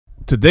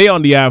Today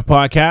on the AV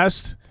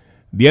Podcast,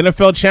 the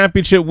NFL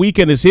Championship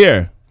weekend is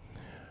here.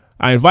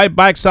 I invite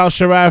back South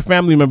Sharav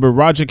family member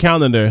Roger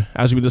Callender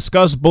as we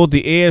discuss both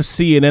the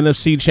AFC and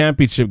NFC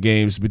Championship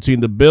games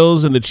between the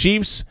Bills and the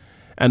Chiefs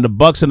and the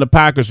Bucks and the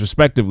Packers,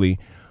 respectively.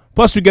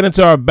 Plus, we get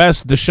into our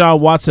best Deshaun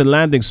Watson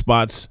landing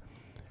spots,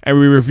 and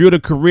we review the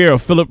career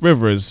of Phillip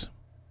Rivers,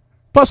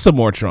 plus some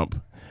more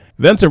Trump.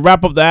 Then to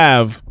wrap up the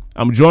AV,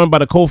 I'm joined by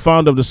the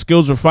co-founder of the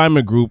Skills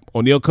Refinement Group,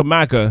 O'Neal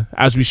Kamaka,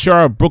 as we share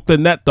our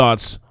Brooklyn Net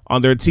thoughts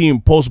on their team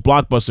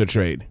post-blockbuster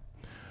trade.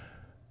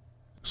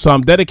 So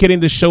I'm dedicating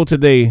this show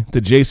today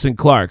to Jason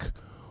Clark,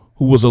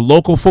 who was a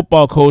local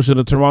football coach in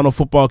the Toronto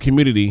football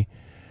community,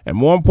 and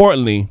more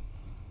importantly,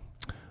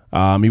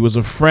 he was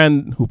a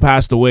friend who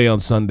passed away on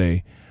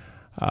Sunday.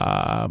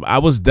 I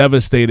was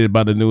devastated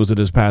by the news of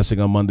his passing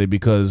on Monday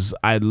because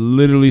I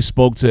literally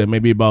spoke to him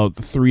maybe about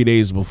 3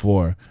 days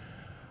before.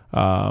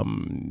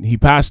 He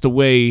passed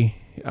away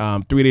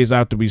 3 days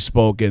after we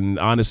spoke, and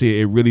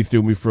honestly, it really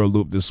threw me for a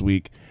loop this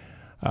week.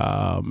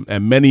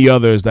 And many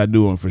others that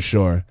knew him for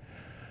sure.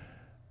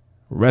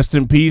 Rest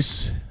in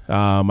peace.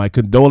 My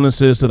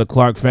condolences to the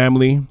Clark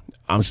family.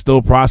 I'm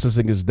still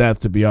processing his death,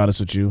 to be honest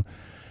with you.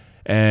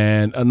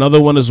 And another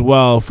one as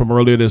well from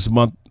earlier this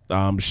month.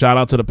 Shout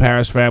out to the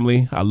Paris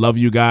family. I love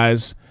you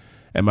guys.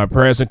 And my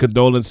prayers and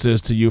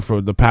condolences to you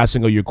for the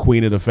passing of your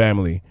queen of the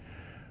family.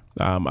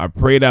 I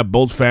pray that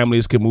both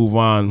families can move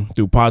on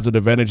through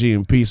positive energy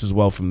and peace as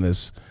well from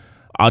this.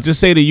 I'll just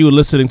say to you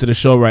listening to the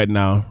show right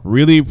now,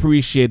 really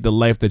appreciate the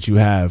life that you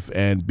have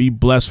and be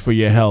blessed for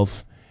your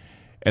health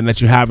and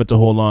that you have it to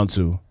hold on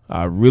to.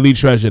 Really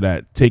treasure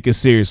that. Take it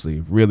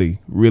seriously. Really,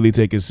 really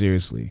take it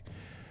seriously.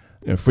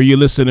 And for you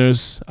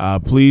listeners,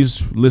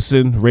 please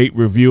listen, rate,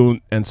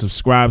 review, and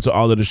subscribe to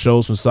all of the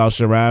shows from South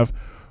Sharav.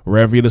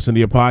 Wherever you listen to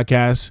your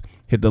podcast,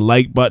 hit the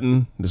like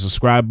button, the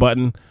subscribe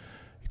button.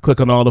 Click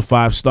on all the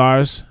 5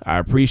 stars. I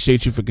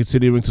appreciate you for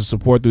continuing to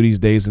support through these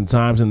days and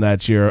times and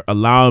that you're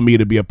allowing me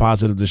to be a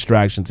positive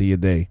distraction to your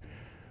day.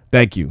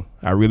 Thank you.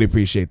 I really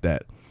appreciate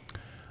that.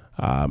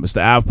 It's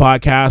the AV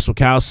Podcast with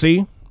Cal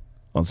C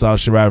on South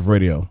Sharav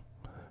Radio.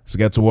 Let's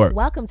get to work.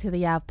 Welcome to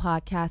the AV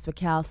Podcast with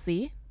Cal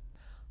C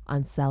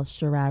on South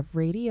Sharav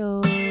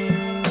Radio.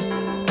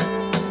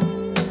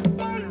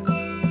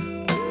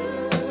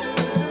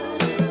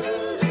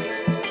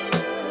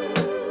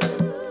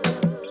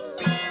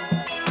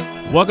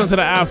 Welcome to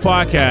the AV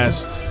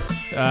Podcast.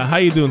 How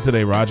you doing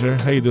today, Roger?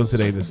 How you doing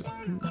today this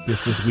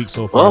week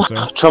so far, well, sir?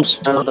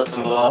 Trump's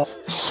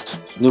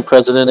new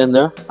president in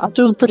there. I'm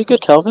doing pretty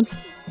good, Calvin.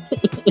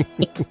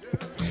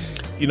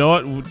 You know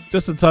what?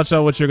 Just to touch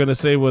on what you're gonna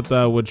say with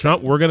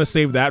Trump, we're gonna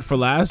save that for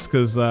last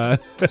because I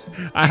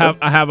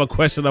have a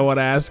question I want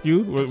to ask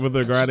you with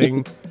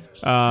regarding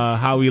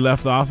how he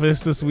left office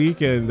this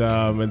week and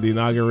the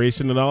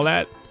inauguration and all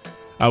that.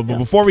 But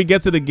before we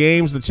get to the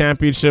games, the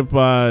championship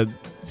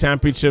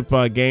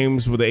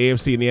games with the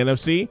AFC and the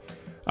NFC,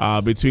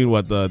 between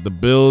the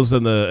Bills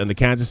and the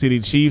Kansas City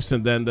Chiefs,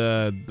 and then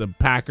the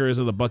Packers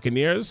and the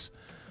Buccaneers.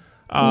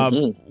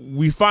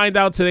 We find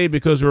out today,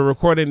 because we're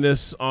recording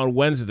this on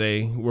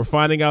Wednesday, we're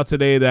finding out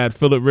today that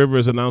Phillip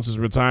Rivers announced his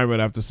retirement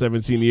after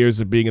 17 years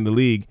of being in the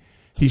league.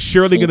 He's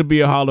surely going to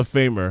be a Hall of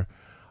Famer.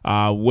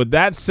 With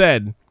that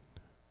said,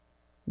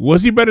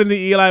 was he better than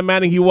Eli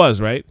Manning? He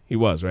was, right? He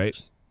was,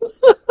 right?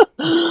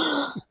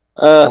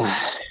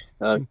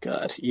 Oh,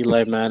 God.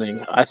 Eli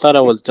Manning. I thought I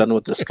was done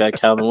with this guy,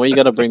 Calvin. When you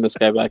got to bring this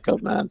guy back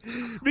up, man?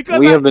 Because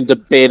we have been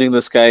debating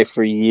this guy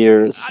for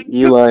years.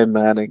 Eli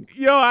Manning.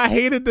 Yo, I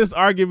hated this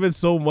argument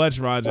so much,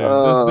 Roger.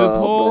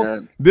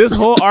 This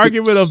whole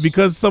argument of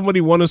because somebody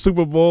won a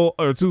Super Bowl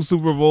or 2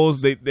 Super Bowls,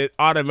 they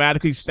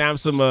automatically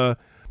stamps him a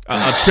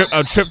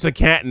trip to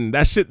Canton.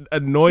 That shit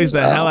annoys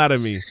the hell out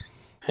of me.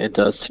 It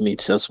does to me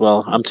as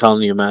well. I'm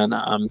telling you, man.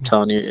 I'm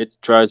telling you,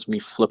 it drives me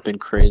flipping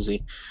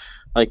crazy.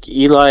 Like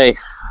Eli...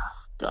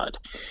 God.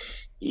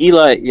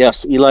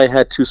 Eli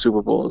had 2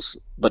 Super Bowls,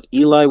 but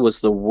Eli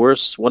was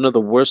one of the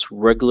worst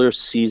regular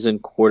season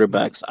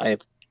quarterbacks I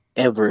have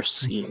ever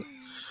seen.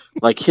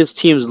 Like, his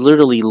teams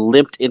literally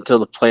limped into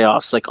the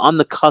playoffs, like on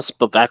the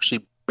cusp of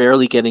actually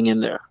barely getting in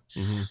there.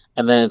 Mm-hmm.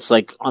 And then it's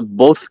like on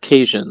both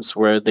occasions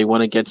where they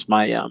went against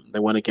my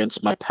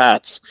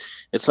Pats,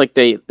 it's like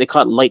they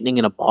caught lightning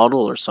in a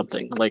bottle or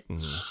something. Like,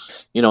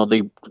 you know,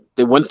 they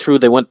went through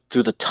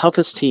the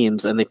toughest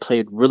teams and they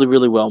played really,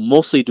 really well,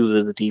 mostly due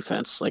to the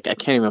defense. Like, I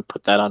can't even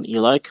put that on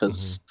Eli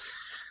because,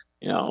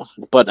 you know,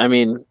 but I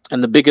mean,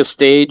 and the biggest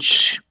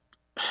stage,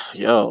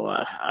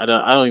 I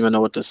don't even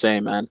know what to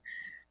say, man.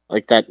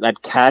 Like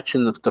that catch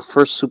in the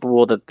first Super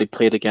Bowl that they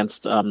played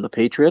against the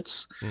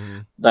Patriots,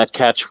 that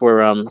catch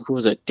where who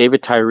was it?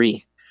 David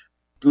Tyree.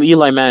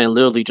 Eli Manning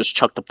literally just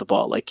chucked up the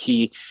ball. Like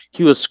he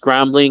was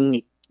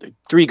scrambling.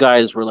 3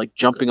 guys were like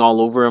jumping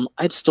all over him.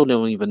 I still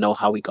don't even know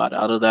how he got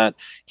out of that.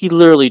 He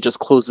literally just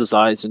closed his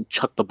eyes and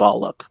chucked the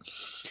ball up.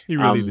 He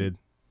really did.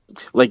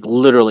 Like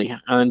literally.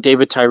 And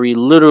David Tyree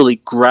literally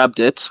grabbed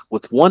it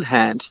with one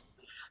hand,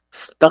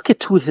 stuck it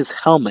to his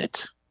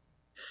helmet,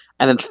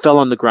 and then fell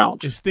on the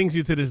ground. It stings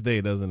you to this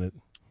day, doesn't it?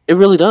 It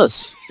really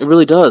does. It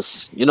really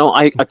does. You know,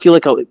 I feel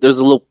like there's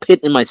a little pit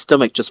in my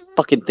stomach just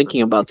fucking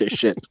thinking about this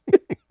shit.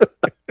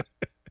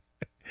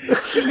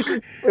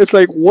 It's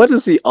like, what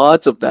is the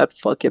odds of that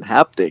fucking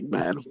happening,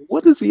 man?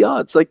 What is the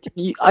odds? Like,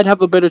 I'd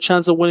have a better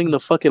chance of winning the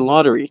fucking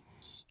lottery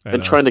than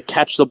trying to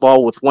catch the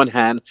ball with one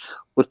hand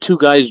with two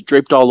guys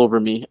draped all over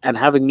me and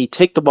having me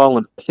take the ball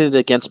and pin it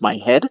against my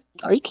head.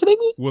 Are you kidding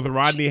me? With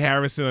Rodney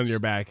Harrison on your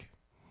back.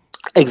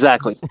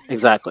 Exactly.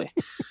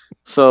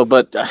 So,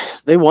 but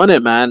they won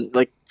it, man.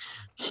 Like,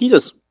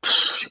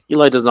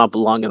 Eli does not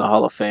belong in the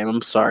Hall of Fame.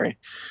 I'm sorry.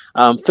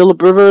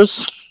 Phillip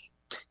Rivers,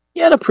 he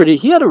had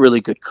a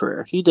really good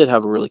career. He did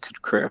have a really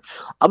good career.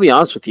 I'll be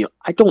honest with you.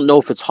 I don't know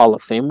if it's Hall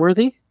of Fame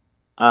worthy.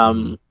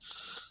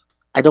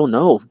 I don't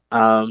know.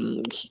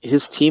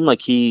 His team,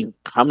 like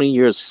how many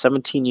years?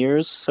 17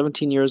 years?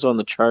 17 years on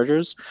the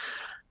Chargers.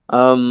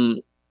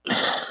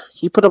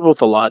 He put up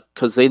with a lot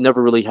because they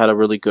never really had a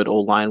really good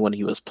O-line when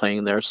he was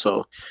playing there.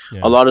 So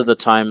a lot of the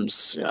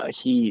times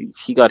he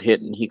got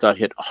hit, and he got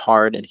hit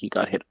hard, and he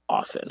got hit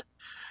often.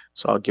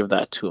 So I'll give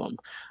that to him.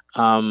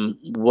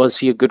 Was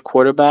he a good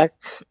quarterback?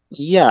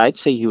 Yeah, I'd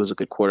say he was a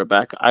good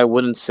quarterback. I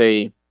wouldn't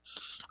say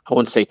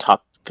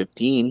top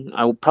 15.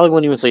 I probably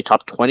wouldn't even say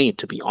top 20,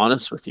 to be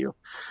honest with you.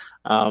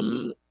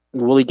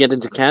 Will he get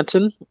into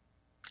Canton?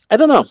 I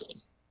don't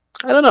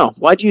know.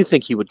 Why do you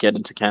think he would get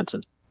into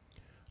Canton?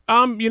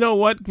 You know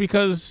what?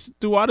 Because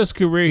throughout his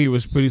career, he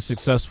was pretty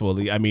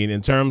successful. I mean,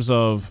 in terms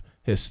of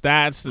his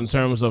stats, in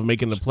terms of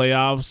making the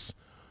playoffs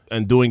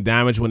and doing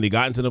damage when they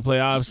got into the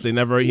playoffs, he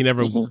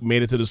never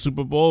made it to the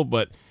Super Bowl,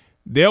 but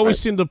they always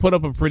seemed to put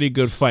up a pretty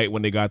good fight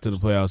when they got to the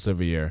playoffs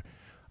every year.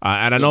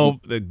 And I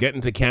know that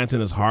getting to Canton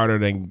is harder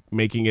than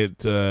making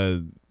it.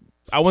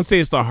 I wouldn't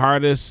say it's the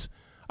hardest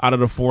out of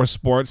the four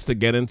sports to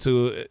get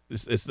into.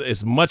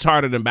 It's much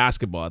harder than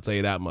basketball. I'll tell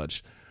you that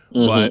much.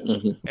 But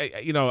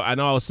you know, I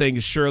know I was saying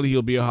surely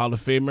he'll be a Hall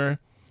of Famer.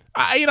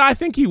 I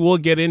think he will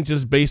get in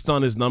just based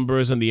on his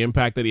numbers and the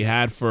impact that he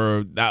had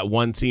for that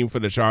one team for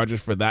the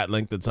Chargers for that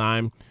length of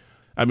time.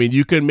 I mean,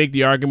 you could make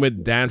the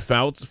argument Dan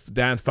Fouts,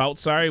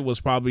 was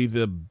probably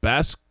the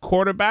best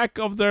quarterback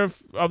of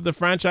the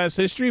franchise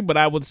history, but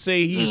I would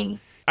say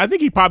I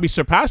think he probably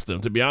surpassed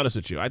him, to be honest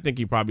with you. I think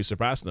he probably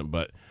surpassed him,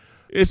 but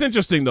it's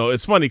interesting, though.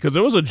 It's funny because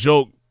there was a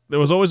joke. There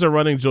was always a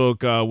running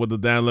joke with the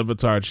Dan Le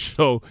Batard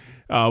show,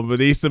 but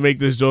they used to make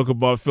this joke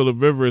about Phillip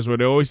Rivers where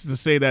they always used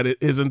to say that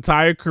his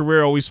entire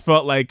career always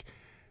felt like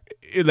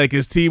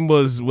his team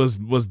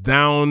was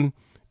down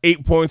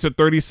 8 points or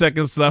 30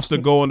 seconds left to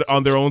go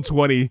on their own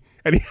 20,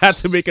 and he had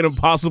to make an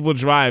impossible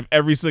drive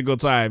every single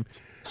time.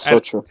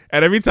 True.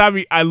 And every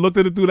time I looked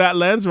at it through that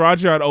lens,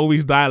 Roger, I'd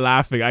always die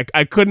laughing.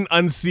 I couldn't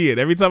unsee it.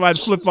 Every time I'd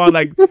flip on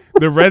like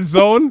the red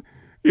zone,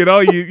 you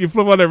know, you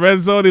flip on the red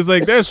zone, he's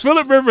like, there's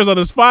Phillip Rivers on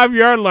his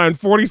 5-yard line,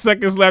 40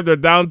 seconds left, they're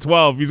down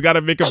 12. He's got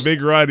to make a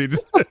big run.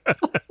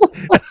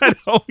 I'd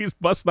always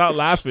bust out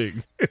laughing.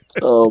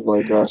 Oh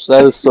my gosh,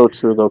 that is so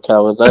true though,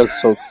 Calvin. That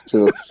is so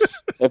true.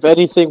 If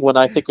anything, when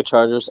I think of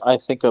Chargers, I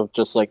think of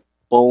just like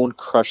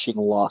bone-crushing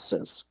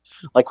losses,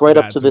 like right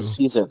up to this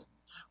season.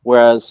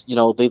 Whereas, you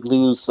know, they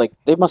lose, like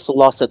they must have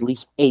lost at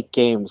least 8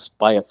 games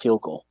by a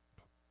field goal.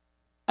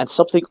 And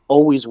something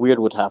always weird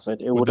would happen.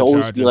 It would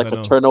always be like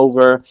a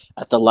turnover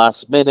at the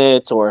last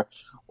minute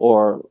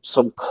or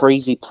some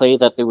crazy play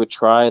that they would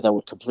try that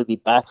would completely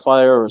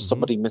backfire or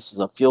somebody misses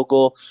a field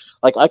goal.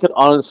 Like I could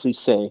honestly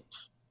say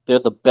they're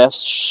the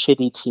best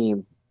shitty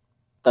team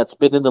that's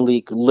been in the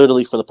league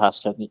literally for the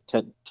past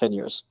 10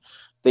 years.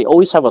 They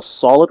always have a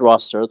solid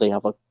roster. They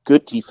have a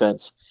good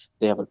defense.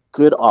 They have a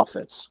good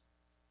offense.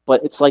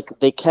 But it's like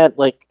they can't,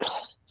 like,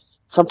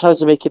 sometimes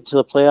they make it to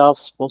the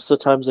playoffs. Most of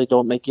the times they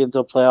don't make it into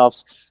the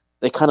playoffs.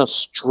 They kind of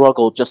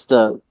struggle just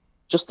to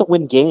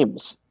win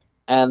games.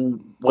 And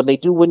when they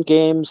do win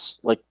games,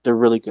 like, they're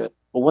really good.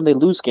 But when they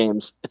lose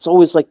games, it's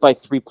always like by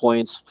 3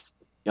 points,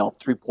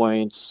 3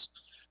 points,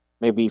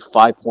 maybe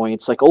 5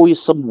 points, like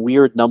always some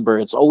weird number.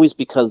 It's always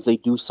because they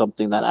do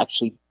something that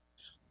actually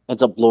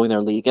ends up blowing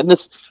their lead. And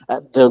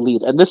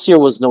this year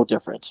was no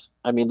different.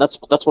 I mean, that's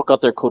what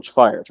got their coach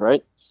fired,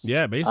 right?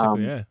 Yeah,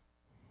 basically, yeah.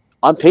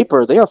 On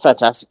paper, they are a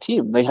fantastic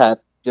team. They had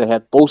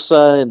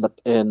Bosa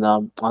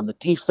on the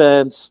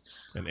defense,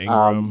 and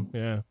Ingram,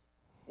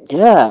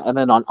 yeah, and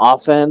then on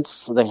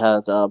offense, they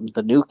had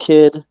the new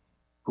kid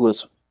who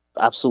was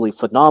absolutely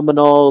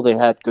phenomenal. They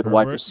had good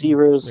wide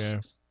receivers.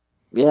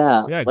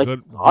 Yeah, like, good,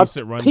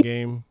 decent run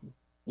game.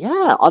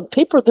 Yeah, on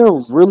paper, they're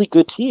a really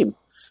good team,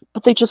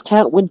 but they just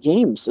can't win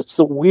games. It's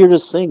the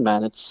weirdest thing,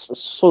 man. It's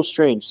so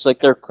strange. It's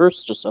like they're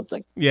cursed or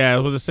something. Yeah, I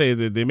was going to say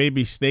that they may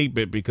be snake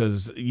bit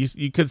because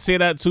you could say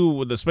that too,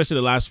 with especially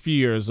the last few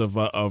years of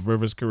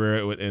Rivers'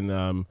 career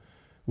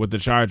with the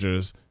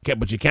Chargers.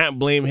 But you can't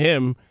blame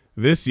him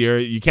this year.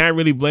 You can't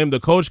really blame the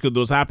coach because it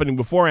was happening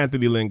before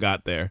Anthony Lynn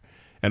got there,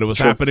 and it was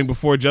happening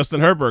before Justin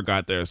Herbert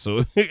got there.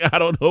 So I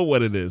don't know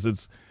what it is.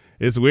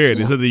 It's weird.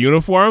 Yeah. Is it the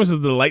uniforms? Is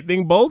it the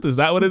lightning bolt? Is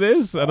that what it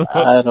is? I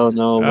don't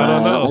know, man. I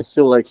don't know. I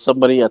feel like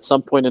somebody at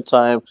some point in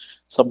time,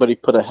 somebody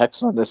put a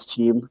hex on this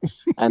team,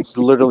 and it's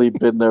literally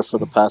been there for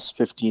the past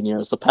 15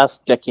 years, the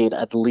past decade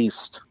at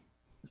least.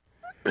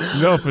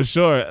 No, for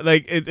sure.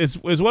 Like it's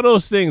one of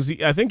those things.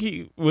 I think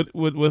he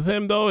with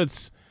him though.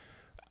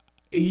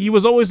 He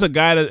was always a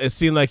guy that it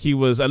seemed like he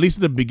was, at least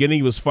in the beginning,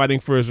 he was fighting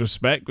for his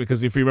respect,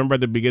 because if you remember at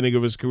the beginning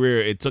of his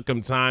career, it took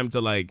him time to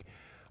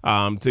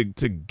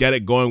to get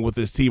it going with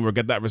his team, or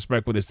get that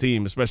respect with his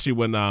team, especially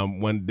when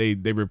they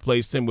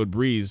replaced him with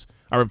Breeze.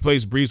 I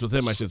replaced Breeze with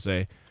him, I should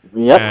say.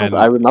 Yep,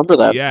 I remember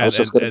that. Yeah, I was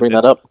just going to bring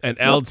that up. And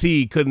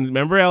LT couldn't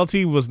remember.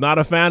 LT was not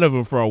a fan of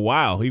him for a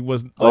while. He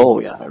was. Like, oh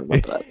yeah, I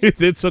remember that.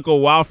 It took a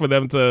while for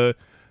them to,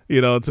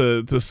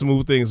 to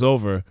smooth things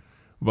over.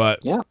 But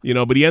yeah,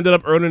 but he ended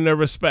up earning their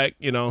respect.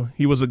 He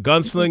was a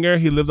gunslinger.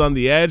 He lived on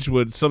the edge,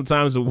 which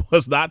sometimes it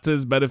was not to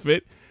his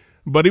benefit.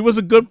 But he was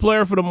a good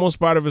player for the most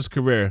part of his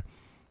career.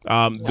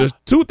 There's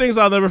two things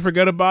I'll never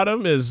forget about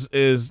him is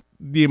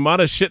the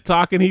amount of shit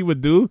talking he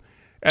would do,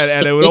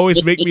 and it would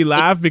always make me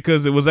laugh,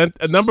 because it was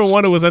number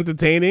one, it was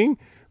entertaining.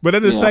 But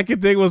then the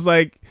second thing was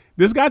like,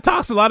 this guy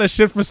talks a lot of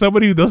shit for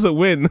somebody who doesn't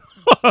win.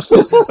 Like,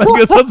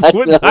 he doesn't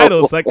win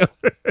titles. Like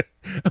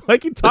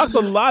he talks a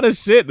lot of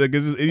shit. Like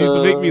it used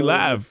to make me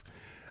laugh.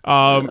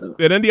 And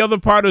then the other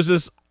part was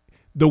just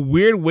the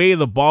weird way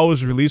the ball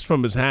was released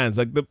from his hands.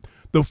 Like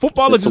the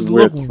footballer just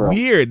looked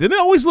weird. Didn't it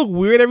always look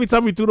weird every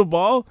time he threw the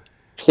ball?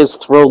 His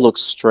throw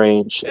looks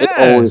strange. Yeah.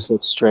 It always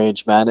looks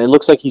strange, man. It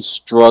looks like he's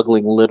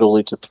struggling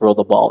literally to throw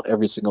the ball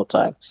every single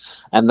time.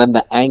 And then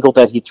the angle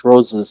that he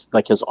throws is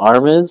like his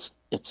arm is.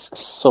 It's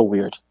so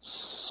weird.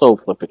 So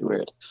flipping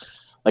weird.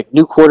 Like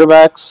new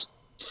quarterbacks,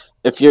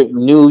 if you're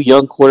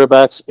young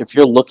quarterbacks, if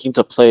you're looking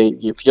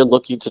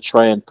to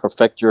try and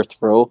perfect your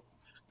throw,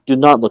 do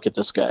not look at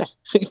this guy.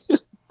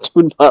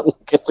 Do not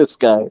look at this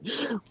guy.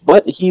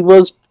 But he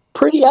was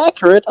pretty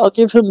accurate, I'll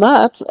give him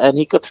that, and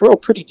he could throw a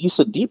pretty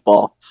decent deep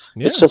ball.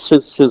 Yeah. It's just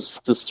his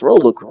throw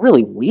looked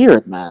really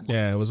weird, man.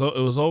 Yeah, it was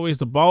always,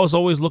 the ball was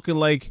always looking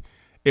like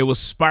it was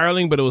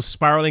spiraling, but it was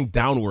spiraling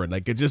downward.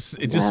 Like it just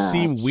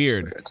seemed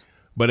weird.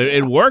 But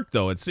it worked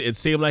though. It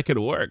seemed like it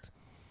worked.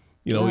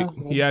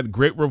 He had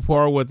great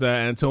rapport with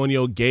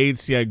Antonio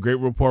Gates. He had great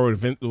rapport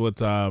with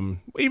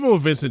even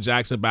with Vincent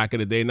Jackson back in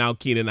the day. Now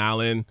Keenan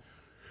Allen.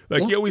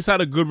 He always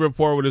had a good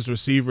rapport with his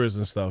receivers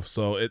and stuff.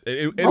 So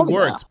it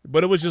worked,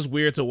 but it was just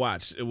weird to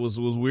watch. It was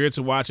weird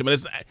to watch him,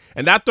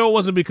 and that throw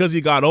wasn't because he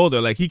got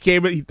older. Like he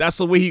came in, that's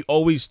the way he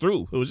always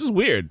threw. It was just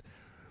weird.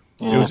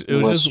 Yeah, it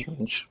was just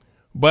strange.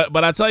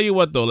 But I tell you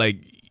what though, like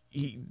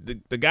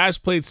the guys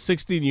played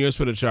 16 years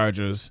for the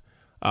Chargers.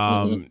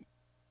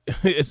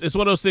 It's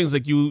one of those things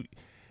like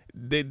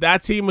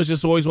that team was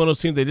just always one of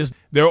those teams.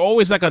 They're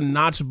always like a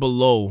notch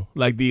below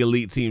like the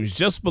elite teams,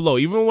 just below.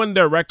 Even when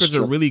their records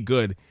are really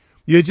good,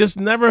 you just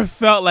never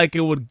felt like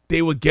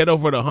they would get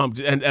over the hump.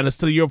 And it's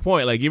to your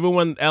point, like even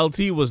when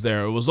LT was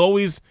there,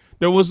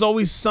 there was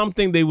always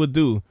something they would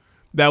do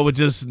that would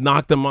just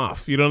knock them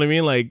off. You know what I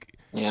mean? Like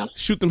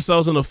shoot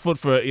themselves in the foot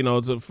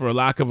for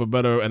lack of a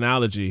better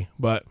analogy.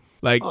 But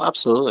like, oh,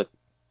 absolutely.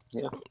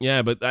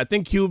 Yeah, but I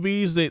think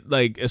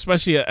QBs,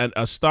 especially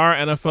a star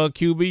NFL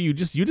QB, you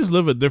just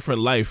live a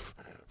different life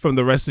from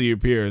the rest of your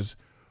peers,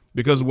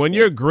 because when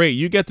you're great,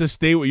 you get to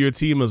stay with your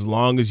team as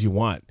long as you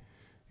want.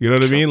 You know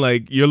what I mean?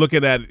 Like you're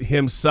looking at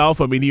himself.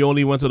 I mean, he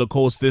only went to the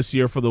Colts this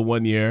year for the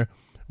 1 year.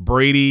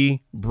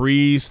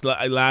 Breeze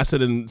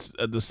lasted in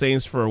the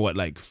Saints for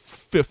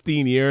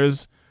 15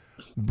 years.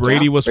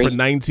 Brady was for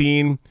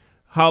 19.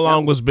 How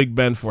long was Big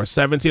Ben for?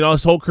 17.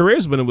 His whole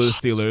career's been with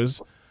the Steelers.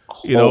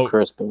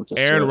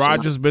 Aaron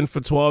Rodgers been for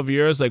 12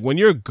 years. Like when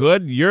you're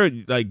good, you're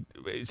like,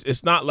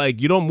 it's not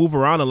like you don't move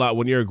around a lot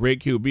when you're a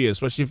great QB,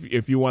 especially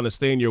if you want to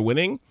stay and you're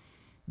winning.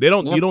 You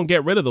don't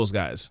get rid of those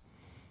guys.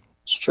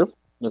 It's true.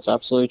 That's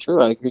absolutely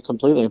true. I agree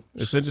completely.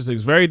 It's interesting.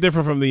 It's very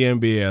different from the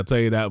NBA. I'll tell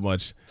you that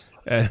much.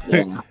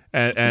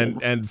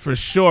 And for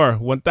sure,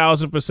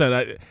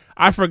 1,000%.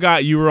 I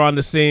forgot you were on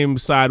the same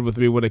side with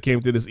me when it came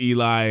to this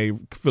Eli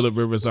Phillip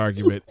Rivers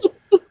argument.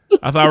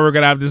 I thought we were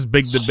gonna have this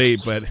big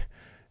debate, but.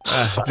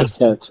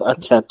 I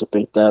can't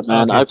debate that,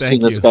 man. Okay, I've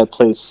seen this guy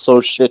play so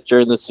shit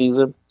during the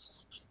season,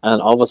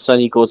 and all of a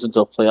sudden he goes into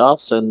the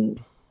playoffs, and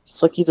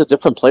it's like he's a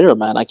different player,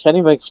 man. I can't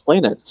even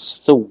explain it.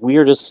 It's the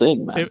weirdest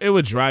thing, man. It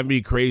would drive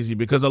me crazy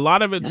because a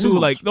lot of it too.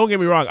 Like, don't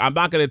get me wrong, I'm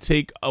not gonna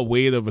take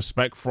away the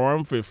respect for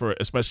him for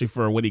especially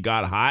for when he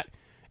got hot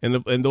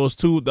and those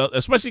two,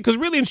 especially because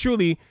really and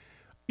truly,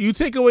 you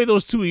take away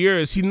those 2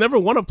 years, he never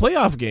won a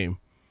playoff game.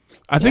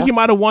 I think he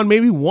might have won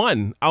maybe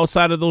one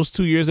outside of those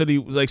 2 years that he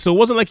like. So it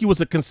wasn't like he was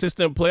a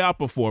consistent playoff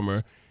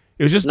performer.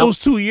 It was just those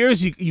 2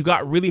 years you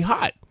got really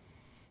hot.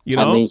 You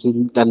know,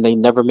 and they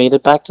never made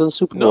it back to the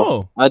Super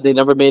Bowl. No, they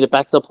never made it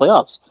back to the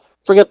playoffs.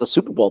 Forget the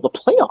Super Bowl, the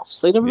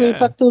playoffs. They never made it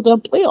back to the damn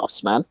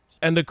playoffs, man.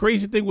 And the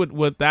crazy thing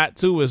with that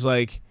too is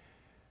like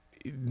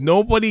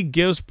nobody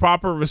gives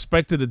proper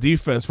respect to the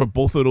defense for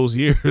both of those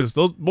years.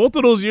 Both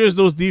of those years,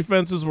 those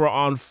defenses were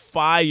on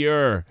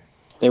fire.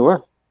 They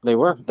were. They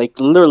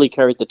literally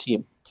carried the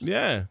team.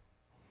 Yeah.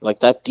 Like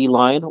that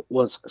D-line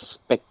was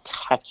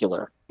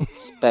spectacular.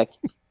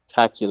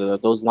 Spectacular.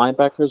 Those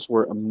linebackers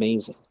were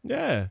amazing.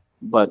 Yeah.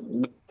 But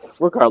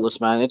regardless,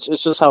 man, it's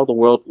just how the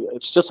world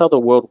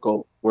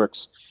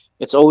works.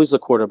 It's always the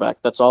quarterback.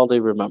 That's all they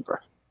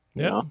remember.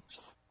 You Yeah. know,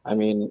 I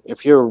mean,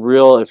 if you're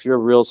a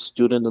real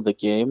student of the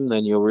game,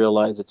 then you'll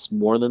realize it's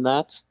more than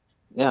that.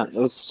 Yeah, it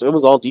was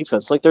all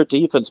defense. Like their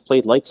defense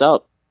played lights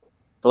out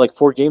for like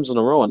 4 games in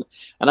a row, and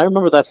I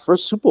remember that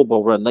first Super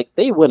Bowl run. Like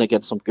they went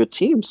against some good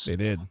teams. They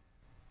did.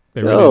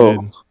 They really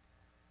Yo, did.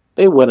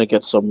 they went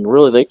against some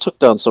really. They took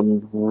down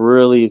some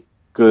really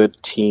good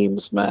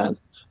teams, man.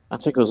 I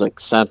think it was like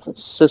San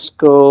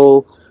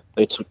Francisco.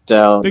 They took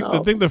down. I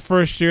think the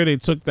first year they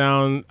took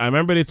down. I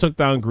remember they took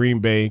down Green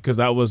Bay because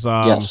that was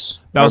Yes,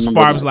 that I was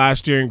remember Favre's that.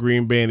 last year in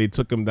Green Bay, and they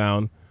took him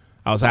down.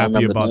 I was I happy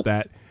remember about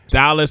that. that.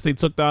 Dallas they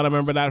took down. I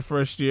remember that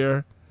first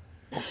year.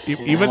 Yeah,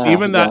 yeah.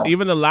 Even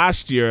the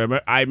last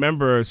year, I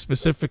remember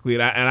specifically,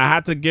 and I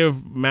had to give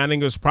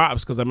Manningers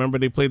props because I remember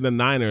they played the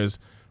Niners.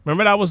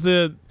 Remember that was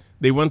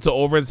they went to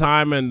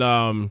overtime and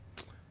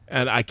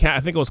I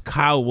think it was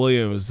Kyle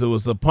Williams. It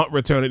was a punt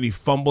return and he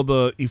fumbled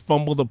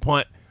the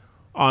punt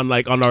on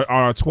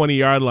our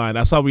 20-yard line.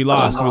 That's how we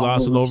lost. We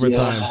lost in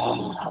overtime.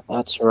 Yeah,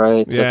 that's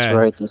right. That's Yeah,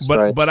 right. That's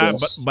right.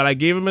 Yes. but I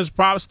gave him his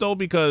props though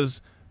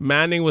because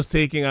Manning was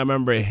taking, I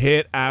remember,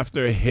 hit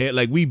after hit.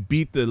 Like we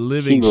beat the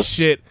living He was.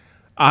 shit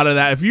out of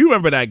that. If you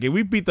remember that game,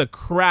 we beat the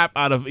crap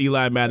out of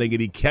Eli Manning, and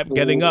he kept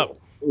getting up.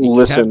 He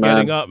Listen, kept man.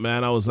 getting up,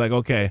 man. I was like,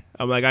 okay.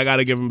 I'm like, I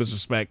gotta give him his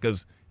respect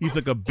because he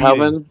took a beating.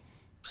 Calvin,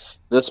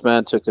 this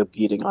man took a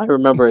beating. I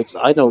remember.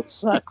 I know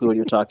exactly what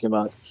you're talking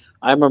about.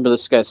 I remember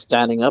this guy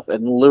standing up,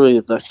 and literally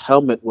the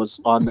helmet was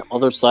on the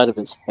other side of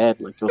his head,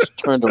 like it was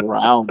turned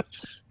around.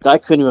 Guy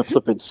couldn't even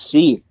flip and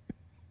see.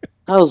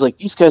 I was like,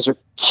 these guys are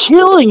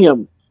killing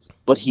him,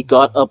 but he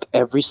got up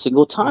every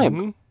single time.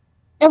 Mhm.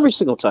 Every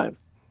single time.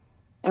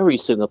 Every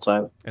single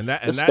time. And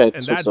This guy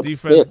took that some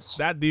defense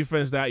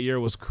hits. that year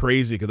was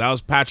crazy because that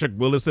was Patrick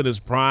Willis in his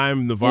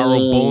prime, Navarro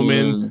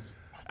Bowman.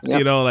 Yep.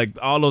 You know, like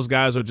all those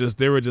guys were just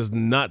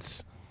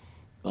nuts.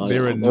 Oh, They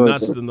yeah, were they were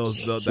nuts good. in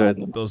Killing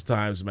him. those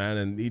times, man.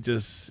 And it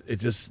just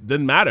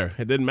didn't matter.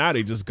 It didn't matter.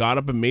 He just got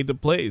up and made the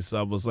plays. So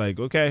I was like,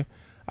 okay,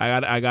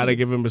 I gotta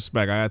give him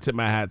respect. I gotta tip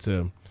my hat to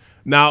him.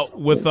 Now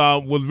with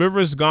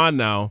Rivers gone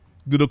now,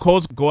 do the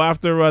Colts go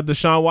after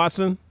Deshaun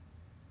Watson?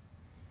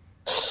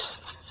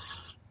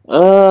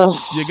 Uh,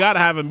 You gotta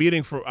have a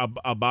meeting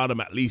about him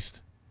at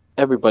least.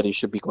 Everybody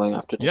should be going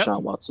after Yep.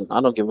 Deshaun Watson.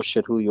 I don't give a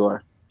shit who you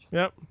are.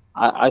 Yep.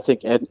 I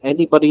think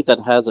anybody that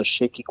has a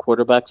shaky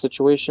quarterback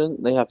situation,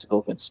 they have to go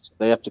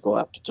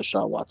after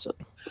Deshaun Watson.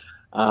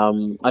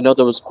 I know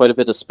there was quite a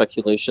bit of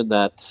speculation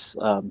that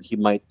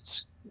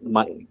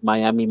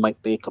Miami might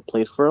make a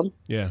play for him.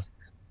 Yeah.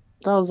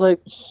 I was like,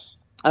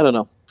 I don't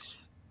know.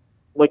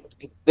 Like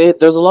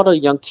there's a lot of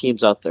young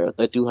teams out there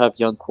that do have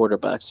young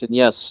quarterbacks, and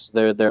yes,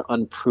 they're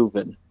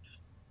unproven.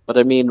 But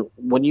I mean,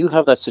 when you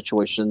have that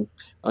situation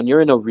and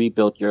you're in a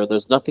rebuild year,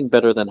 there's nothing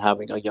better than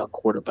having a young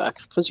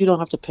quarterback because you don't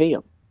have to pay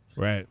him.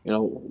 Right. You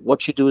know,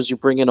 what you do is you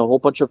bring in a whole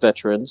bunch of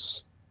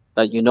veterans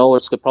that you know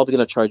it's probably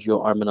going to charge you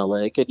an arm and a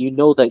leg, and you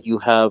know that you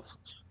have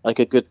like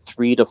a good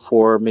 3 to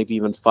 4, maybe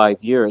even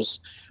 5 years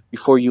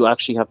before you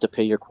actually have to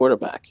pay your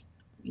quarterback.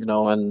 You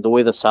know, and the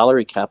way the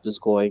salary cap is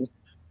going,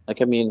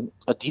 like I mean,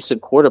 a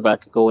decent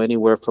quarterback could go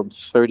anywhere from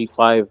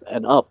 35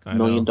 and up I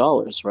million know.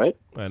 dollars, right?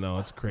 I know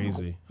it's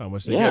crazy how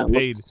much they Yeah, get look-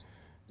 paid.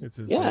 It's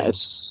insane. Yeah,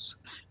 it's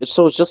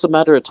just a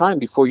matter of time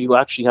before you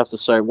actually have to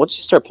start. Once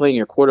you start playing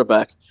your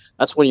quarterback,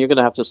 that's when you're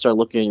gonna have to start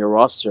looking at your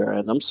roster.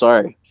 And I'm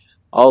sorry,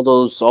 all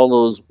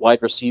those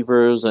wide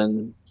receivers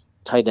and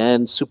tight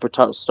ends,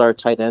 star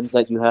tight ends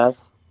that you have,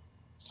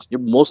 you're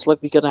most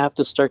likely gonna have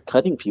to start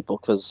cutting people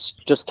because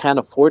you just can't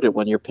afford it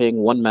when you're paying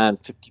one man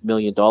 $50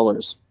 million,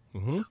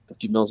 Mhm.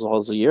 $50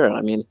 million a year.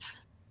 I mean,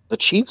 the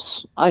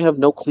Chiefs. I have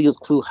no clue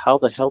how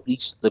the hell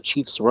the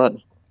Chiefs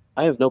run.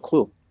 I have no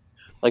clue.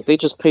 Like they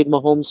just paid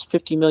Mahomes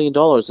 $50 million,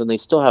 and they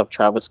still have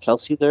Travis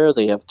Kelsey there.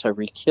 They have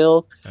Tyreek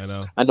Hill. I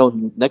know. I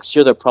know next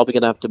year they're probably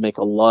going to have to make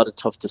a lot of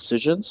tough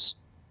decisions.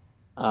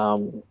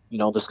 You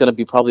know, there's going to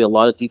be probably a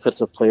lot of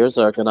defensive players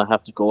that are going to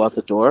have to go out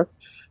the door,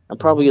 and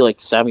probably like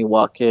Sammy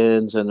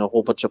Watkins and a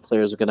whole bunch of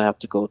players are going to have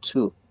to go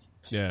too.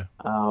 Yeah.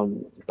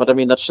 But I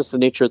mean, that's just the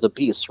nature of the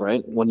beast,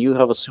 right? When you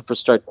have a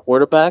superstar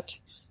quarterback,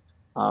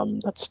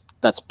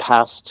 that's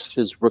past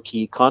his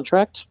rookie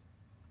contract,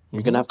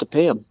 you're going to have to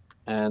pay him,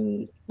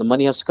 and the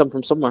money has to come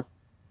from somewhere.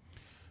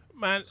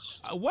 Man,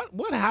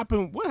 what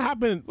happened? What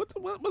happened?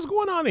 What's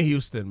going on in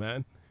Houston,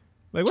 man?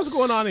 Like, what's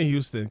going on in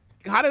Houston?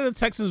 How did the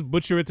Texans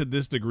butcher it to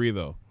this degree,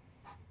 though?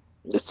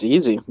 It's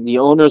easy. The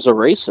owner's a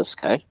racist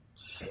guy.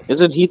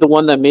 Isn't he the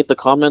one that made the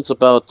comments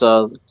about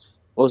what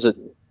was it?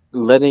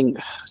 Letting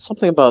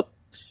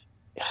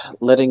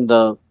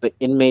the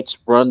inmates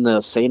run the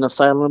insane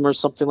asylum or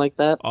something like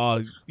that?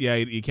 Oh, yeah,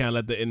 you can't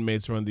let the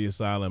inmates run the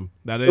asylum.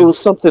 That It was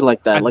is, something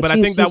like that. Like but I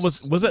he's- think that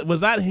he's-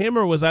 was that him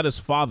or was that his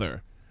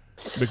father?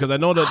 Because I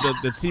know that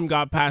the team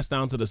got passed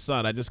down to the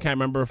son. I just can't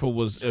remember if it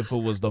was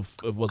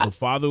the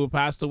father who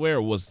passed away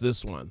or was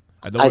this one.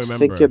 I don't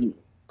remember.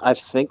 I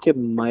think it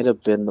might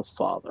have been the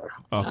father.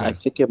 Okay. I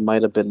think it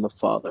might have been the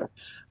father.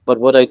 But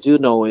what I do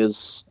know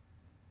is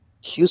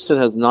Houston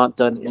has not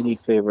done any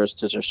favors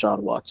to Deshaun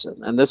Watson,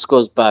 and this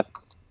goes back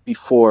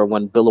before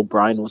when Bill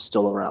O'Brien was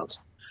still around.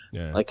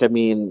 Yeah. Like, I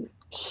mean,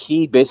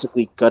 he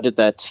basically gutted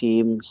that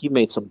team. He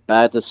made some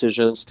bad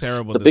decisions.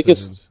 Terrible The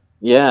decisions.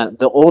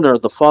 the owner,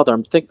 the father.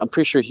 I'm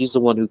pretty sure he's the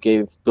one who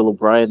gave Bill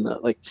O'Brien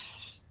that. Like,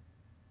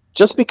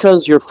 just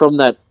because you're from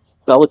that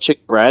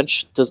Belichick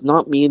branch does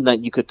not mean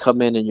that you could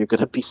come in and you're going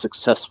to be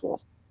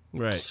successful.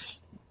 Right.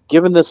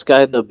 Giving this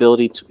guy the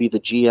ability to be the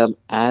GM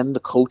and the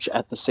coach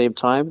at the same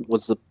time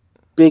was the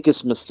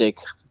biggest mistake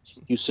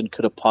Houston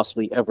could have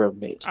possibly ever have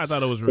made. I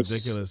thought it was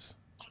ridiculous.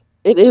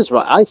 It is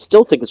right. I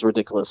still think it's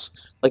ridiculous.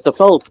 Like the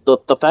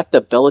fact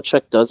that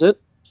Belichick does it.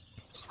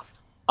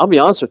 I'll be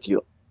honest with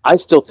you. I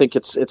still think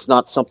it's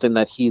not something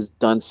that he's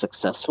done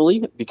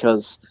successfully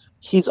because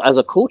he's as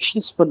a coach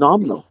he's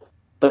phenomenal,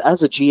 but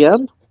as a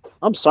GM,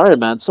 I'm sorry,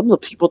 man. Some of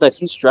the people that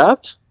he's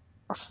drafted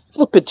are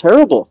flipping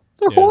terrible.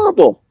 They're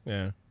horrible.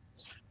 Yeah.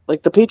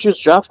 Like the Patriots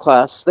draft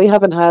class, they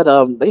haven't had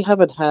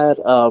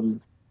what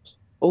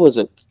was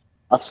it?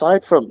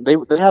 Aside from they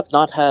have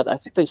not had, I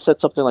think they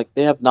said something like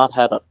they have not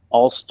had an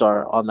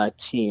all-star on that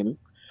team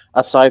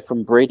aside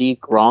from Brady,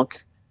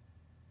 Gronk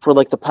for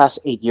like the past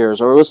 8 years,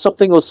 or it was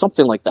something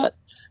like that,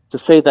 to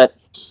say that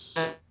he's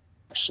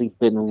actually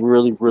been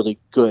really, really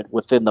good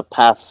within the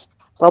past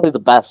 5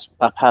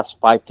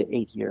 to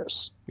 8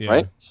 years. Yeah.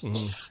 Right?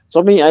 Mm-hmm.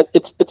 So I mean,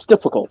 it's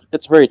difficult.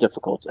 It's very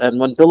difficult. And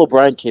when Bill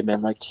O'Brien came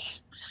in, like,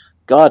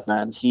 God,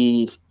 man,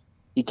 he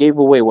gave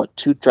away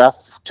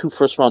two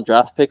first round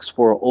draft picks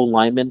for O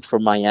lineman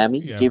from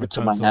Miami. He gave it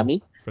to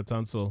Miami for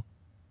Tunsil.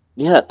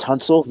 Yeah,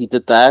 Tunsil. He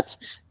did that.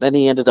 Then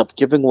he ended up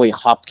giving away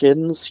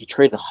Hopkins. He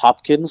traded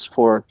Hopkins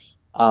for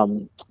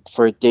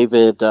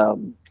David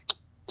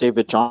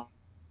John.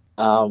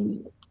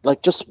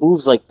 Like just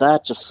moves like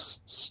that,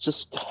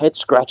 just head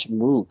scratching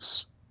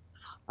moves.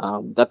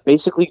 That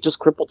basically just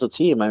crippled the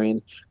team. I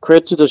mean,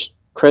 credit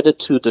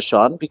to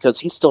Deshaun because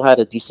he still had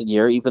a decent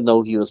year, even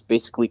though he was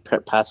basically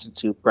passing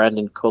to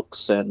Brandon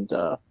Cooks and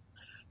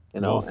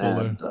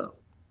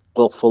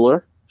Will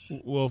Fuller.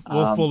 Will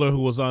Fuller, who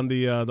was on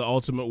the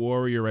Ultimate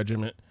Warrior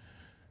regiment.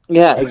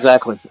 Yeah,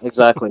 exactly.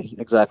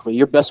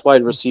 Your best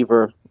wide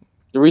receiver.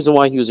 The reason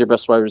why he was your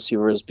best wide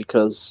receiver is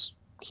because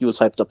he was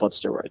hyped up on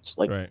steroids.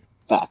 Like, right.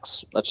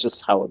 Facts. That's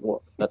just how it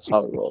works. That's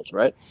how it rolls,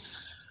 right?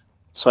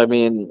 So I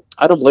mean,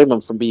 I don't blame him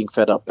for being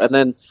fed up. And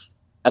then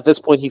at this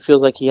point, he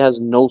feels like he has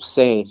no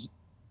say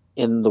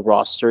in the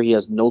roster. He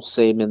has no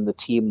say in the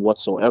team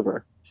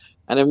whatsoever.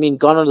 And I mean,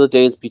 gone are the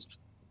days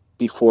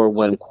before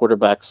when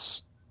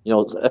quarterbacks,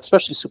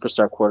 especially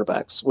superstar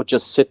quarterbacks, would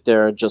just sit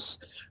there and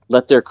just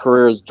let their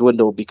careers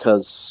dwindle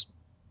because,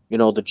 the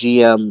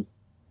GM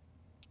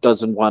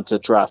doesn't want to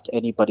draft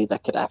anybody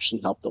that could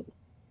actually help them,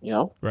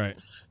 Right.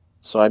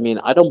 So, I mean,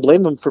 I don't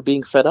blame him for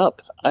being fed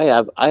up.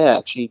 I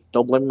actually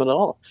don't blame him at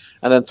all.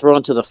 And then throw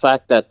into the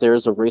fact that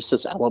there's a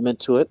racist element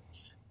to it.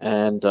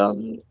 And,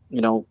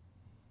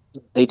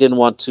 they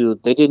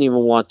didn't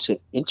even want to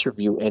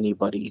interview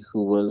anybody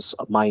who was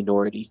a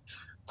minority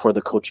for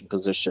the coaching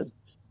position.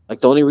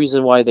 Like the only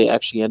reason why they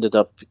actually ended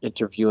up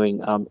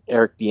interviewing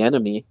Eric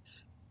Bieniemy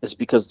is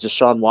because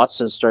Deshaun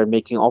Watson started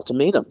making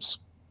ultimatums,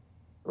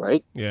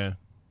 right? Yeah.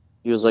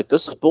 He was like,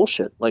 "This is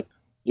bullshit. Like,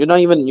 you're not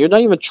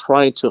even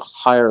trying to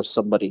hire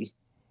somebody,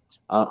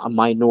 a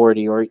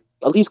minority, or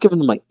at least give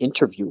them an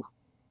interview."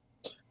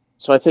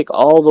 So I think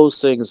all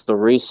those things, the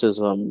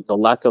racism, the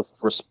lack of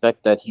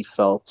respect that he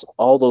felt,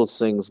 all those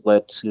things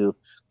led to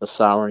the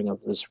souring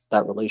of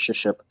that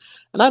relationship.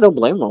 And I don't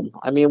blame him.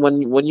 I mean,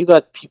 when you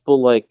got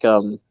people like,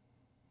 when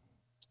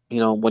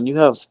you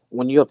have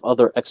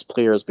other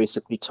ex-players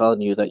basically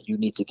telling you that you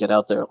need to get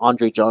out there.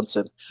 Andre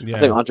Johnson, Yeah. I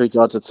think Andre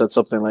Johnson said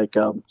something like,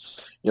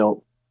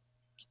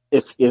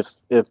 if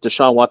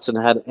Deshaun Watson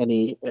had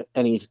any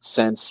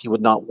sense, he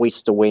would not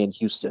waste away in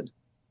Houston.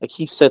 Like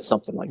he said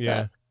something like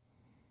that.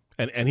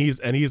 And he's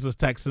a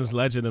Texans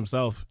legend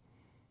himself.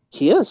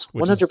 He is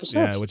 100%.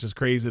 Yeah, which is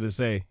crazy to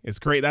say. It's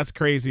That's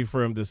crazy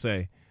for him to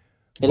say.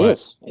 It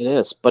is.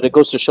 But it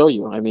goes to show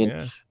you. I mean,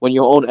 when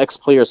your own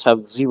ex-players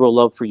have zero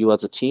love for you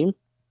as a team,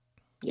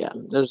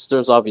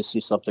 there's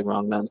obviously something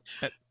wrong, man.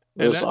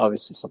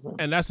 Obviously something wrong.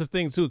 And that's the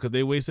thing too, because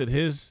they wasted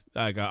his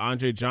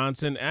Andre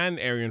Johnson and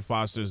Arian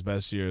Foster's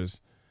best years.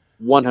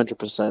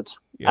 100%.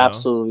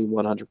 Absolutely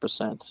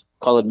 100%.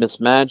 Call it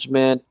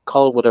mismanagement,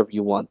 call it whatever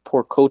you want.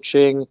 Poor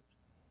coaching.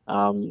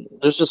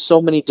 There's just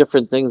so many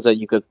different things that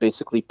you could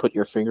basically put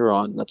your finger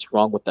on that's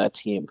wrong with that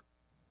team.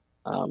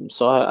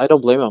 So I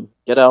don't blame him.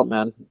 Get out,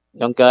 man.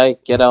 Young guy,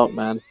 get out,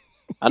 man.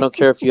 I don't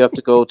care if you have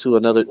to go to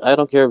I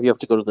don't care if you have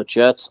to go to the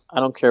Jets. I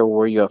don't care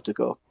where you have to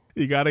go.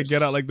 You gotta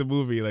get out like the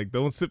movie. Like,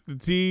 don't sip the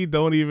tea.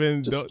 Don't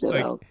get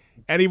out.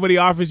 Anybody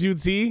offers you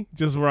tea,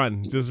 just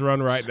run. Just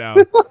run right now.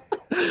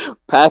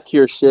 Pack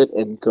your shit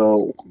and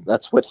go.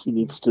 That's what he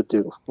needs to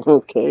do.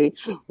 Okay?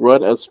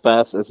 Run as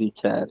fast as he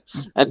can.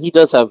 And he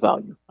does have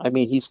value. I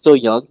mean, he's still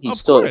young. He's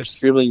still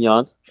extremely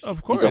young.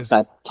 Of course. He's a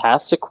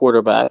fantastic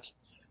quarterback.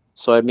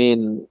 So, I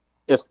mean,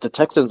 if the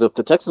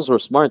Texans were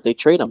smart, they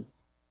trade him.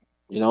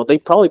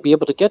 They'd probably be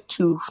able to get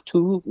two,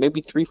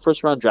 maybe 3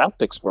 first-round draft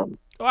picks from him.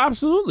 Oh,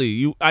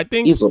 absolutely. I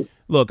think easily.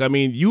 look, I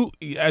mean,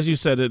 as you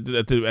said at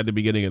the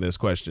beginning of this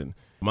question,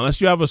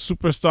 unless you have a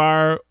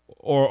superstar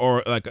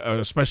or like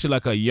especially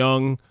like a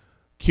young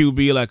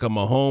QB like a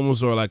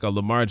Mahomes or like a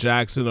Lamar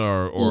Jackson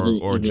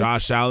or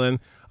Josh Allen,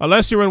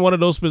 unless you're in one of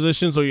those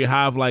positions or you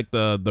have like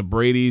the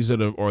Bradys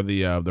or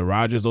the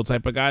Rodgers, those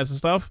type of guys and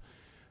stuff,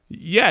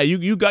 yeah,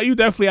 you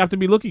definitely have to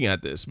be looking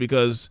at this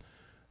because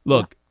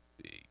look,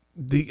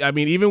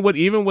 even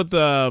with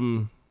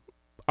a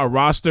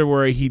roster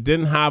where he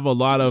didn't have a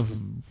lot of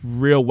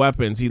real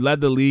weapons, he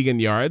led the league in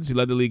yards, he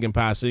led the league in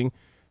passing.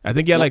 I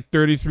think he had like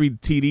 33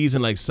 TDs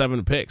and like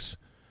 7 picks,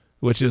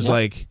 which is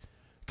like,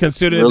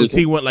 considering really the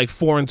team went like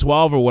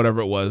 4-12 or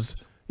whatever it was,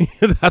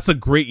 that's a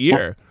great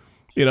year,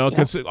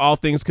 all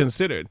things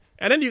considered.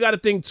 And then you got to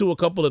think too a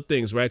couple of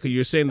things, right? Because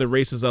you're saying the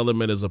racist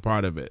element is a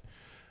part of it.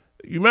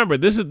 You remember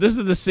this is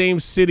the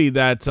same city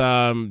that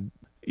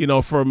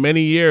for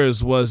many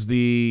years was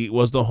the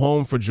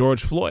home for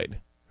George Floyd,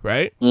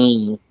 right?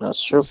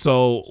 That's true.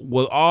 So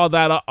with all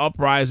that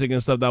uprising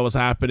and stuff that was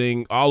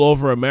happening all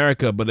over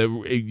America, but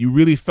you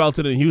really felt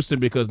it in Houston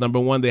because,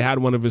 number one, they had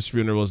one of his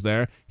funerals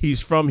there.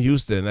 He's from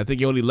Houston. I think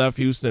he only left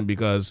Houston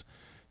because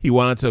he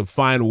wanted to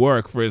find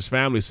work for his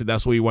family, so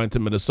that's why he went to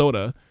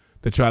Minnesota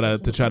to try to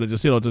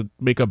just to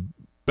make a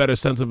better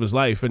sense of his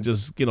life and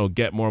just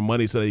get more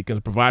money so that he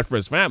can provide for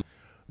his family.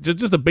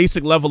 Just a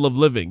basic level of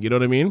living. You know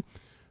what I mean?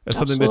 That's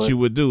something that you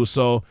would do.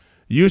 So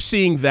you're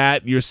seeing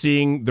that. You're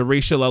seeing the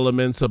racial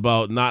elements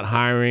about not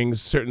hiring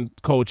certain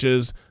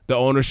coaches, the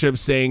ownership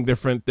saying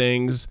different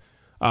things.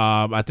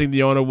 I think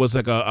the owner was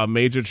like a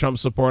major Trump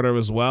supporter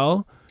as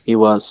well. He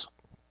was.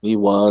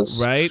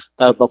 Right?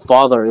 The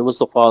father. It was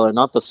the father,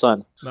 not the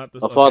son.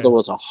 The father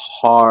was a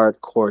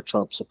hardcore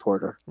Trump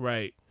supporter.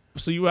 Right.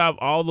 So you have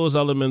all those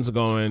elements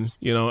going,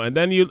 and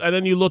then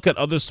you look at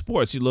other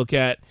sports. You look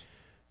at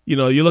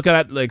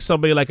like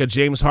somebody like a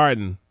James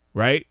Harden,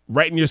 right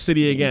in your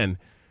city again,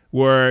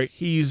 where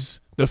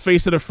he's the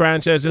face of the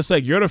franchise, just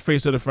like you're the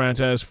face of the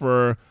franchise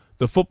for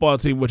the football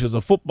team, which is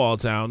a football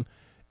town,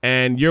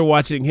 and you're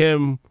watching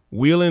him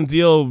wheel and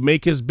deal,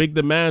 make his big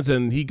demands,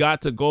 and he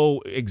got to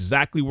go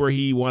exactly where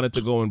he wanted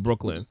to go in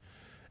Brooklyn.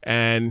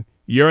 And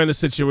you're in a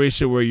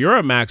situation where you're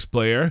a max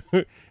player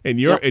and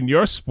you're in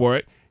your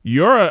sport.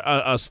 You're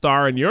a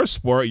star in your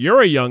sport.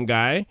 You're a young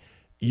guy.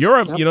 You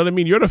know what I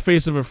mean? You're the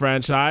face of a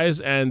franchise,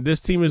 and this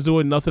team is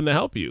doing nothing to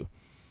help you.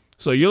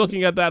 So you're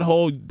looking at that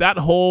whole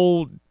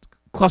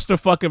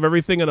clusterfuck of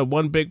everything in a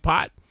one big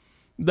pot.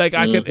 Like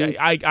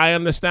I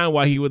understand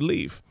why he would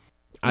leave.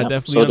 I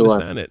definitely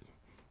understand it.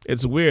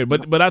 It's weird,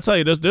 but I tell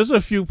you, there's a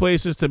few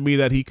places to me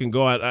that he can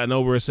go. I know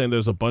we're saying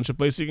there's a bunch of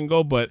places he can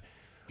go, but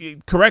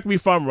correct me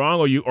if I'm wrong,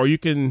 or you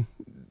can.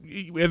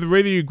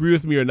 Whether you agree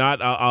with me or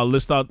not, I'll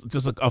list out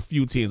just a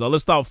few teams. I'll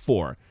list out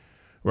 4,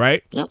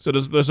 right? Yep. So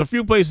there's a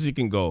few places you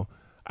can go.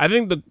 I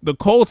think the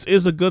Colts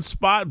is a good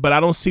spot, but I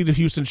don't see the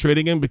Houston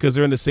trading him because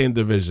they're in the same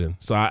division.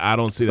 So I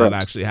don't see that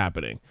actually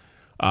happening.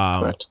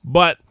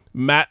 But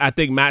I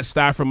think Matt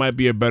Stafford might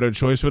be a better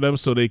choice for them,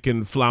 so they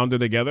can flounder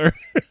together.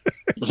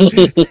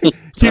 keep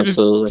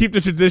the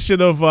tradition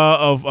of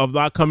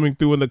not coming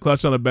through in the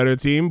clutch on a better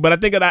team. But I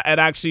think that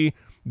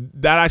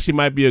actually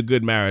might be a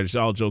good marriage.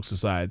 All jokes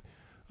aside.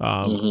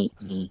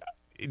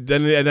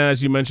 Then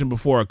as you mentioned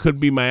before, it could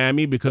be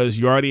Miami because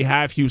you already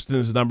have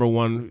Houston's number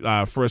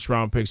 1 first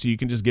round pick, so you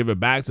can just give it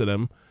back to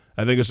them.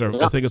 I think it's a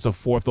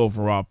 4th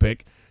overall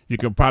pick. You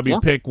can probably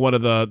pick one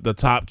of the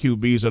top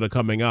QBs that are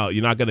coming out.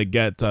 You're not going to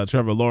get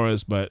Trevor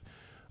Lawrence, but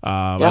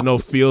I know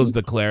Fields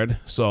declared,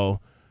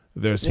 so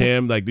there's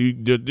him. Like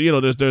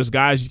there's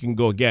guys you can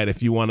go get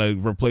if you want to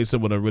replace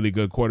him with a really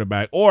good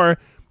quarterback, or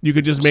you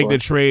could just make the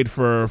trade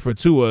for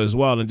Tua as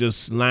well and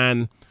just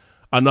land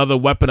another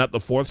weapon at the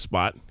 4th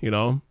spot,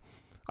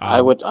 I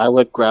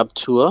would grab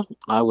Tua.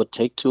 I would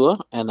take Tua,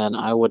 and then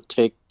I would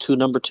take 2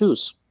 number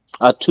 2s,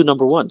 2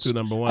 number 1s. 2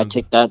 number 1s. I'd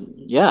take that.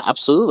 Yeah,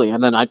 absolutely.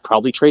 And then I'd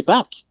probably trade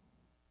back.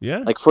 Yeah.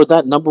 Like for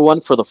that number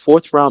 1 for the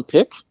 4th round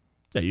pick.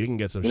 Yeah, you can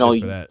get some shit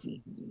for that.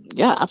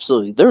 Yeah,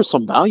 absolutely. There's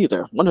some value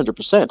there,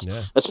 100%.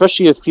 Yeah.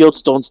 Especially if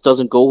Fields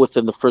doesn't go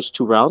within the first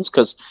 2 rounds,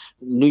 because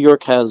New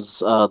York has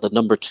the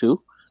number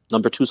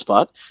 2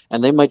 spot,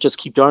 and they might just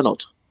keep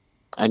Darnold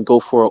and go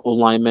for an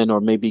O-lineman, or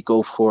maybe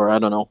go for, I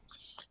don't know,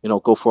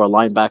 go for a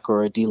linebacker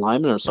or a D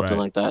lineman or something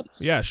like that.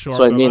 Yeah, sure.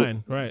 So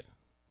line. Right.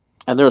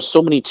 And there are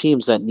so many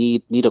teams that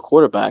need a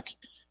quarterback.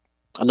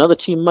 Another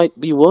team might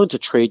be willing to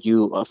trade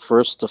you a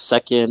 1st, a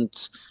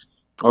 2nd,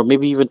 or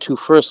maybe even 2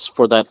 firsts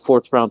for that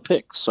 4th round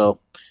pick. So,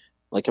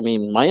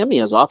 Miami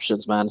has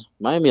options, man.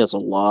 Miami has a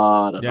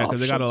lot of options. Yeah,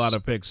 because they got a lot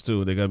of picks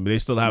too. They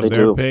still have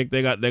their pick.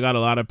 They got a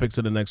lot of picks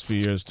in the next few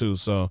years too.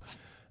 So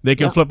they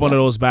can flip one of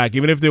those back,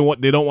 even if they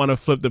don't want to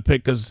flip the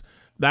pick, because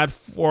that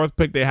 4th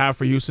pick they have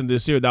for Houston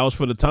this year, that was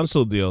for the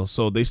Tunsil deal.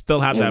 So they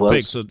still have that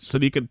pick. So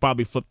they could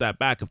probably flip that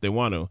back if they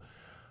want to.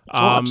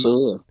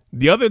 Absolutely.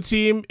 The other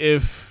team,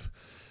 if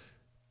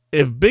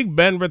Big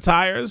Ben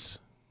retires,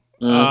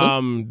 the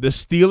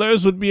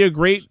Steelers would be a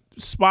great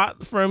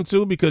spot for him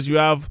too, because you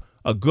have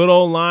a good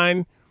old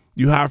line,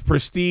 you have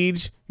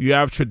prestige, you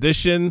have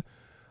tradition.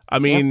 I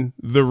mean,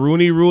 the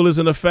Rooney Rule is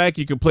in effect.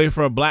 You can play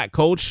for a black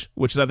coach,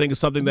 which I think is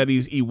something that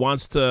he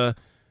wants to.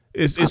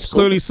 It's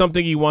clearly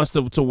something he wants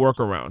to work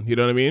around. You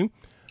know what I mean?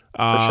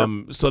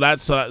 Sure. So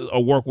that's a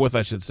work with,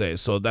 I should say.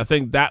 So I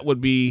think that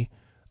would be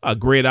a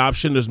great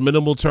option. There's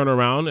minimal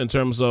turnaround in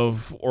terms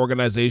of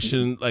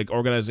organization, like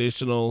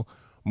organizational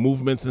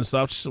movements and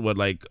such, with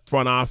like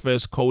front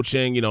office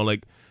coaching. You know,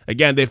 like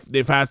again,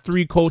 they've had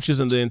 3 coaches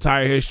in the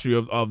entire history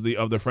of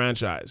the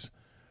franchise,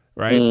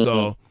 right? Mm-hmm.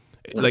 So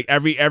like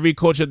every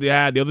coach that they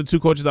had, the other 2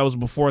 coaches that was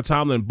before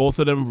Tomlin, both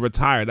of them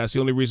retired. That's the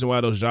only reason why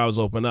those jobs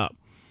open up.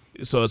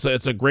 So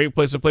it's a great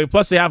place to play.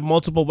 Plus, they have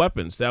multiple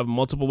weapons. They have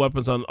multiple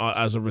weapons on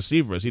as a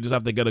receivers. You just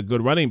have to get a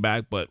good running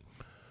back, but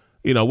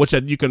you know, which I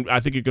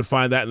think you can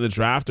find that in the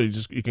draft, or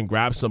you can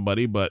grab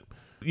somebody. But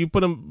you put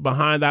them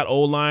behind that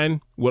O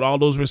line with all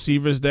those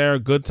receivers there,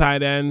 good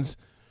tight ends.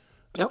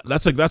 Yep. I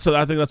think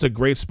that's a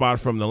great spot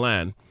from the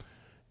land.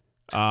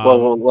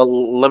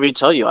 Well, let me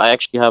tell you, I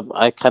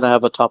kind of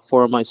have a top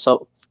 4 of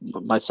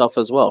myself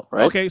as well,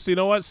 right? Okay, so you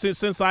know what?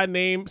 Since I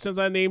named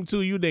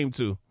 2, you name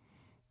 2.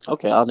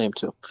 Okay, I'll name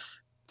 2.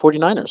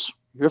 49ers.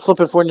 You're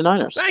flipping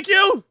 49ers. Thank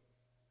you.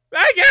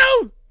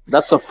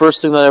 That's the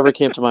first thing that ever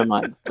came to my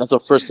mind.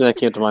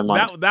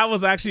 That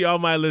was actually on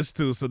my list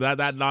too, so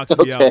that knocks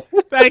me out.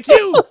 Thank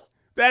you.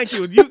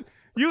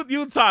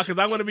 You talk, because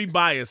I'm going to be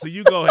biased. So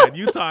you go ahead.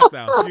 You talk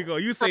now.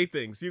 You say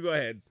things. You go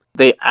ahead.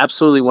 They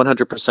absolutely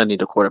 100%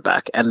 need a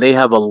quarterback, and they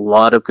have a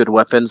lot of good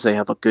weapons. They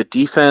have a good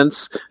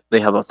defense. They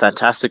have a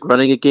fantastic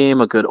running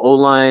game, a good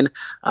O-line.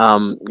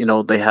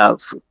 They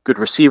have good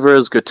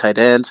receivers, good tight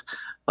end.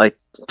 Like,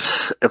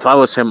 if I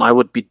was him, I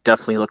would be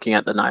definitely looking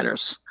at the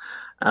Niners.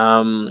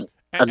 And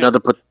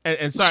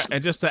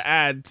just to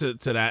add to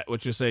that,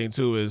 what you're saying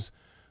too is,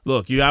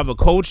 look, you have a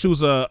coach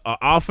who's a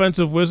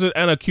offensive wizard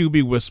and a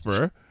QB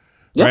whisperer,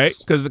 right?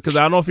 Because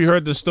I don't know if you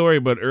heard the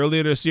story, but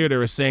earlier this year they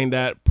were saying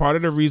that part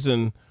of the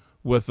reason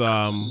with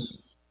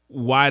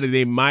why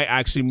they might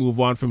actually move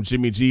on from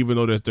Jimmy G, even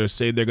though they're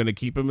saying they're going to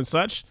keep him and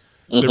such.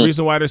 Mm-hmm. The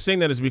reason why they're saying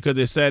that is because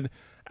they said,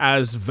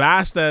 as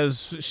vast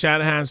as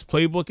Shanahan's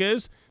playbook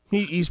is,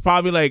 he's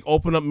probably like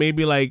open up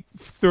maybe like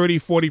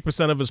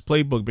 30-40% of his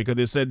playbook, because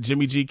they said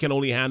Jimmy G can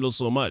only handle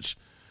so much.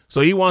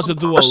 So he wants to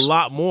do a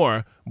lot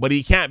more, but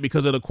he can't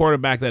because of the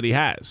quarterback that he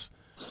has.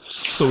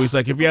 So he's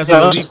like, if he has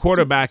an elite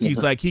quarterback,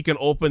 he's like, he can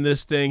open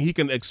this thing, he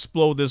can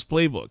explode this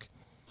playbook.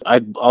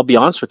 I'll be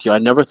honest with you. I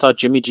never thought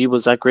Jimmy G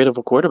was that great of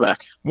a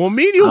quarterback. Well,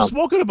 me and you have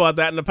spoken about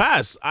that in the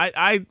past.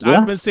 I've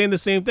been saying the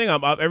same thing.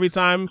 Every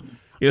time,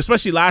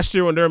 especially last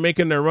year when they were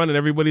making their run and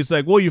everybody's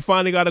like, well, you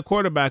finally got a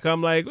quarterback.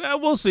 I'm like,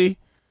 we'll see.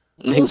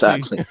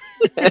 Exactly.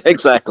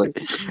 Exactly.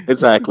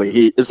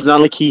 It's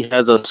not like he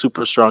has a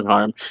super strong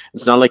arm.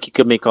 It's not like he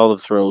could make all the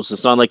throws.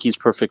 It's not like he's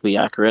perfectly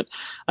accurate.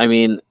 I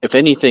mean, if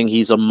anything,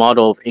 he's a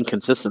model of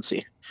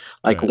inconsistency.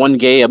 Like, one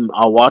game,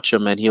 I'll watch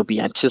him and he'll be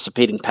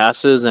anticipating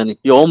passes, and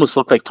he'll almost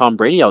look like Tom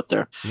Brady out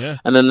there. Yeah.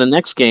 And then the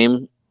next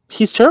game,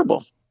 he's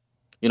terrible.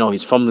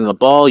 He's fumbling the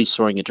ball. He's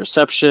throwing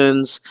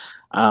interceptions.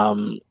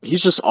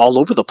 He's just all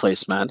over the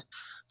place, man.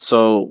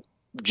 So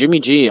Jimmy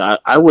G,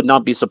 I would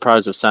not be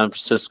surprised if San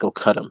Francisco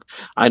cut him.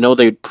 I know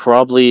there'd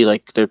probably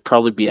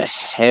be a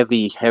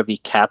heavy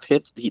cap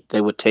hit they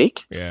would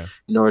take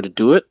in order to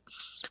do it.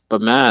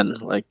 But man,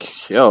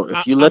 if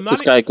you let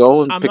this guy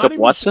go and pick up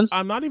Watson,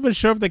 I'm not even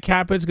sure if the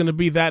cap hit's going to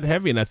be that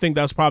heavy, and I think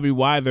that's probably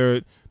why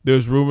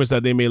there's rumors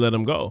that they may let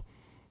him go.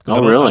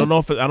 Oh, really?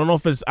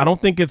 I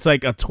don't think it's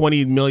like a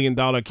 $20 million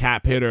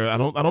cap hit, or I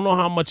don't know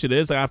how much it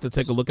is. I have to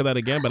take a look at that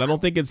again, but I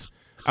don't think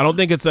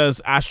it's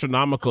as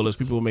astronomical as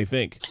people may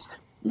think.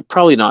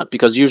 Probably not,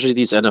 because usually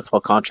these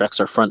NFL contracts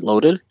are front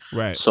loaded.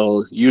 Right.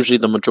 So usually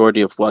the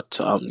majority of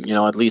what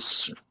at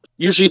least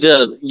usually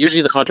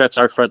the contracts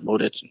are front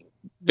loaded.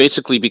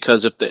 Basically,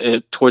 because if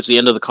towards the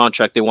end of the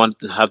contract they want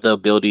to have the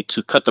ability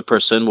to cut the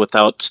person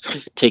without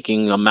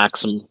taking a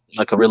maximum,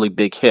 like a really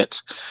big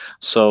hit.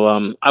 So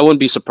I wouldn't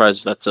be surprised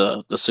if that's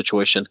the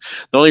situation.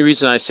 The only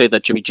reason I say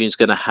that Jimmy G is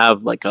going to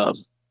have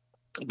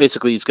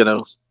he's going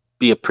to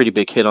be a pretty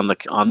big hit on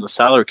the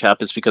salary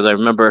cap is because I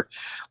remember,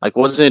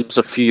 wasn't it just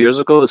a few years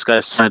ago, this guy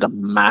signed a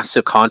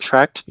massive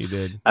contract. He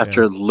did.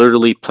 After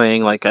literally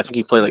playing I think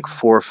he played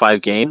 4 or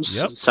 5 games.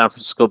 Yep. San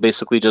Francisco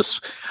basically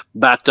just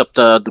backed up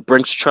the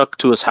Brinks truck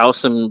to his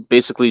house and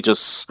basically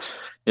just,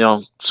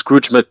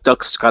 Scrooge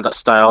McDuck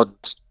style,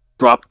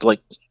 dropped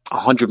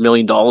 $100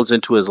 million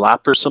into his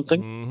lap or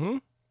something. Mm-hmm.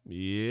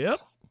 Yep.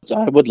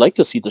 I would like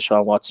to see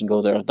Deshaun Watson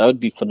go there. That would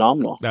be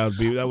phenomenal.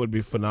 That would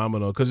be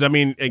phenomenal. Because I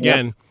mean,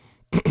 again,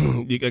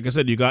 like I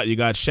said, you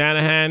got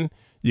Shanahan,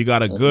 you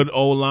got a good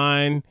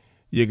O-line,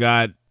 you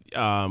got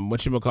and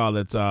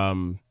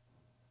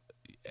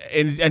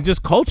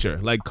just culture,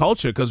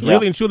 because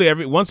really and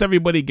truly, once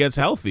everybody gets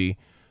healthy,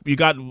 you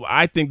got,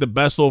 I think, the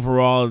best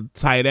overall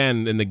tight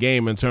end in the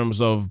game in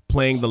terms of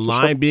playing the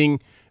line,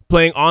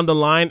 playing on the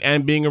line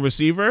and being a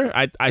receiver.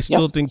 I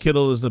still think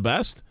Kittle is the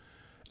best.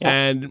 Yeah.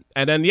 And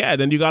then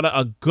you got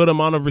a good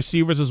amount of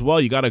receivers as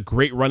well. You got a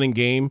great running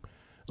game.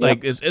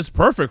 It's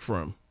perfect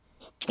for him.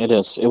 It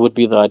is. It would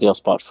be the ideal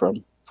spot for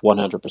him,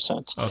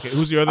 100%. Okay,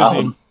 who's your other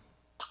team?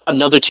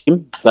 Another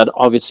team that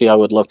obviously I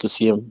would love to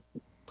see him.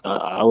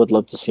 I would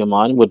love to see him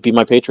on would be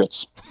my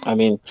Patriots. I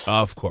mean,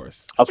 Of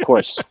course. of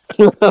course,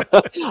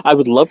 I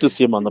would love to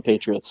see him on the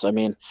Patriots. I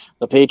mean,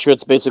 the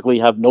Patriots basically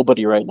have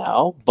nobody right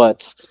now,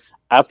 but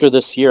after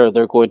this year,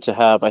 they're going to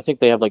have. I think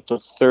they have like the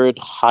third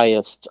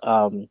highest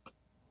amount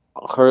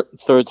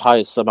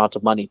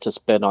of money to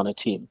spend on a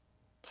team.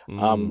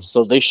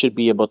 So they should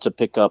be able to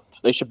pick up.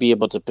 They should be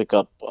able to pick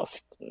up,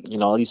 at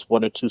least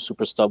one or two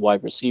super stud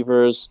wide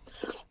receivers.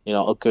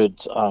 A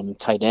good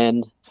tight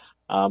end.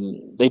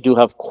 They do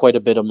have quite a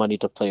bit of money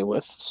to play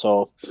with,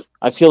 so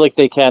I feel like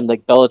they can.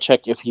 Like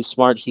Belichick, if he's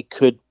smart, he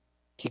could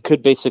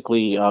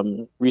basically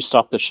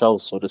restock the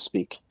shelves, so to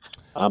speak,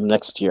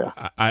 next year.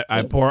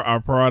 I pour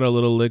out a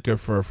little liquor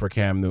for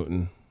Cam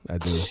Newton. I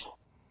do.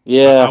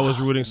 Yeah, I was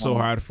rooting so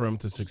hard for him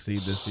to succeed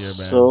this year, man.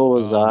 So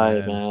was I,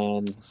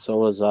 man. So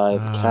was I.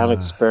 The Cam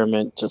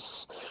experiment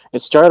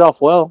it started off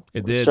well.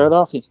 It did. It started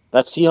off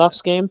that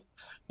Seahawks game.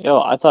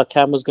 I thought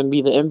Cam was going to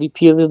be the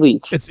MVP of the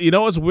league. It's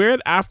it's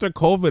weird. After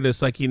COVID,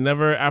 it's like he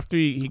never. After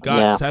he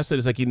got tested,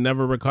 it's like he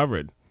never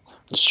recovered.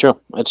 It's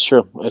true.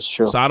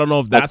 So I don't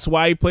know if that's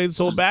why he played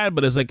so bad,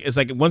 but it's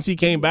like once he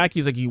came back,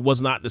 he's like he was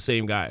not the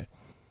same guy.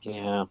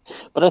 Yeah,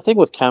 but I think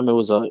with Cam, it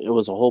was a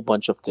whole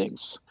bunch of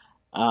things.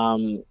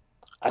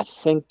 I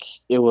think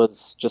it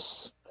was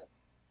just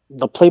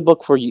the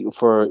playbook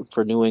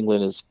for New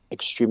England is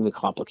extremely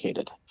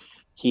complicated.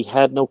 He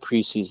had no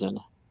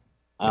preseason.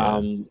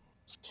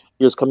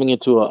 He was coming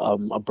into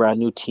a brand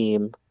new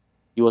team.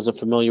 He wasn't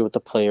familiar with the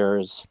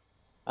players.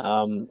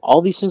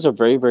 All these things are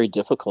very, very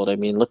difficult. I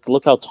mean,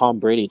 look how Tom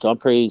Brady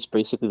is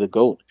basically the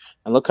GOAT.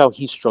 And look how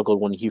he struggled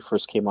when he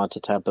first came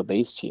onto Tampa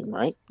Bay's team,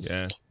 right?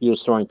 Yeah. He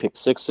was throwing pick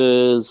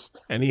sixes.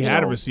 And he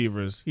had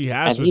receivers. He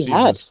has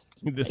receivers.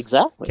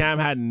 Exactly. Cam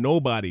had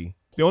nobody.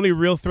 The only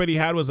real threat he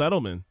had was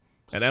Edelman.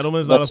 And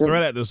Edelman's not a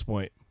threat at this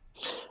point.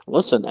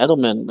 Listen,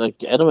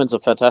 Edelman's a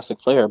fantastic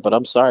player, but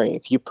I'm sorry.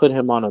 If you put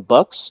him on the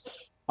Bucks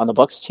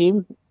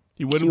team,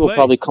 he will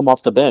probably come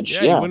off the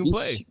bench. Yeah, he wouldn't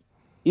play.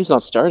 He's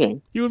not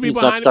starting. He's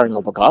not starting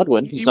over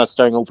Godwin. He's not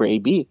starting over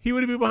AB. He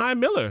would be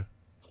behind Miller.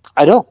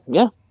 I know.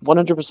 Yeah,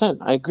 100%.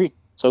 I agree.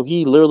 So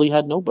he literally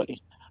had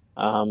nobody.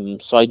 So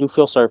I do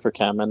feel sorry for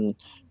Cam, and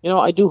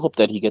I do hope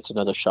that he gets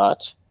another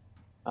shot.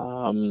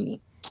 I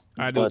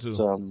do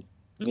too.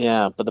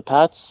 Yeah, but the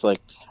Pats, I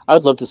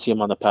would love to see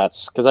him on the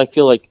Pats because I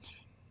feel like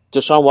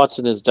Deshaun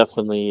Watson is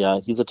definitely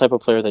he's the type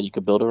of player that you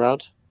could build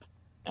around,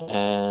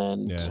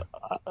 and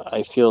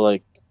I feel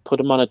like put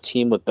him on a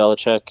team with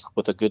Belichick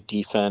with a good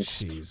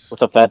defense,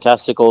 with a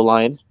fantastic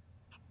O-line,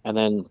 and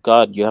then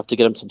you have to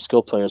get him some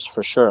skill players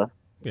for sure.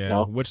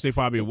 Yeah, which they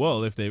probably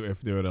will if they were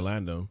to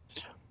land him.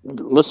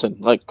 Listen,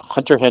 like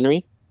Hunter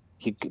Henry,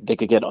 they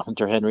could get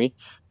Hunter Henry.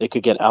 They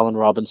could get Allen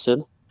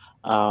Robinson.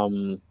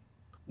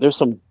 There's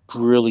some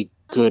really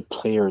good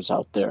players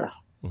out there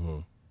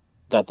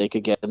that they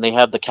could get, and they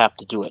have the cap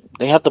to do it.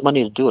 They have the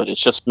money to do it.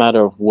 It's just a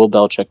matter of will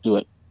Belichick do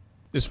it.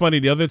 It's funny.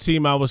 The other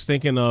team I was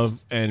thinking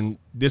of, and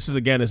this is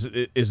again, is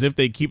if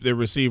they keep their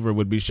receiver,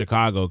 would be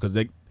Chicago because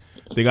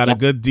they got a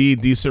good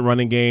decent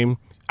running game.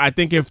 I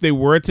think if they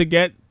were to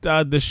get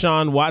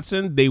Deshaun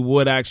Watson, they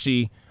would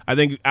actually. I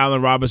think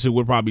Allen Robinson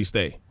would probably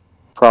stay.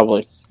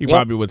 Probably. He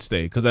probably would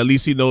stay because at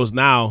least he knows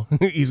now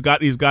he's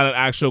got an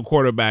actual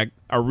quarterback,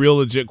 a real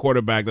legit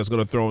quarterback that's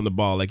going to throw him the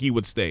ball. Like he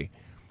would stay.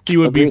 He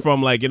would be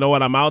from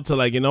I'm out to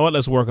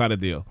let's work out a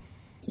deal.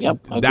 Yep.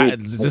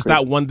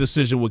 That one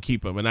decision would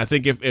keep him. And I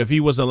think if he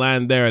was to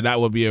land there, that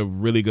would be a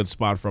really good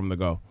spot for him to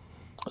go.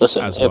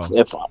 Listen,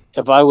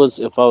 if I was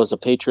the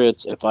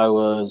Patriots, if I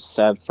was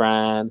San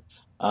Fran,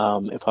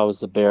 if I was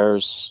the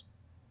Bears,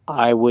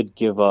 I would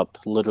give up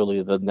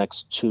literally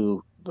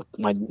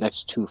my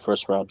next two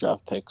first round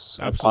draft picks,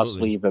 and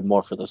possibly even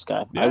more for this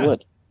guy. Yeah, I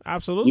would.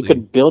 Absolutely. You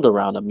could build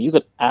around him. You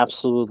could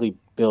absolutely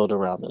build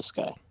around this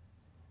guy.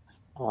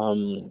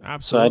 Absolutely.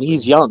 So, and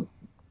he's young.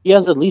 He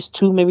has at least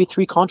 2, maybe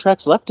 3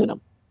 contracts left in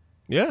him.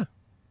 Yeah.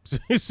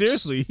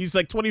 Seriously, he's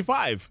like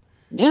 25.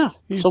 Yeah.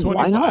 He's so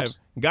 25. Why not?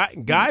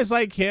 Guys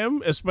like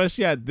him,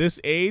 especially at this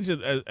age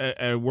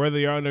and where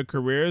they are in their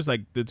careers,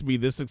 like to be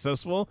this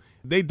successful,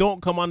 they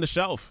don't come on the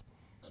shelf.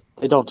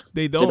 They don't.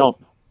 It's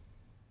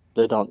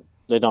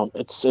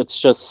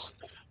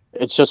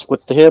just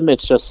with him.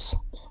 It's just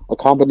a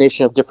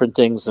combination of different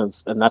things,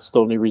 and that's the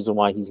only reason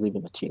why he's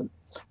leaving the team.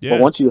 Yeah.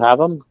 But once you have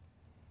him,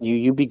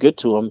 you be good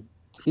to him.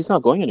 He's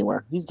not going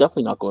anywhere. He's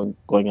definitely not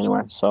going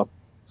anywhere. So,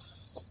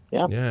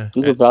 yeah.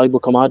 He's a valuable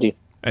commodity.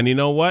 And you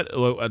know what?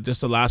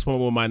 Just the last one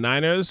with my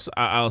Niners,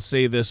 I'll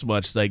say this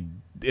much. Like,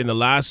 in the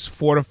last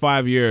 4 to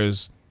 5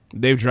 years,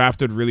 they've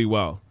drafted really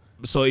well.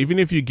 So even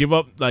if you give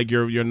up, like,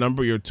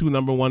 your 2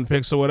 number 1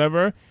 picks or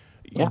whatever,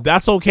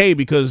 that's okay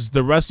because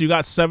the rest, you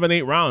got 7,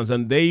 8 rounds,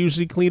 and they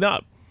usually clean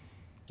up.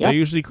 Yeah. They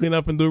usually clean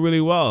up and do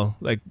really well.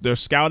 Like, their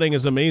scouting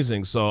is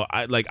amazing. So,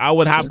 I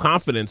would have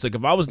confidence. Like,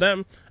 if I was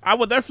them, I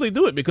would definitely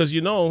do it because,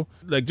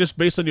 just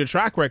based on your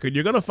track record,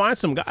 you're going to find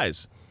some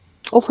guys.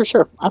 Oh, for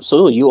sure,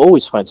 absolutely. You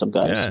always find some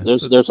guys. Yeah.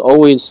 There's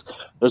always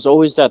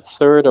that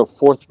third or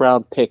fourth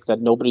round pick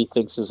that nobody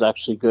thinks is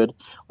actually good.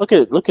 Look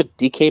at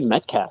DK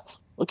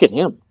Metcalf. Look at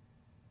him.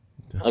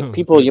 Like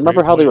people, you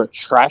remember Great how they point. were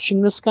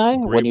trashing this guy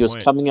when Great he was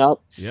point. coming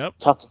out, Yep.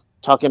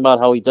 talking about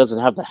how he doesn't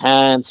have the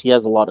hands, he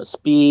has a lot of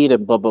speed,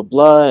 and blah blah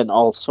blah, and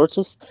all sorts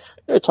of.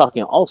 They're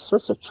talking all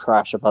sorts of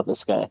trash about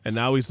this guy. And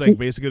now he's like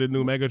basically the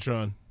new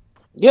Megatron.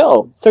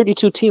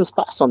 32 teams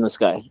passed on this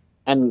guy,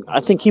 and I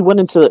think he went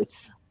into.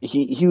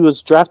 He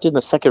was drafted in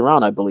the second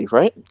round, I believe,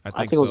 right? I I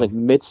think think it was so. like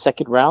mid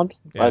second round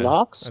by the Yeah,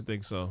 Hawks. I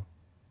think so.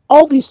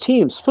 All these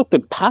teams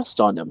flipping passed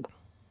on him.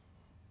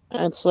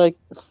 And it's like,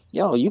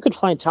 you could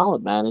find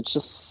talent, man. It's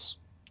just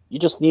you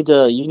need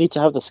to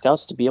have the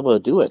scouts to be able to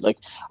do it. Like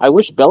I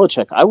wish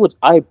Belichick,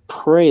 I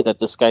pray that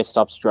this guy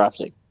stops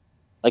drafting.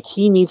 Like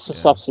he needs to Yeah.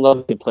 stop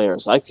selecting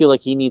players. I feel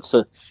like he needs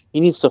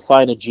to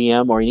find a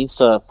GM or he needs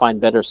to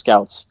find better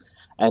scouts.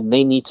 And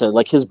they need to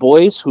like his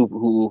boys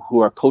who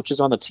are coaches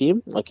on the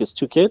team, like his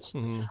two kids.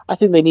 Hmm. I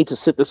think they need to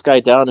sit this guy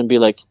down and be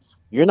like,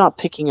 "You're not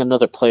picking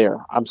another player.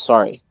 I'm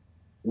sorry.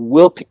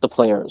 We'll pick the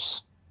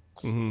players."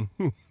 Hmm.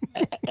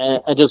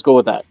 And just go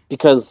with that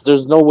because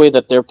there's no way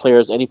that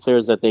any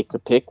players that they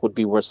could pick would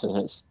be worse than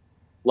his.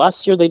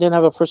 Last year they didn't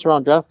have a first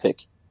round draft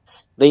pick.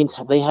 They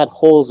had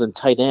holes in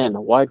tight end,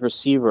 wide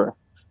receiver,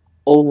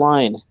 O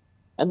line,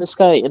 and this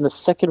guy in the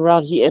second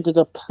round he ended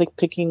up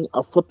picking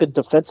a flipping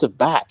defensive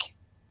back.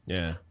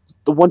 Yeah.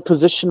 The one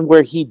position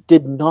where he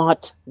did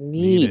not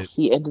Need need, it.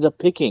 he ended up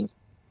picking.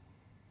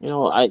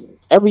 I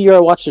every year I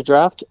watch the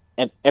draft,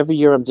 and every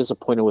year I'm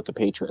disappointed with the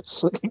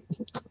Patriots.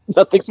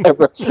 Nothing's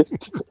ever.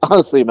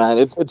 Honestly, man,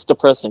 it's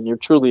depressing. It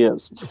truly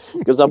is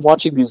because I'm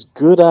watching these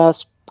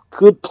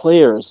good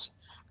players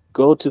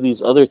go to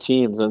these other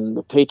teams and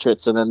the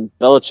Patriots, and then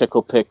Belichick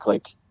will pick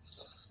like,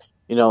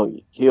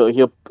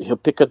 he'll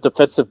pick a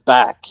defensive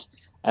back,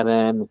 and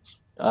then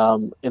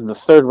in the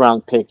third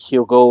round pick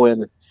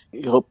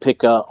he'll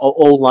pick a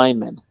O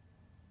lineman,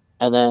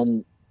 and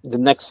then the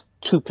next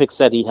two picks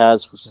that he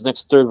has, his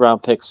next third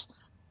round picks,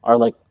 are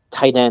like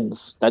tight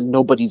ends that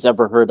nobody's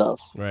ever heard of,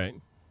 Right.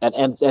 and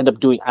end up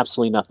doing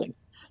absolutely nothing.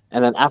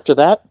 And then after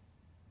that,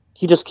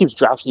 he just keeps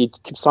drafting. He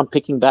keeps on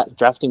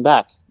drafting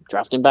back,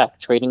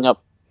 trading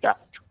up,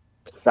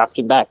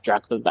 drafting back.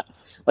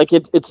 Like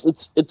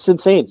it's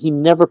insane. He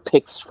never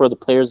picks for the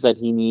players that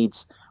he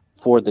needs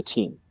for the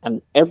team,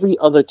 and every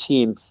other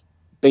team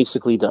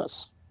basically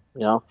does.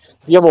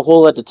 If you have a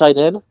hole at the tight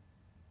end,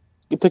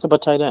 you pick up a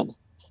tight end.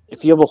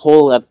 If you have a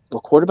hole at the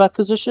quarterback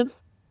position,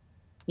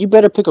 you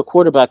better pick a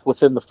quarterback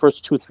within the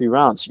first 2-3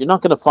 rounds. You're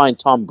not going to find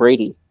Tom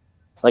Brady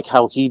like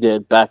how he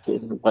did back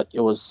in what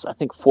it was, I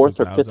think fourth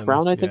or fifth 2000,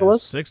 round, I think it yeah,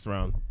 was sixth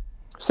round.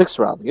 sixth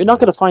round. You're not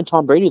going to find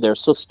Tom Brady there,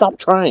 so stop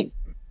trying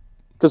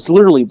because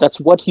literally that's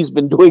what he's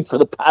been doing for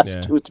the past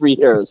Yeah. 2-3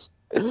 years,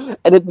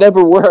 and it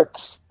never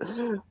works.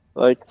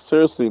 Like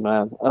seriously,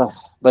 man. Ugh.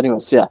 But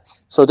anyways, yeah.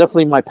 So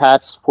definitely my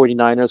Pats,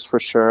 49ers for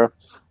sure.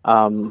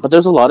 But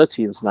there's a lot of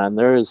teams, man.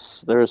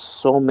 There's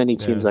so many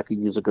teams Yeah. that could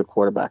use a good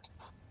quarterback.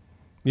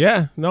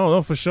 Yeah,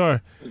 no, for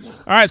sure.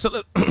 All right,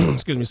 so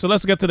excuse me. So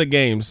let's get to the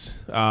games.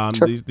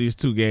 Sure. These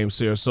two games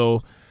here.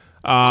 So,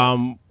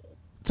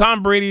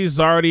 Tom Brady's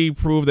already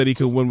proved that he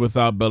can win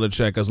without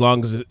Belichick as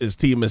long as his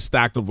team is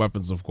stacked with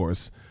weapons, of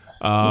course.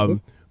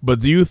 But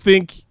do you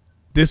think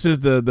this is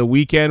the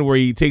weekend where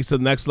he takes the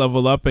next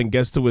level up and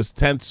gets to his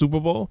 10th Super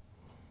Bowl?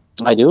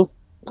 I do.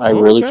 I Oh,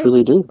 really, okay.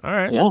 truly do. All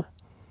right. Yeah.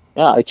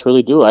 Yeah, I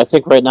truly do. I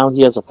think right now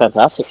he has a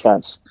fantastic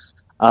chance.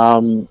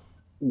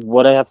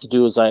 What I have to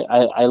do is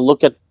I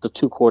look at the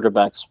two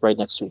quarterbacks right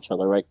next to each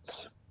other, right?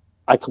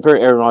 I compare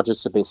Aaron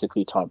Rodgers to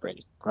basically Tom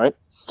Brady, right?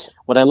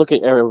 When I look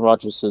at Aaron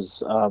Rodgers'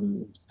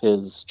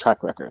 his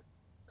track record,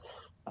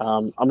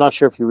 I'm not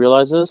sure if you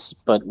realize this,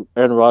 but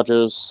Aaron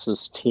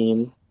Rodgers'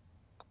 team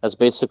has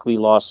basically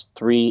lost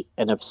 3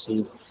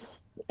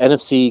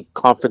 NFC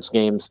conference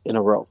games in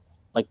a row.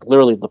 Like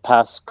literally the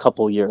past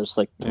couple years,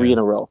 like 3 Yeah. in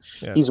a row.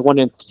 Yeah. He's one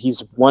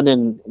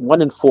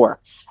in 4,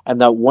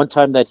 and that one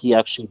time that he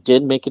actually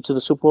did make it to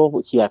the Super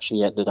Bowl, he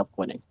actually ended up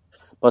winning.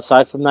 But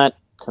aside from that,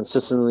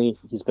 consistently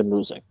he's been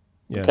losing.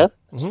 Yeah. Okay,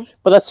 Mhm.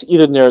 but that's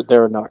either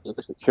there or not,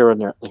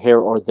 here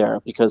or there,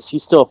 because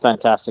he's still a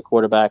fantastic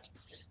quarterback.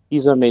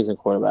 He's an amazing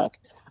quarterback.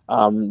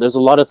 There's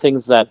a lot of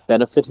things that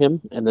benefit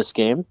him in this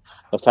game.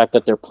 The fact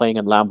that they're playing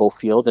in Lambeau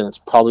Field and it's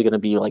probably going to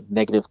be like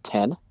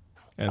 -10.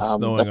 And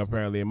snowing That's-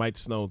 apparently. It might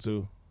snow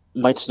too.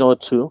 Might snow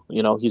it too.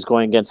 He's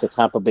going against a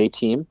Tampa Bay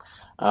team.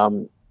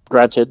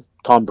 Granted,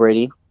 Tom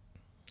Brady,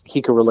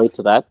 he could relate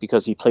to that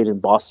because he played in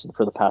Boston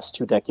for the past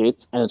 2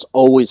 decades, and it's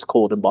always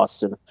cold in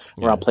Boston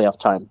around playoff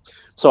time.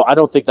 So I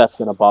don't think that's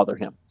going to bother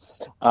him.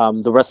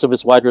 The rest of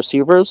his wide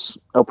receivers,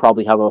 will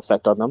probably have an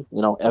effect on them.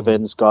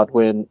 Evans,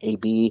 Godwin,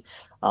 AB,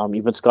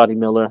 even Scotty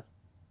Miller.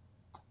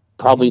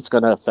 Probably it's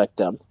going to affect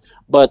them.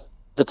 But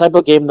the type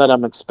of game that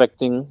I'm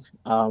expecting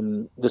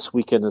this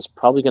weekend is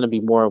probably going to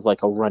be more of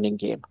like a running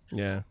game,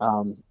 Yeah.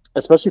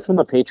 especially from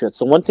the Patriots.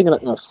 So one thing,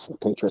 no,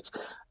 Patriots,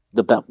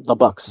 the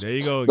Bucks. There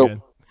you go The-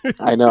 again.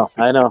 I know.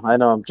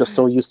 I'm just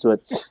so used to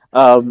it.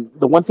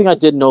 The one thing I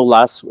did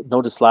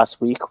notice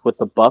last week with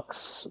the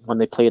Bucks when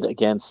they played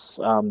against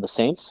the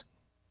Saints,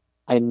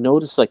 I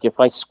noticed like if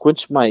I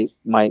squinch my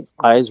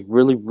eyes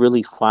really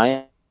really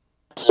fine,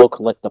 they look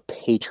like the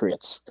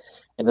Patriots,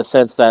 in the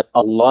sense that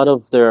a lot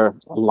of their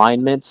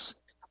alignments,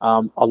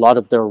 a lot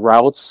of their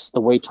routes,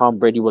 the way Tom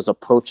Brady was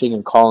approaching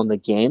and calling the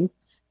game,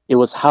 it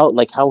was how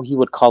he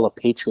would call a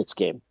Patriots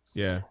game.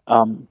 Yeah.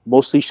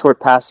 Mostly short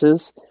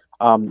passes.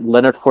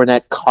 Leonard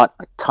Fournette caught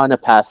a ton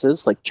of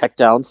passes, like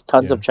checkdowns,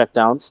 tons of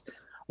checkdowns,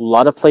 a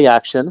lot of play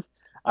action,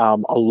 a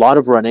lot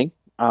of running,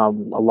 a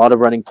lot of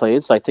running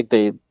plays. I think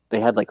they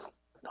had like,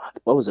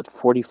 what was it,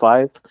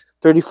 35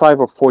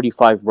 or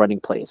 45 running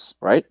plays,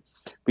 right?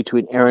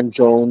 Between Aaron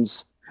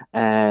Jones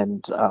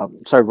and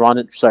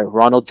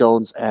Ronald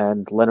Jones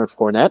and Leonard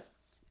Fournette.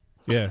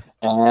 Yeah.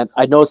 And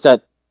I noticed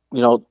that,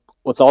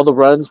 with all the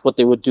runs, what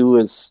they would do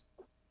is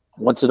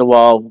once in a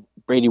while,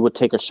 Brady would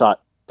take a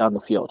shot down the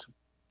field.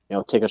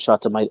 Take a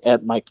shot to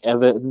Mike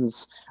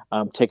Evans,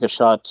 take a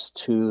shot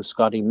to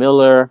Scotty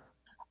Miller.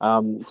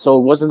 So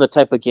it wasn't the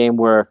type of game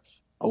where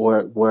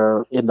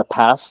in the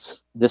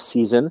past this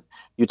season,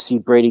 you'd see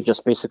Brady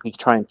just basically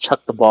try and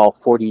chuck the ball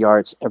 40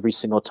 yards every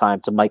single time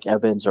to Mike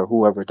Evans or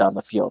whoever down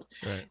the field.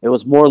 Right. It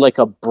was more like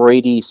a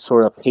Brady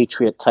sort of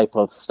Patriot type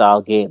of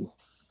style game,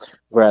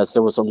 whereas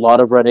there was a lot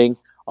of running,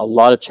 a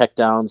lot of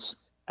checkdowns,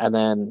 and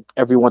then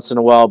every once in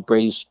a while,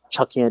 Brady's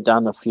chucking it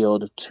down the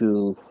field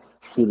to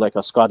like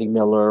a Scotty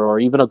Miller or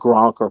even a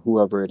Gronk or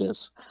whoever it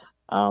is.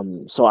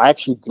 So I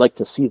actually like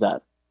to see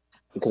that,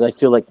 because I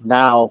feel like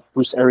now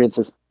Bruce Arians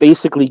has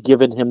basically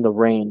given him the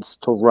reins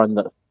to run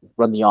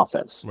the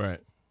offense. Right.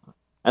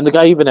 And the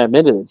guy even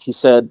admitted it. He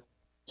said,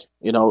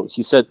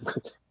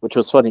 which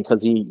was funny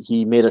because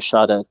he made a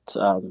shot at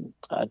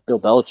Bill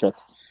Belichick.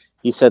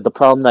 He said the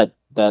problem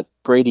that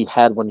Brady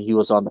had when he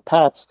was on the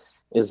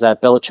Pats is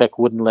that Belichick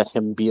wouldn't let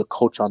him be a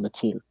coach on the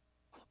team,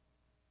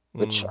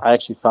 which I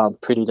actually found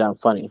pretty damn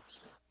funny.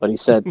 But he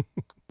said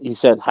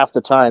half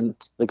the time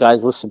the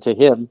guys listen to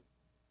him,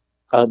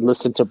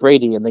 listen to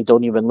Brady, and they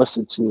don't even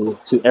listen to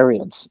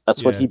Arians.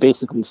 That's what he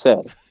basically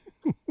said.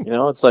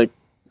 It's like,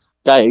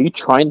 guy, are you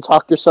trying to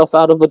talk yourself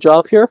out of a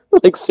job here?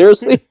 Like,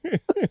 seriously?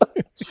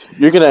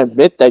 You're going to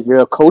admit that you're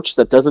a coach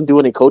that doesn't do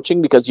any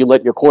coaching because you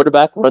let your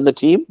quarterback run the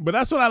team? But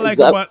that's what I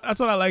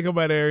like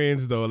about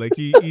Arians, though. Like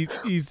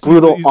he's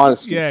brutal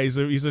honesty. Yeah,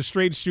 he's a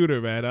straight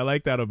shooter, man. I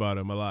like that about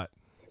him a lot.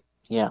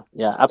 Yeah,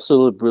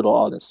 absolute brutal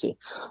honesty.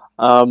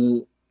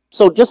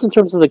 So just in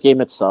terms of the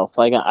game itself,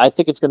 like I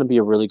think it's going to be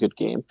a really good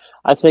game.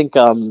 I think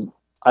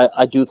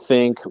I do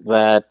think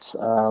that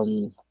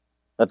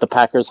that the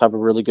Packers have a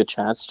really good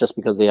chance just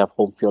because they have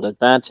home field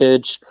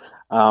advantage.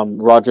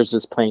 Rodgers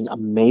is playing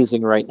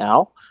amazing right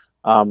now,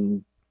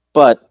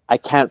 but I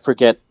can't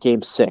forget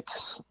Game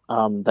 6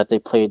 that they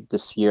played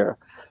this year,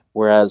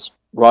 whereas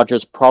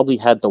Rodgers probably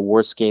had the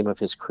worst game of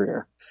his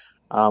career.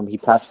 He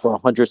passed for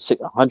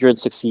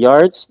 160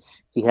 yards.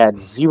 He had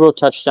 0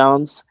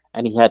 touchdowns,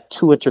 and he had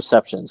 2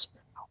 interceptions.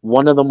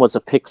 One of them was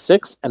a pick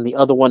 6, and the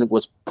other one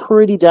was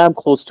pretty damn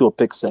close to a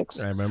pick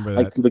 6. I remember that.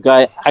 Like, the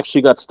guy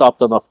actually got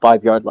stopped on the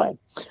 5-yard line.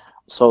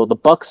 So the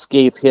Bucks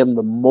gave him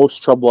the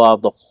most trouble out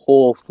of the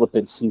whole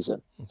flipping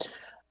season.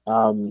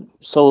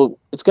 So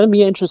it's going to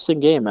be an interesting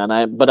game,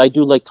 man. But I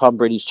do like Tom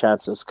Brady's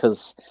chances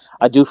because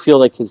I do feel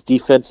like his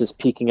defense is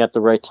peaking at the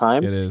right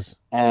time. It is,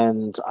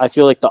 and I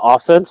feel like the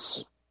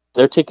offense,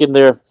 they're taking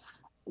the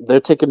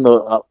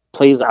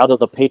plays out of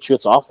the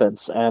Patriots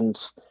offense, and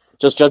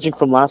just judging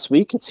from last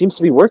week, it seems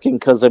to be working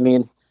because, I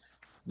mean,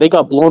 they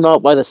got blown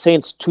out by the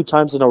Saints 2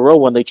 times in a row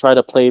when they tried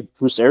to play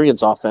Bruce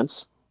Arians'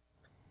 offense.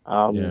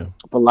 But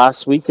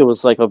last week, it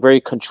was like a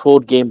very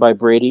controlled game by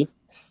Brady,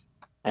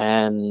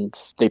 and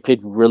they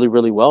played really,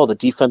 really well. The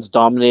defense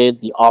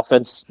dominated. The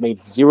offense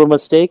made 0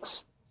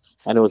 mistakes,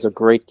 and it was a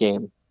great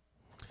game.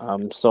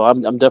 So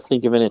I'm definitely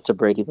giving it to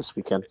Brady this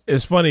weekend.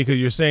 It's funny because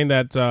you're saying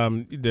that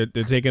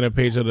they're taking a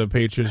page out of the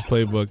Patriots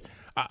playbook.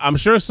 I'm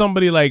sure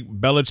somebody like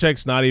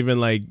Belichick's not even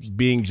like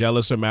being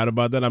jealous or mad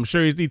about that. I'm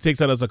sure he takes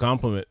that as a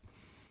compliment.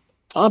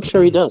 I'm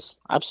sure he does.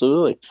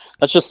 Absolutely.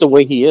 That's just the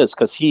way he is,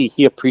 because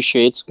he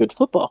appreciates good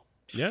football.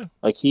 Yeah.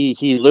 Like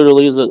he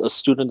literally is a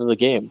student of the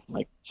game.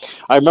 Like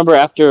I remember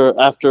after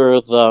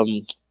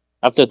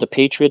the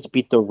Patriots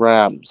beat the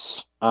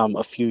Rams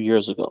a few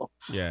years ago.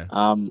 Yeah.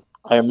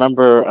 I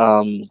remember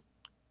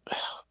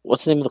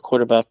what's the name of the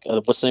quarterback?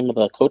 What's the name of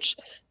the coach?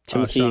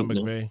 Timothy Sean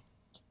McVay.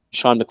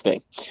 Sean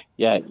McVay.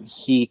 Yeah,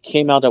 he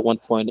came out at one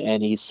point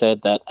and he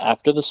said that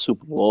after the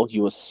Super Bowl,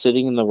 he was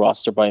sitting in the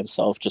roster by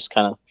himself, just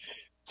kind of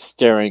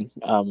staring,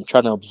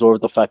 trying to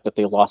absorb the fact that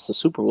they lost the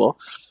Super Bowl.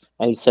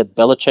 And he said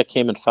Belichick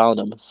came and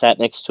found him, sat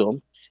next to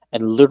him,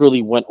 and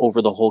literally went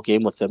over the whole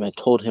game with him and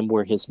told him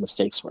where his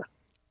mistakes were.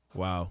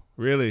 Wow.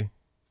 Really?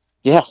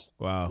 Yeah.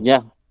 Wow.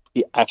 Yeah,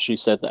 he actually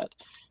said that.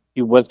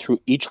 He went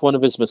through each one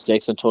of his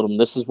mistakes and told him,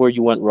 this is where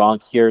you went wrong,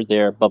 here,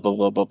 there, blah, blah,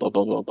 blah, blah, blah,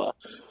 blah, blah, blah.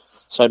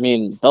 So, I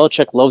mean,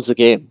 Belichick loves the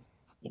game.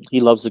 He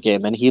loves the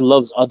game. And he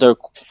loves other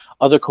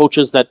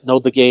coaches that know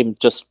the game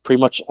just pretty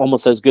much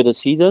almost as good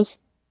as he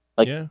does.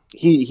 Like Yeah.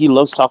 he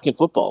loves talking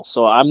football.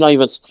 So I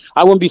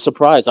wouldn't be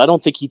surprised. I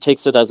don't think he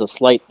takes it as a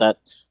slight that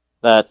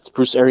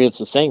Bruce Arians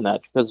is saying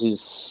that, because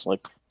he's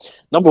like,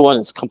 number one,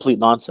 it's complete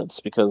nonsense,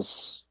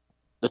 because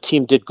the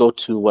team did go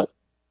to what,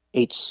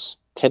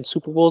 10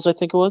 Super Bowls, I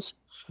think it was.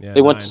 Yeah.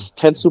 They went 9. to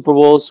 10 Super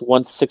Bowls,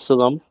 won 6 of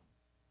them.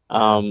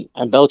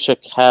 And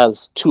Belichick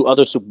has 2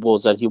 other Super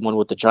Bowls that he won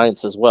with the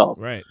Giants as well.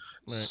 Right.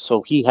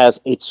 So he has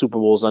 8 Super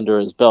Bowls under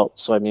his belt.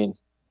 So I mean,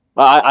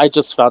 I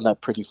just found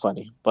that pretty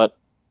funny. But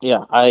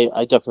yeah,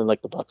 I definitely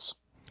like the Bucks.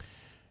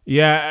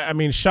 Yeah, I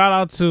mean, shout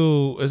out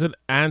to, is it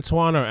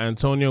Antoine or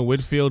Antonio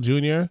Whitfield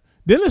Jr.?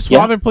 Didn't his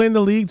father play in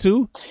the league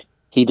too?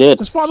 He did.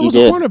 His father he was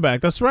did. a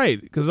cornerback. That's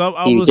right. Because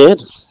He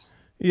did.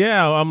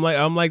 Yeah, I'm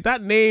like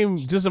that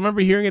name. Just I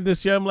remember hearing it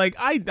this year. I'm like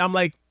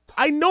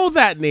I know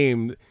that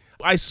name.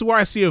 I swear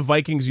I see a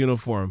Vikings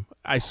uniform.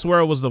 I swear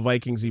it was the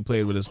Vikings he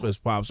played with his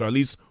pops, or at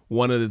least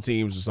one of the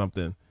teams or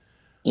something.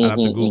 I have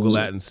to Google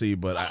that and see,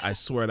 but I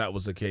swear that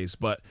was the case.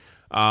 But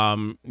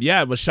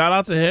yeah, but shout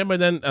out to him,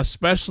 and then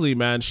especially,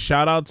 man,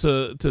 shout out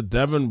to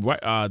Devin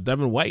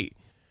White,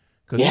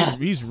 because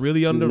he's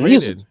really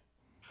underrated.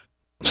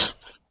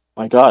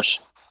 My gosh,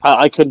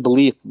 I couldn't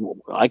believe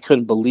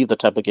the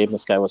type of game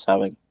this guy was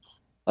having.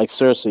 Like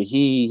seriously,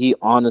 he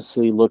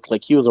honestly looked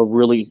like he was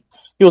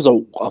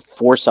a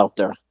force out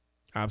there.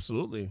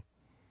 Absolutely.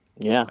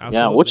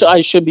 Yeah, which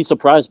I should be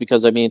surprised,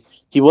 because I mean,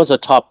 he was a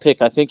top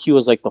pick. I think he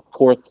was like the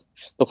fourth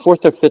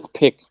or fifth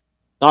pick,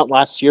 not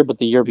last year, but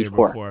the year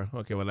before.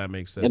 Okay, well that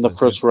makes sense. In the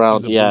first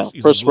round,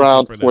 first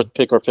round, fourth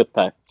pick or fifth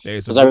pick. Yeah,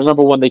 because I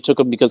remember when they took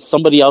him, because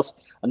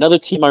another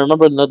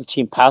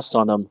team passed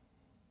on him,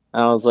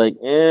 and I was like,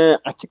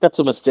 I think that's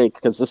a mistake,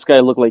 because this guy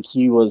looked like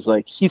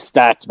he's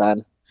stacked,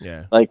 man.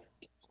 Yeah, like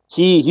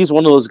he's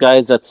one of those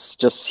guys that's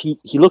just he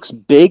looks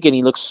big and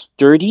he looks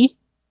sturdy,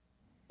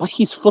 but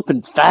he's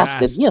flipping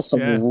fast and he has some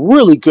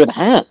really good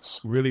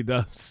hands. Really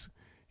does.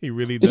 He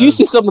really does. Did you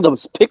see some of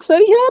those picks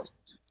that he had?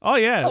 Oh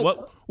yeah.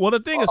 Well, the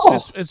thing is,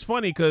 it's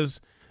funny because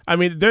I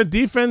mean their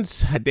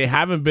defense, they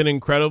haven't been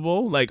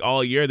incredible like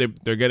all year.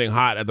 They're getting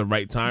hot at the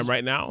right time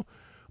right now.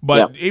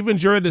 But even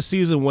during the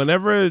season,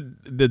 whenever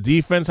the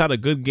defense had a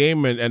good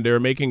game and they were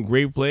making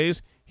great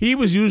plays, he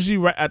was usually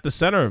right at the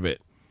center of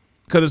it.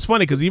 Because it's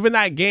funny, because even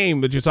that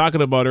game that you're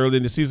talking about early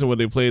in the season when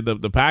they played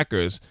the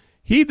Packers,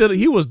 he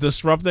was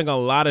disrupting a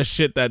lot of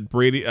shit that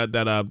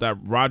that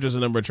Rodgers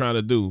and them were trying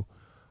to do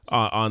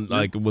on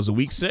like, it was a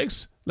week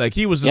 6. Like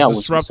he was just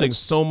disrupting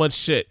so much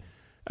shit.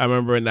 I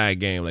remember in that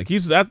game, like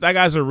that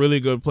guy's a really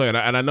good player,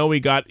 and I know he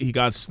got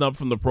snubbed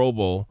from the Pro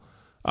Bowl,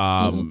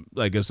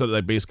 like it's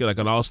like basically like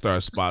an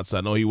all-star spot. So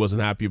I know he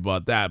wasn't happy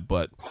about that,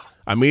 but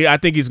I mean I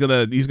think he's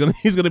gonna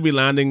be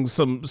landing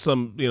some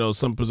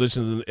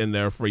positions in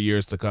there for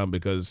years to come,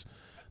 because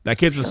that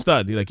kid's a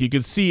stud. Like you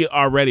can see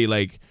already.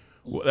 Like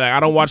I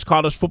don't watch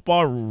college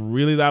football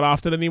really that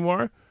often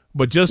anymore,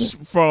 but just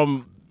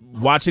from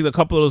watching a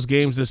couple of those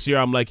games this year,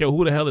 I'm like, yo,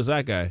 who the hell is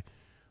that guy?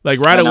 Like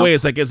right away,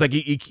 it's like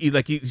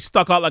he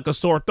stuck out like a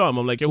sore thumb.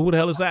 I'm like, yo, who the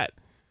hell is that?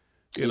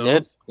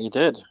 He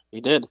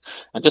did,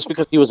 and just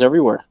because he was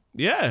everywhere.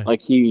 Yeah,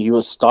 like he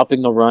was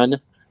stopping the run.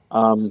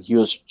 He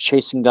was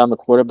chasing down the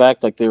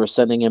quarterback, like they were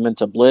sending him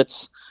into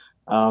blitz.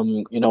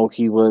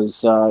 He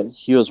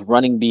was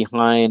running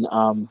behind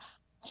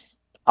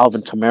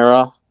Alvin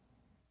Kamara.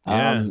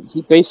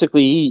 He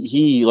basically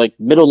he like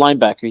middle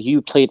linebacker. He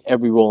played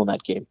every role in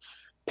that game,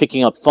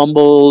 picking up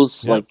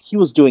fumbles. Like he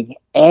was doing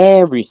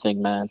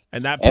everything, man.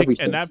 And that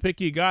pick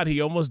he got,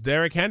 he almost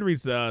Derrick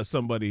Henry's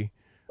somebody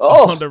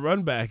on the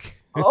run back.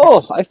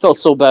 I felt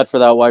so bad for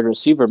that wide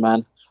receiver,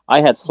 man. I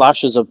had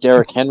flashes of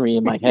Derrick Henry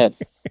in my head.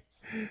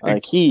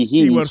 Like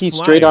he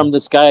straight armed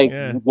this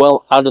guy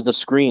well out of the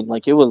screen.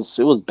 Like it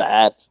was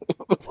bad.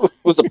 It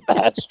was a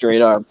bad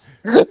straight arm.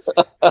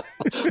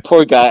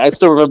 Poor guy. I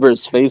still remember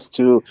his face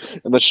too,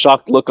 and the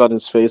shocked look on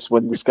his face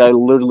when this guy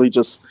literally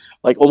just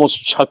like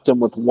almost chucked him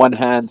with one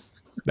hand.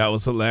 That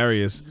was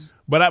hilarious.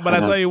 But I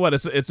tell you what,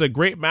 it's a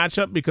great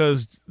matchup,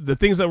 because the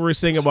things that we were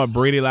saying about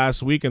Brady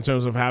last week in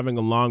terms of having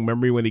a long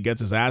memory when he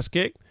gets his ass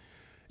kicked,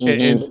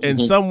 in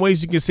some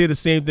ways you can say the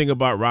same thing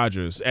about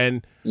Rodgers.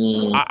 And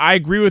I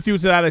agree with you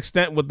to that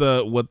extent with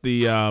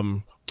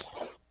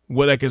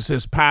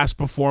his past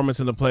performance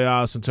in the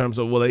playoffs in terms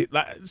of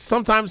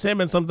sometimes him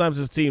and sometimes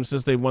his team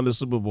since they won the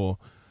Super Bowl.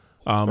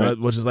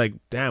 Which is like,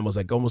 damn, was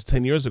like almost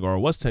 10 years ago, or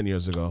was 10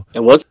 years ago.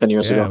 It was 10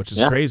 years ago. Which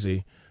is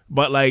crazy.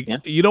 But like,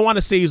 you don't want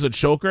to say he's a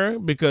choker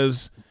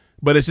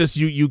but it's just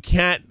you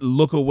can't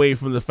look away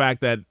from the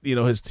fact that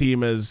his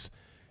team is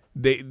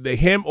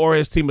him or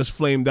his team is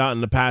flamed out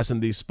in the past in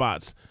these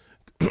spots.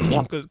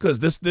 Because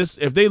this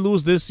if they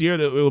lose this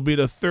year, it will be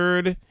the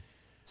third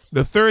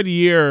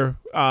year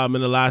in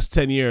the last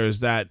 10 years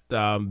that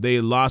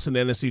they lost in the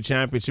NFC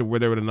Championship where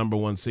they were the number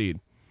 1 seed.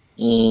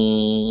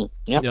 And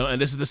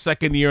this is the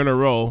second year in a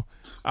row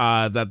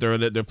that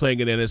they're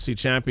playing an NFC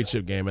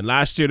Championship game. And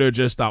last year they're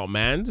just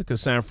outmanned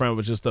because San Fran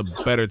was just a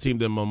better team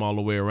than them all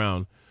the way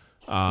around.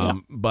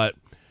 But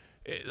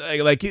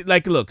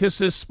look,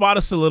 his spot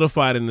is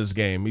solidified in this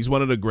game. He's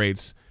one of the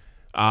greats.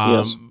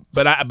 Yes.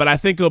 But I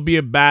think it'll be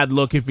a bad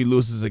look if he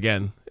loses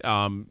again.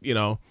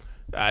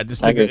 I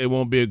just think it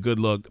won't be a good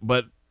look.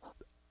 But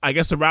I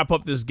guess to wrap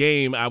up this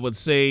game, I would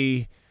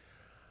say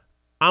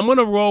I'm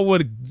gonna roll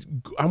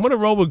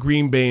with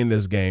Green Bay in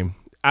this game.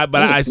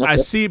 I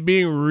see it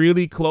being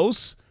really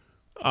close,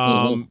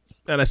 and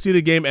I see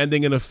the game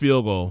ending in a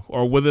field goal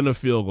or within a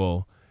field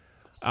goal.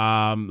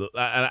 And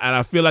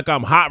I feel like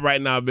I'm hot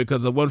right now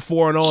because I went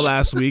 4-0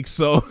 last week,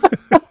 so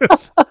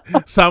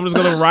so I'm just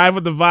gonna ride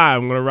with the vibe.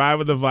 I'm gonna ride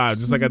with the vibe,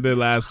 just like I did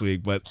last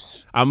week. But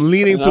I'm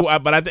leaning to.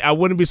 But I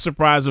wouldn't be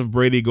surprised if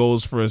Brady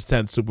goes for his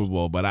 10th Super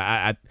Bowl. But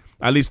I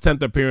at least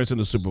 10th appearance in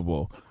the Super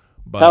Bowl.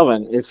 But,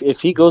 Calvin,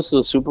 if he goes to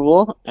the Super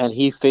Bowl and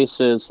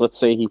let's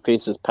say he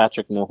faces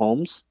Patrick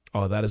Mahomes.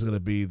 Oh, that is gonna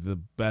be the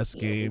best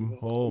game.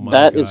 Oh my!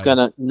 That God. is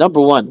gonna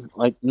number one.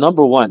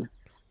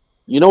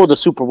 You know what the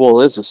Super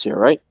Bowl is this year,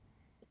 right?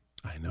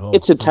 I know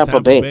it's in Tampa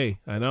Bay.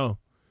 I know.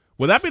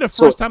 Will that be the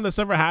first time that's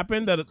ever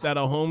happened that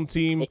a home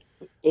team?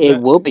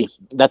 It will be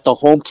that the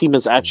home team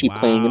is actually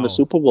playing in the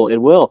Super Bowl. It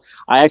will.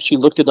 I actually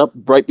looked it up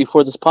right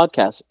before this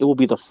podcast. It will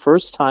be the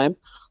first time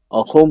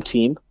a home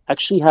team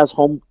actually has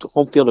home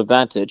field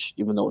advantage,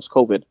 even though it's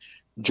COVID,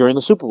 during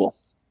the Super Bowl.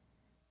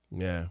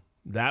 Yeah,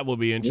 that will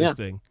be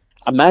interesting.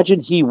 Yeah. Imagine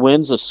he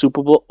wins a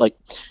Super Bowl. Like,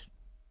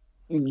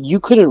 you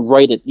couldn't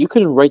write it. You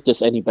couldn't write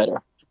this any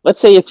better. Let's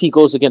say if he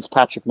goes against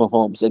Patrick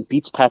Mahomes and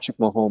beats Patrick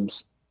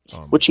Mahomes,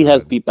 which he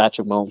has beat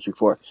Patrick Mahomes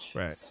before.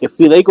 Right. If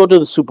they go to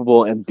the Super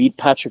Bowl and beat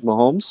Patrick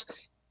Mahomes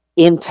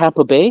in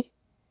Tampa Bay,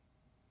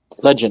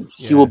 legend.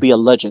 Yeah. He will be a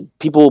legend.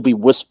 People will be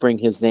whispering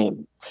his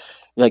name.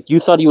 Like, you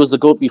thought he was the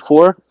GOAT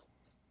before,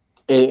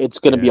 it's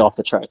going to be off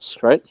the charts,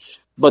 right?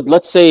 But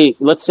let's say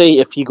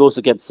if he goes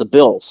against the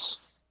Bills,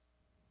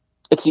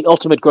 it's the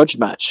ultimate grudge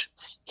match.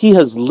 He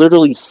has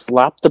literally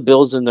slapped the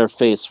Bills in their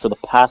face for the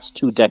past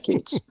 2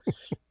 decades.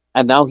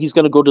 And now he's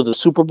going to go to the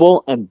Super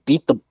Bowl and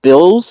beat the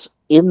Bills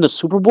in the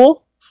Super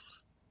Bowl.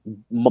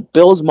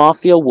 Bills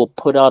Mafia will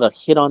put out a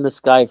hit on this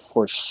guy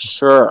for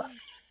sure.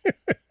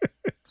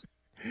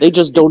 They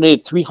just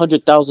donated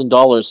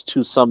 $300,000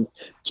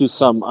 to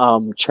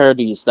some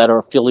charities that are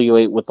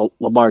affiliated with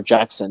Lamar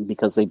Jackson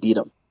because they beat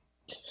him.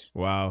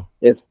 Wow!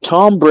 If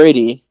Tom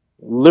Brady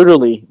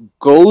literally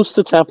goes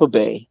to Tampa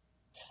Bay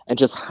and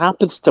just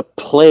happens to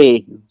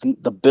play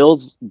the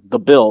Bills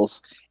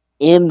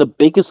in the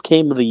biggest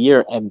game of the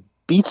year and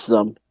beats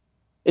them,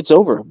 it's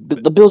over.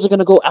 The Bills are going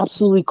to go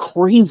absolutely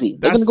crazy.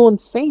 They're going to go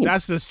insane.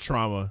 That's just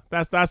trauma.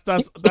 That's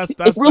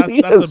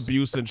really that's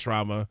abuse and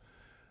trauma.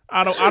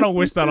 I don't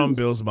wish that on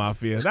Bills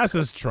Mafia. That's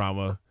just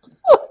trauma.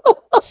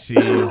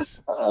 Jeez.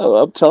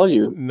 I'm telling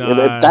you,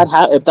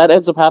 if that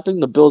ends up happening,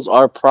 the Bills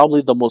are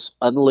probably the most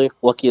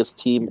unluckiest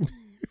team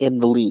in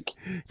the league.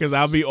 Because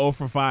I'll be 0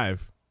 for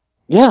 5.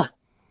 Yeah,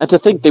 and to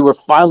think they were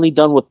finally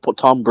done with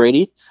Tom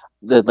Brady.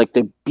 They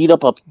beat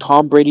up a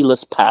Tom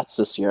Brady-less Pats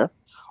this year,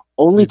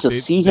 only to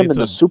see him in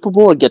the Super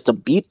Bowl and get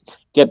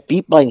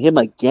beat by him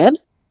again.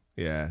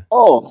 Yeah.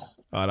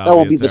 That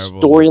will be the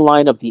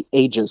storyline of the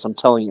ages. I'm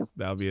telling you.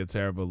 That'll be a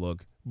terrible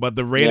look. But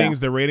the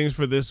ratings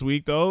for this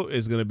week though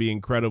is going to be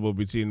incredible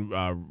between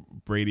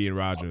Brady and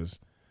Rodgers.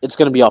 It's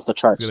going to be off the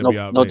charts. No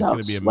doubt.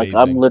 Like,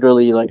 I'm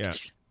literally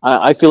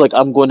I feel like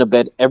I'm going to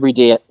bed every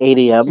day at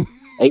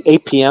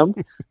 8 p.m.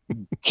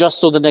 just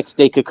so the next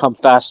day could come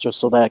faster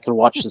so that I can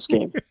watch this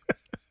game.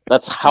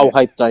 That's how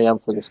hyped I am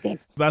for this game.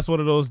 That's one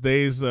of those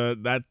days,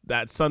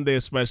 that Sunday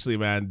especially,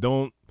 man.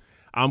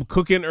 I'm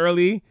cooking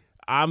early.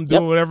 I'm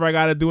doing whatever I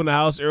got to do in the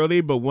house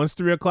early. But once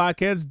 3 o'clock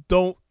hits,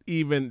 don't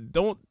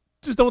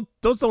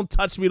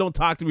touch me. Don't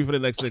talk to me for the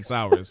next 6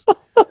 hours.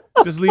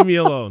 Just leave me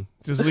alone.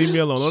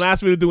 Don't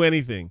ask me to do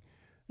anything.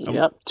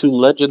 Yep, 2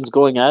 legends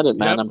going at it,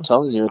 man. Yep. I'm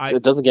telling you,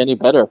 it doesn't get any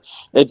better.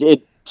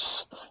 It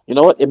you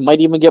know what? It might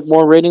even get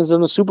more ratings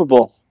than the Super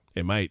Bowl.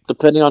 It might,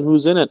 depending on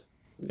who's in it.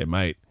 It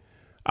might.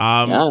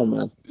 Yeah,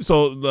 man.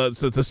 So to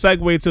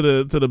segue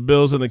to the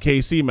Bills and the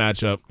KC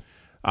matchup,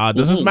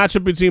 does this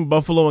matchup between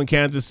Buffalo and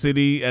Kansas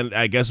City, and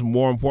I guess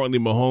more importantly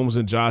Mahomes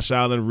and Josh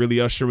Allen,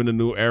 really usher in a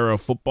new era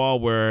of football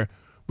where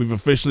we've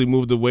officially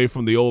moved away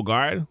from the old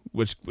guard,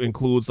 which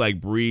includes like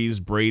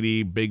Breeze,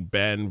 Brady, Big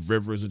Ben,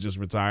 Rivers, who just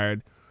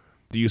retired?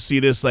 Do you see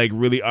this like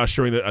really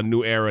ushering a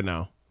new era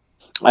now?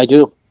 I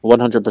do,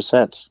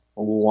 100%.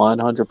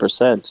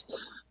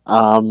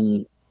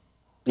 100%.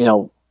 You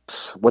know,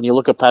 when you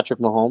look at Patrick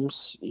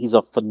Mahomes, he's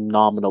a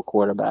phenomenal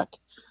quarterback.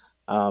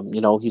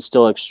 You know, he's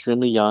still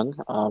extremely young.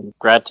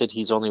 Granted,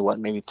 he's only,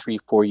 maybe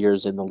 3-4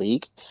 years in the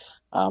league.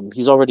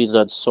 He's already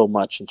done so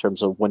much in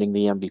terms of winning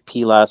the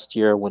MVP last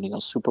year, winning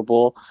a Super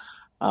Bowl.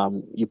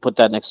 You put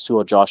that next to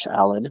a Josh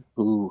Allen,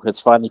 who has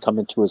finally come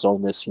into his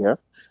own this year.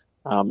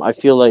 I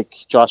feel like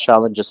Josh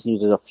Allen just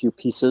needed a few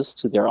pieces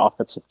to their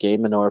offensive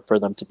game in order for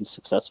them to be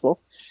successful.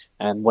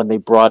 And when they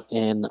brought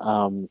in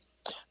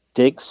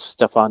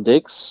Stephon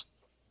Diggs,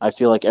 I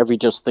feel like every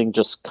thing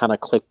just kind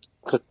of clicked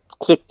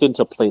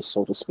into place,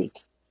 so to speak.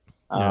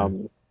 Yeah.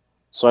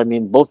 So, I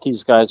mean, both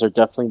these guys are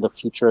definitely the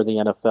future of the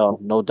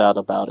NFL, no doubt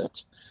about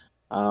it.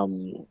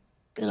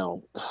 you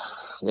know,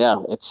 yeah,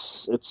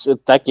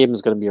 that game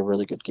is going to be a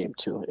really good game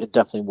too. It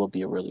definitely will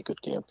be a really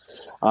good game.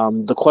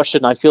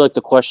 I feel like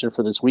the question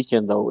for this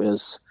weekend though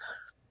is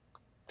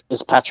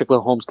Patrick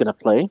Mahomes going to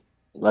play?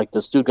 Like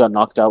this dude got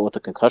knocked out with a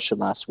concussion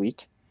last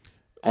week,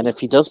 and if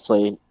he does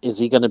play, is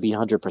he going to be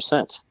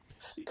 100%?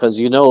 Because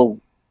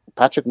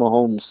Patrick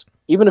Mahomes,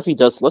 even if he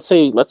does, let's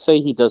say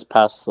he does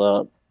pass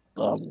the,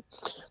 um,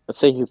 let's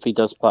say if he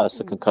does pass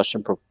the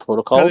concussion They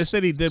protocols.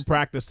 said he did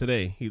practice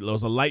today. He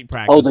was a light Oh,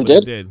 practice, they but he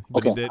did. did.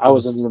 But he Okay, did. I It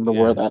wasn't was even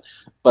aware yeah, of that.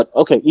 But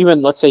okay,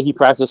 even let's say he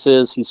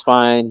practices, he's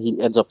fine.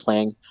 He ends up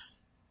playing.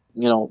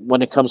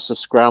 When it comes to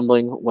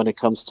scrambling, when it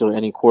comes to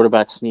any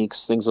quarterback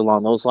sneaks, things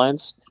along those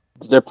lines,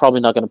 they're probably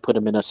not going to put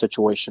him in a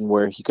situation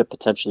where he could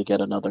potentially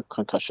get another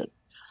concussion.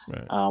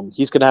 right.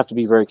 He's going to have to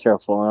be very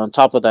careful. And on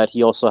top of that,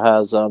 he also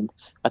has,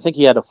 I think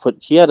he had a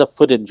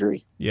foot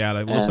injury, Yeah,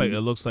 and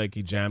it looks like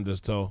he jammed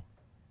his toe.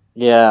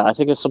 yeah, I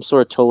think it's some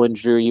sort of toe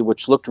injury,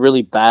 which looked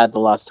really bad the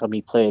last time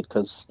he played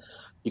because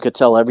you could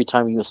tell every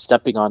time he was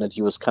stepping on it,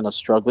 he was kind of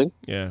struggling,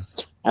 Yeah.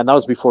 and that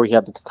was before he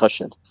had the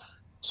concussion.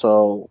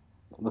 So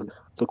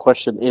the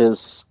question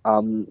is,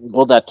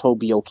 will that toe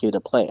be okay to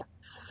play?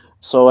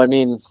 So I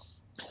mean,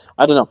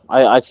 I don't know.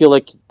 I feel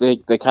like they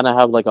kind of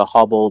have like a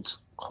hobbled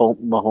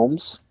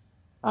Mahomes.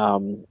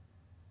 Um,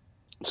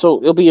 so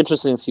it'll be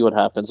interesting to see what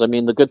happens. I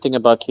mean, the good thing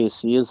about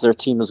KC is their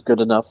team is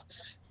good enough.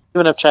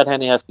 Even if Chad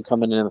Henne has to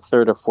come in the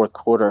third or fourth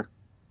quarter,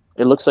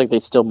 it looks like they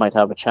still might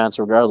have a chance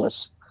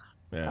regardless.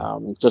 Yeah.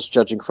 Just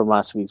judging from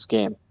last week's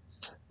game.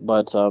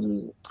 But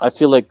I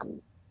feel like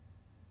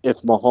if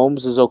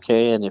Mahomes is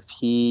okay and if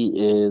he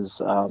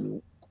is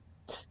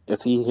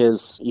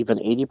even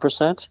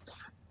 80%,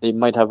 they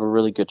might have a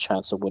really good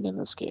chance of winning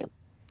this game.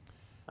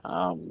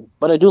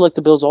 But I do like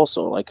the Bills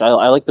also. Like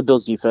I like the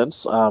Bills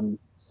defense.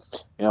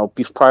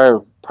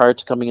 Prior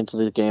to coming into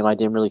the game, I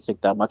didn't really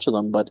think that much of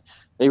them, but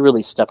they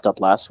really stepped up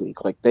last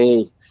week. Like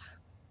they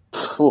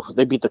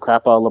beat the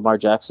crap out of Lamar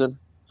Jackson.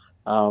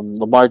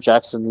 Lamar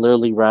Jackson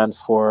literally ran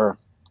for,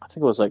 I think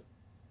it was like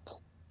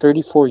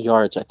 34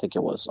 yards. I think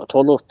it was a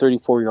total of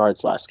 34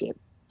 yards last game,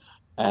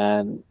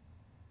 and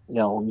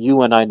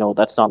you and I know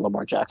that's not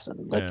Lamar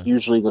Jackson. Like Yeah.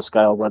 usually this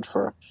guy will run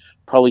for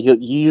probably he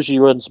usually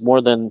runs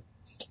more than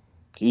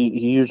he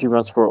usually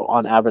runs for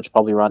on average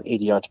probably around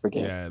 80 yards per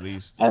game, Yeah, at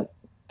least. and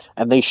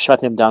and they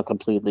shut him down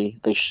completely.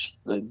 They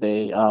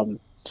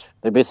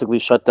basically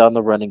shut down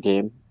the running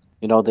game.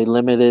 They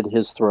limited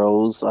his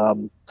throws.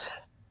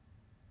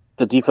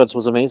 The defense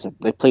was amazing.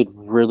 They played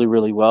really,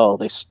 really well.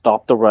 They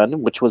stopped the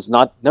run, which was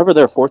not never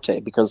their forte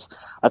because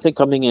I think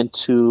coming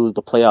into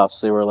the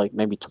playoffs they were like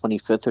maybe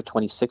 25th or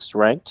 26th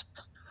ranked.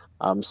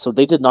 So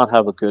they did not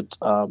have a good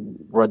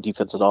run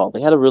defense at all.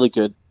 They had a really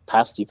good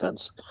pass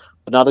defense,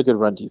 but not a good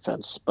run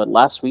defense. But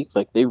last week,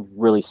 like they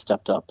really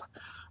stepped up.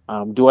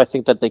 Do I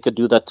think that they could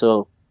do that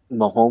to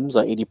Mahomes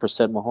at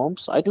 80%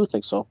 Mahomes? I do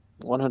think so,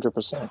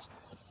 100%.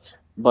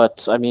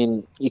 But I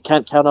mean, you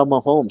can't count on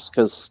Mahomes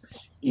because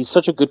he's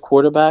such a good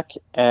quarterback,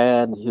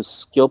 and his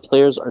skill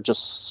players are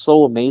just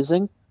so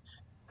amazing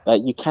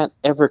that you can't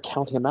ever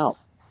count him out.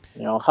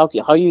 How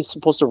are you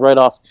supposed to write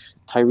off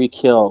Tyreek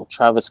Hill,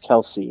 Travis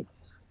Kelsey,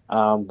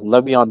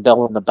 Le'Veon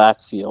Bell in the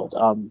backfield?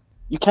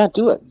 You can't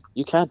do it.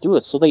 You can't do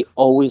it. So they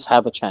always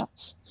have a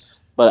chance.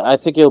 But I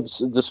think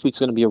this week's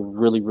going to be a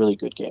really, really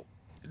good game.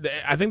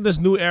 I think this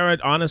new era,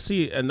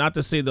 honestly, and not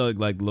to say the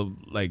like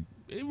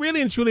it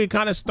really and truly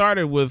kind of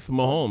started with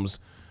Mahomes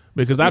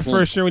because that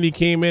first year when he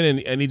came in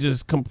and he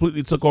just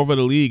completely took over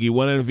the league, he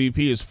won MVP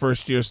his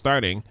first year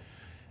starting,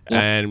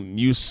 and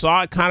you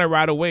saw it kind of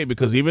right away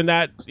because even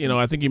that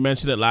I think you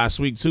mentioned it last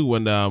week too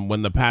when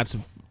the Pats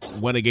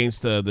went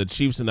against the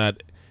Chiefs in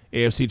that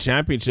AFC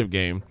Championship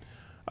game,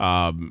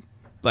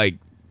 like.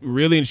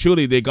 Really and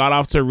truly, they got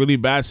off to a really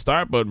bad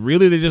start, but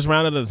really they just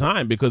ran out of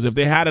time because if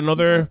they had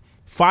another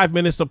 5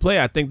 minutes to play,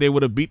 I think they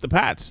would have beat the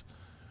Pats.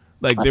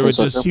 Like they were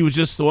just, he was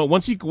just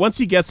once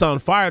he gets on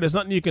fire, there's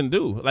nothing you can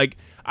do. Like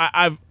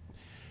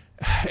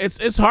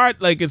it's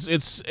hard. Like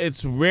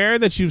it's rare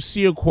that you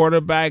see a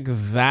quarterback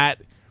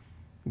that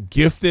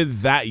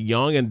gifted, that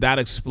young, and that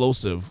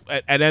explosive,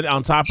 and then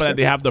on top of that,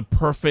 they have the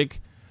perfect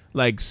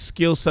like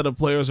skill set of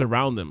players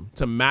around them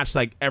to match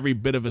like every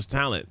bit of his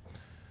talent.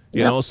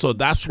 So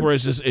that's where it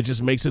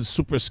just makes it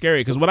super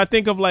scary. Because when I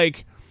think of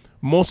like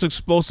most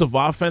explosive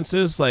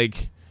offenses,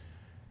 like,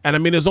 and I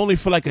mean, it's only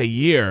for like a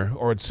year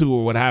or two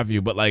or what have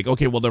you, but like,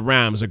 okay, well, the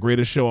Rams, the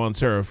greatest show on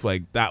turf,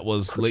 like that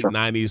was late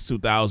 90s,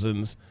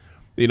 2000s.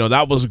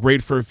 That was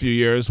great for a few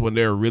years when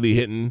they were really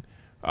hitting.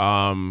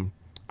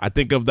 I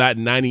think of that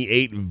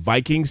 98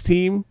 Vikings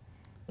team.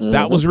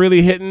 That was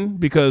really hitting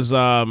because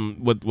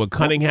with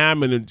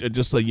Cunningham and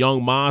just a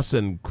young Moss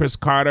and Chris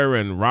Carter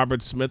and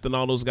Robert Smith and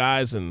all those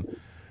guys, and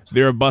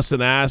they were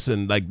busting ass,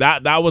 and like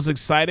that was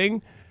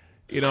exciting,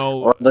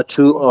 Or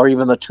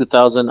even the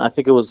 2000. I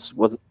think it was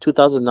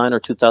 2009 or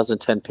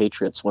 2010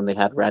 Patriots when they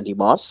had Randy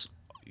Moss.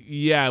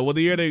 Yeah, well,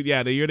 the year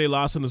they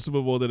lost in the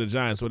Super Bowl to the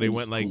Giants, where they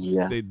went like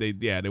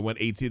they went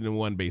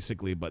 18-1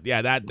 basically. But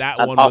yeah, that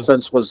one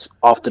offense was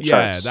off the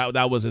charts. Yeah,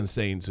 that was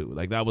insane too.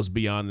 Like that was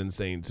beyond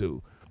insane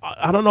too.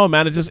 I don't know,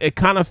 man. It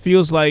kind of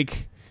feels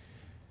like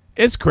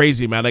it's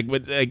crazy, man.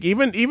 Like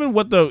even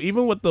with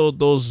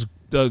those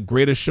the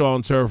greatest show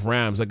on turf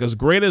Rams, like as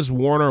great as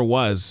Warner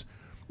was,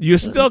 you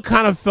still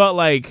kind of felt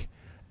like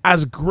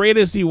as great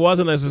as he was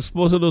and as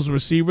explosive those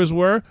receivers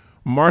were,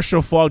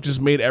 Marshall Faulk just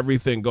made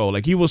everything go.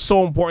 Like he was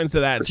so important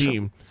to that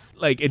team.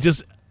 Like it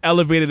just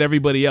elevated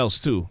everybody else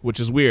too, which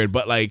is weird.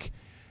 But like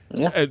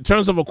in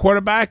terms of a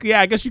quarterback,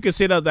 I guess you could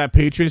say that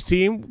Patriots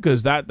team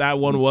because that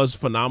one was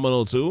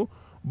phenomenal too.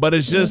 But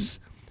it's just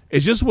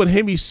with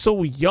him, he's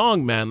so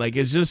young, man. Like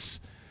you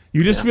just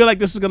feel like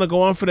this is gonna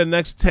go on for the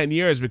next 10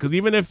 years because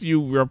even if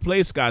you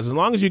replace guys, as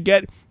long as you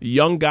get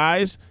young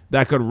guys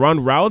that could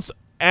run routes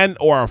and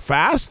or are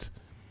fast.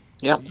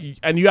 Yeah,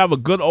 and you have a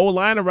good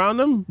O-line around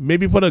him,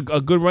 maybe put a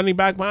good running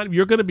back behind him,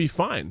 you're going to be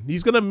fine.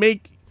 He's going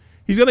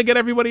to get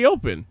everybody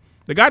open.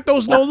 The guy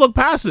throws no-look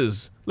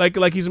passes like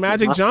he's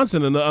Magic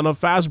Johnson on a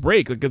fast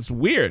break. Like, it's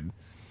weird.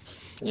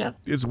 Yeah.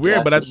 It's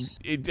weird, but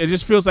it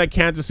just feels like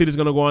Kansas City's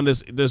going to go on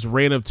this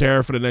reign of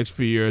terror for the next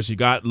few years. You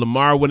got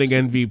Lamar winning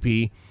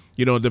MVP.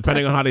 You know,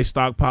 depending on how they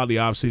stockpile the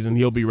offseason,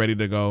 he'll be ready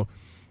to go.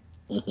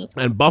 Mm-hmm.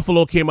 And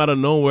Buffalo came out of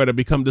nowhere to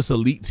become this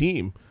elite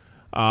team.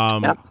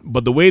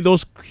 But the way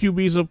those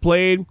QBs have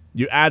played,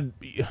 you add,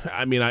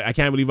 I mean, I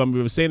can't believe I'm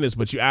even saying this,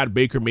 but you add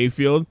Baker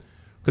Mayfield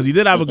because he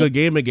did have a good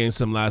game against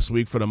them last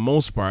week for the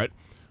most part.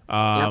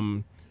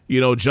 You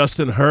know,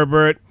 Justin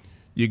Herbert,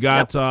 you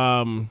got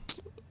Joe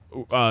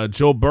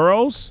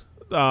Burrows.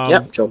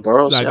 Joe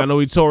Burrows. Like I know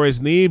he tore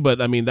his knee,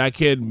 but I mean that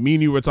kid. Me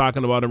and you were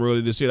talking about him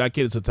earlier this year. That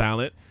kid is a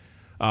talent.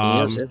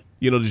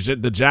 You know,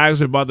 the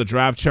Jags are about to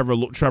draft Trevor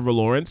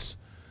Lawrence.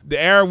 The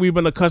era we've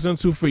been accustomed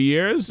to for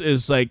years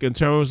is like in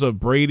terms of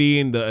Brady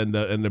and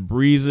the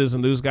Breezes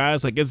and those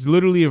guys, like it's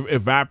literally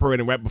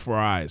evaporating right before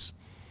our eyes.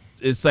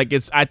 I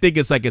think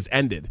it's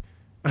ended.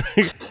 I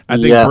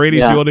think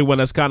Brady's the only one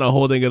that's kind of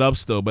holding it up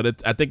still, but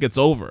I think it's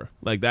over.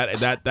 Like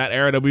that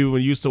era that we've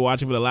been used to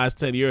watching for the last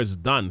 10 years is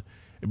done.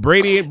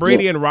 Brady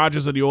and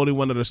Rodgers are the only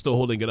one that are still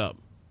holding it up.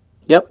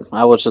 Yep,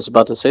 I was just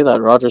about to say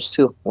that. Rodgers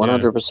too,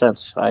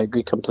 100%. I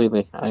agree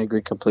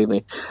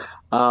completely.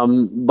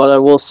 But I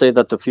will say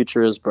that the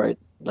future is bright.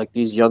 Like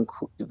these young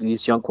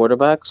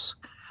quarterbacks,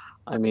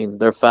 I mean,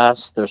 they're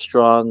fast, they're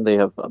strong, they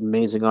have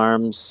amazing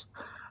arms.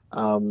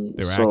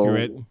 They're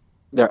accurate.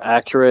 They're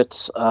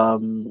accurate.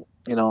 You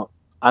know,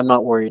 I'm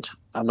not worried.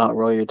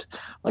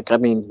 Like, I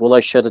mean, will I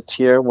shed a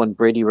tear when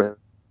Brady?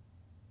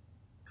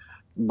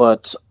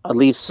 But at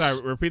least.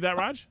 Sorry, repeat that,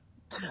 Raj.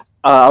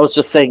 I was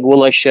just saying,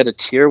 will I shed a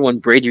tear when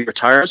Brady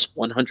retires?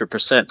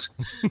 100%.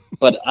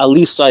 But at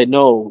least I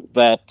know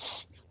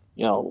that,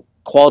 you know,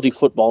 quality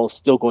football is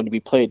still going to be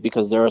played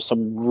because there are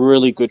some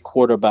really good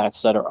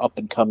quarterbacks that are up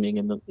and coming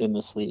in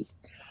this league.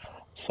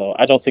 So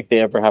I don't think they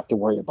ever have to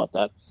worry about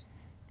that.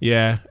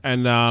 Yeah,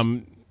 and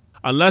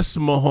unless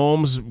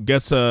Mahomes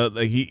gets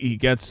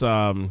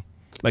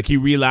he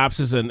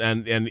relapses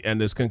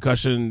and his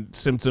concussion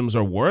symptoms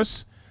are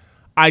worse,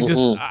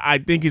 I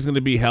think he's going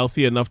to be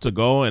healthy enough to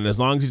go, and as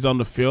long as he's on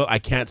the field, I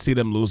can't see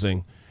them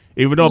losing.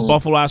 Even though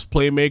Buffalo has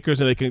playmakers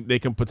and they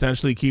can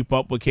potentially keep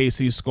up with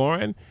KC's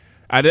scoring,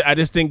 I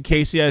just think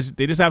KC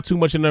they just have too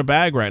much in their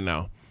bag right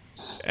now,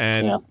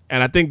 and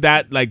I think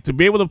that like to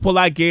be able to pull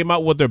that game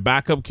out with their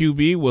backup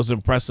QB was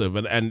impressive,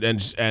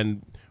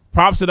 and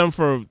props to them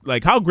for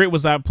like how great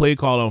was that play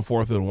call on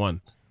 4th and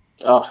 1.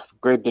 Oh,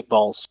 great big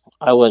balls!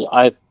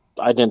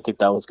 I didn't think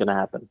that was going to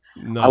happen.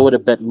 No. I would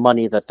have bet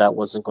money that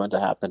wasn't going to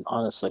happen,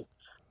 honestly.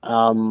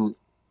 To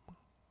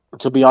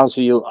be honest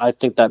with you, I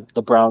think that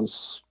the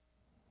Browns,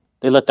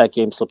 they let that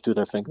game slip through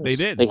their fingers. They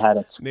did. They had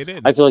it. They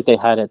did. I feel like they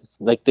had it.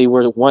 Like they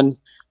were one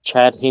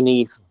Chad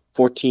Henne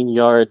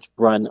 14-yard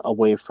run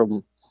away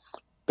from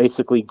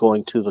basically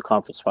going to the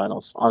conference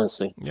finals,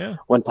 honestly. Yeah.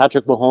 When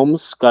Patrick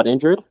Mahomes got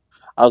injured,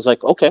 I was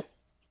like, okay.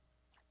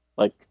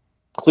 Like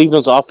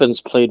Cleveland's offense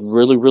played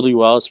really, really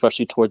well,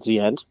 especially towards the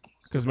end.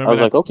 Because I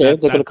was like, okay,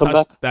 they're going to come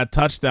back. That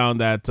touchdown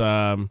that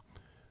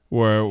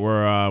where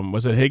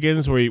was it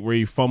Higgins where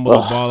he fumbled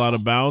the ball out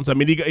of bounds? I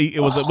mean,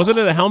 wasn't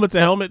it a helmet to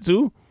helmet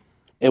too?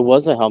 It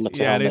was a helmet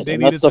to helmet. They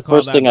that's the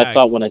first thing I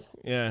thought when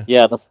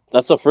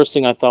that's the first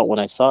thing I thought when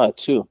I saw it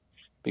too,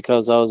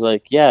 because I was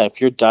like, if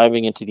you're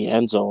diving into the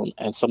end zone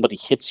and somebody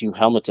hits you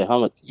helmet to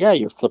helmet,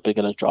 you're flipping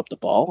going to drop the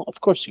ball.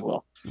 Of course you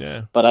will.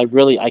 Yeah. But I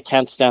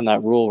can't stand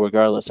that rule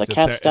regardless. I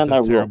can't stand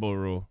that rule. Terrible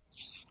rule.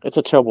 It's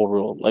a terrible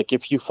rule. Like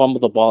if you fumble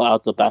the ball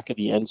out the back of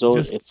the end zone,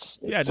 it's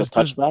a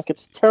touchback.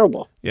 It's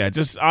terrible. Yeah,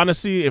 just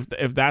honestly, if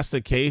that's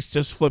the case,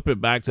 just flip it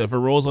back to if it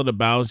rolls on the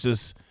bounce,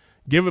 just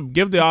give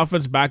the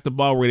offense back the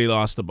ball where they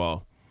lost the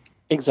ball.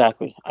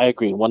 Exactly, I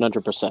agree,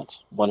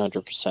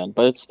 100%.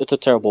 But it's a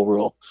terrible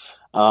rule.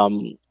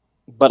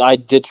 But I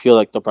did feel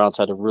like the Browns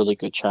had a really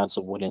good chance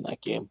of winning that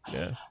game.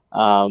 Yeah.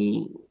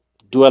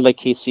 Do I like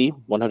KC?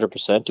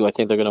 100%. Do I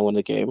think they're going to win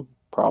the game?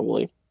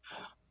 Probably.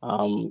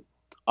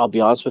 I'll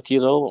be honest with you,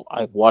 though.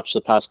 I've watched the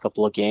past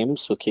couple of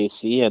games with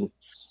KC, and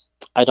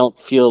I don't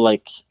feel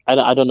like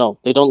I don't know.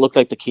 They don't look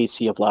like the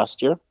KC of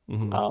last year.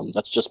 Mm-hmm.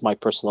 That's just my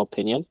personal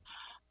opinion.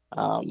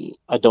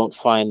 I don't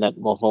find that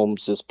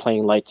Mahomes is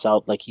playing lights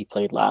out like he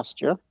played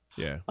last year.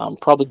 Yeah.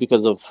 Probably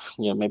because of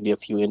maybe a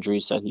few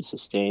injuries that he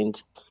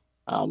sustained.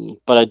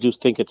 But I do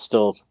think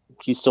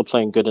he's still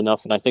playing good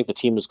enough, and I think the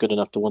team is good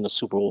enough to win the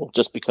Super Bowl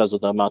just because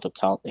of the amount of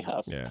talent they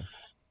have. Yeah.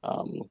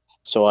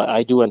 So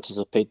I do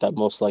anticipate that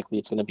most likely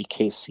it's going to be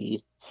KC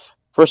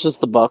versus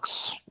the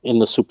Bucks in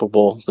the Super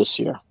Bowl this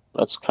year.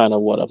 That's kind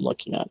of what I'm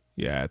looking at.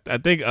 Yeah. I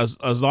think as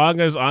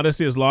long as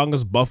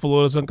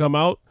Buffalo doesn't come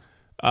out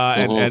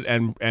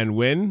and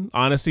win,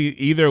 honestly,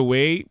 either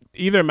way,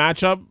 either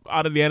matchup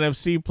out of the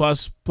NFC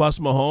plus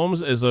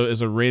Mahomes is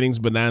a ratings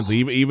bonanza,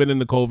 even in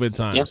the COVID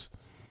times.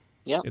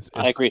 Yeah,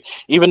 I agree.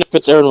 Even if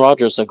it's Aaron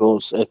Rodgers that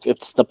goes, if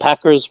it's the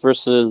Packers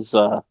versus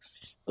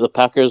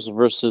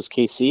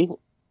KC,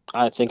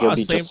 I think it'll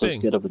be just as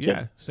good of a game.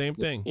 Yeah, same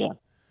thing. Yeah,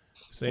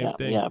 same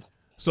thing. Yeah,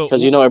 so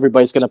because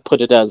everybody's going to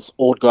put it as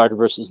old guard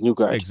versus new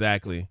guard.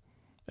 Exactly.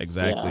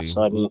 Yeah,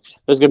 so I mean,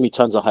 there's going to be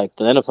tons of hype.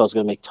 The NFL is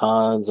going to make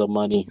tons of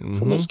money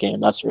from this game.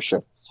 That's for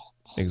sure.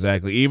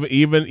 Exactly.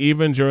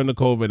 Even during the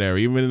COVID era,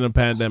 even in the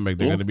pandemic,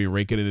 they're going to be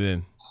raking it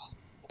in.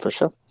 For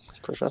sure.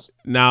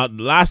 Now,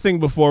 last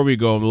thing before we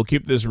go, and we'll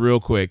keep this real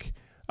quick.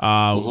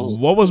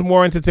 What was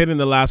more entertaining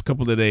the last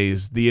couple of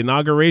days, the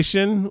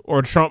inauguration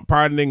or Trump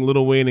pardoning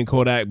Lil Wayne and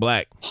Kodak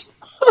Black?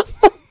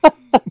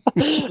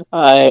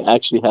 I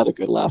actually had a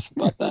good laugh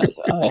about that.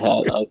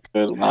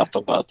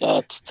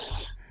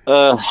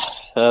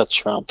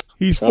 Trump.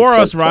 He's for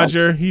us,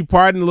 Roger. He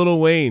pardoned Lil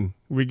Wayne.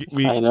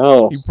 I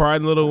know. He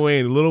pardoned Lil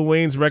Wayne. Lil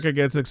Wayne's record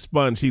gets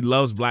expunged. He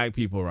loves black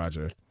people,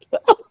 Roger.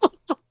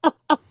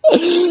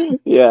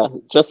 Yeah,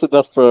 just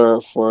enough for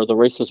the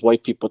racist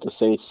white people to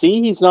say,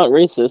 see, he's not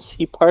racist.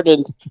 He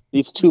pardoned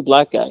these two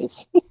black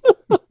guys.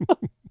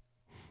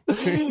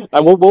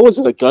 And what was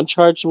it, a gun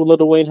charge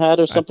Lil Wayne had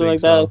or something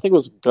like that? I think it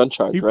was a gun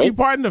charge, right? He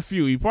pardoned a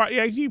few. He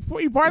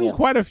pardoned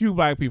quite a few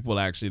black people,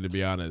 actually, to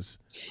be honest.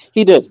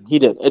 He did.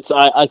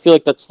 I feel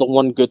like that's the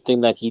one good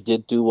thing that he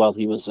did do while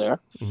he was there.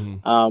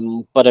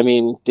 Mm-hmm. But I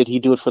mean, did he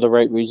do it for the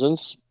right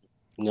reasons?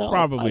 No,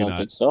 probably I don't not.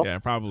 think so. Yeah,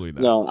 probably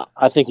not. No,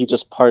 I think he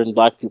just pardoned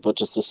black people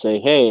just to say,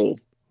 "Hey,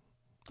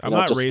 I'm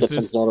not just racist. get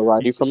some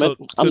notoriety from it.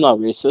 I'm not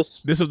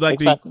racist." This is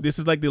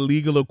like the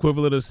legal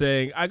equivalent of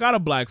saying, "I got a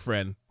black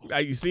friend."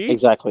 You see?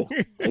 Exactly.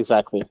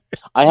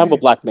 I have a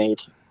black maid.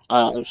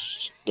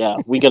 Yeah,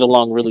 we get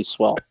along really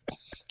swell.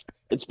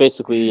 It's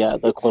basically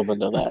the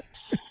equivalent of that.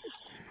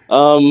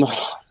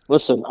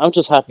 Listen, I'm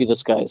just happy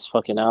this guy is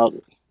fucking out.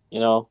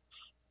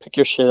 Pick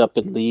your shit up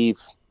and leave.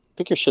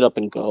 Pick your shit up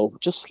and go.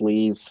 Just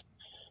leave.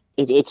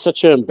 It's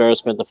such an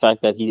embarrassment, the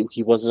fact that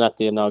he wasn't at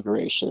the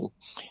inauguration.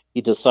 He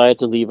decided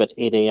to leave at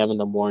 8 a.m. in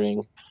the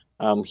morning.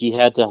 He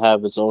had to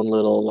have his own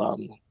little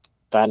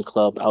fan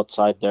club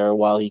outside there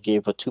while he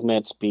gave a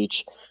 2-minute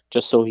speech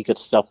just so he could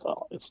step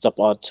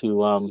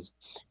onto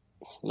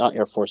not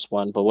Air Force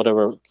One, but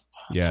whatever.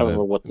 Yeah, I can't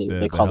remember what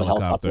they call the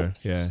helicopter.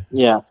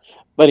 Yeah.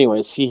 But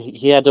anyways,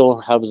 he had to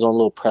have his own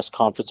little press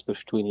conference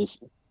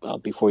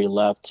before he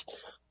left.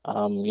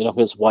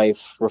 His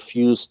wife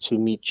refused to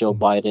meet Jill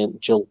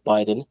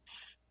Biden,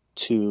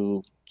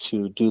 to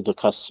do the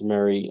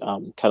customary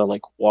kind of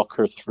like walk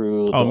her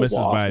through. Mrs.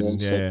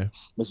 Biden, yeah.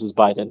 Mrs.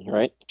 Biden,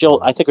 right? Jill,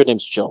 I think her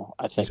name's Jill.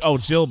 I think. Oh,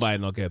 Jill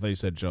Biden. Okay, I thought you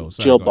said Joe.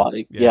 Sorry, Jill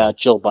Biden. Yeah,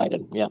 Jill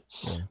Biden. Yeah.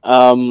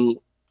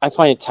 I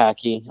find it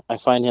tacky. I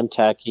find him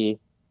tacky.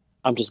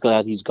 I'm just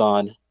glad he's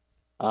gone.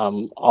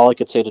 All I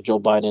could say to Joe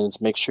Biden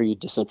is make sure you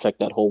disinfect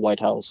that whole White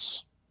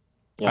House.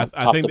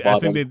 I think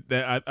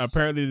they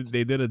apparently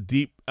they did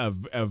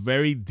a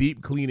very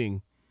deep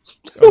cleaning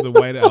of the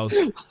White House.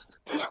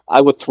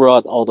 I would throw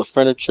out all the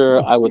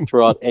furniture. I would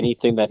throw out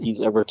anything that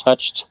he's ever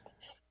touched,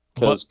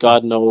 because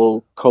God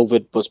knows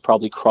COVID was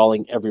probably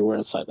crawling everywhere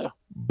inside there.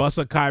 Bust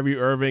a Kyrie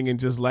Irving and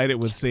just light it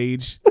with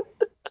sage,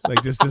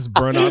 like just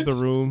burn out the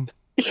room.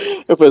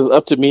 If it was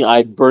up to me,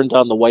 I'd burn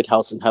down the White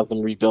House and have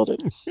them rebuild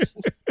it.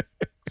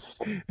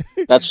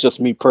 That's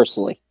just me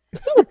personally.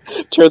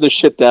 Tear the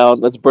shit down.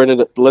 Let's burn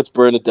it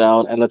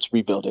down, and let's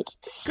rebuild it.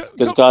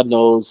 Because God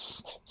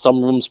knows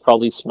some rooms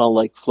probably smell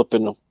like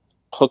flipping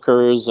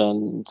hookers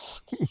and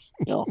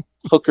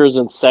hookers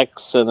and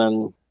sex, and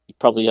then he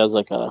probably has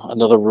like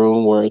another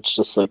room where it's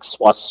just like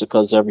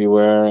swastikas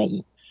everywhere,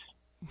 and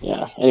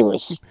yeah.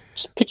 Anyways,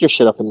 just pick your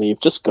shit up and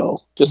leave. Just go.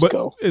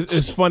 Go.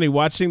 It's funny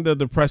watching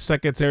the press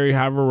secretary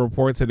have a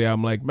report today.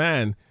 I'm like,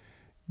 man,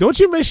 don't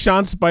you miss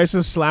Sean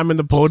Spicer slamming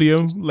the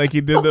podium like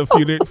he did a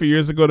few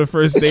years ago, the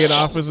first day in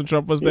office when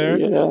Trump was there?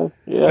 Yeah.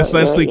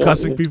 Essentially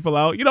cussing people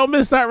out. You don't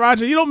miss that,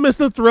 Roger? You don't miss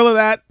the thrill of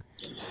that?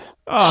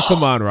 Oh,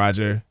 come on,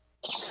 Roger.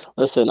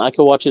 Listen, I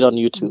can watch it on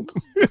YouTube.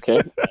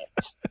 Okay,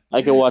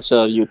 I can watch it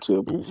on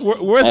YouTube.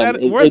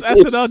 Where's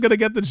SNL going to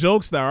get the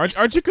jokes now?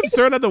 Aren't you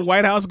concerned that the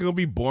White House is going to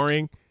be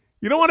boring?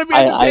 You don't want to be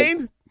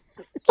entertained?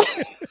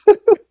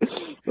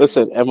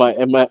 Listen, am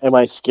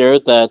I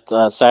scared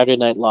that Saturday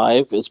Night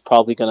Live is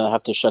probably going to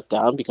have to shut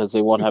down because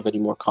they won't have any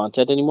more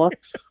content anymore?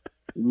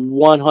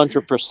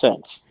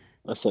 100%.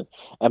 Listen,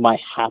 am I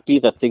happy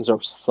that things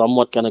are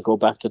somewhat going to go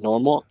back to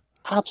normal?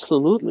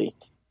 Absolutely.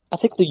 I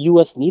think the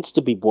U.S. needs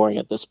to be boring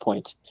at this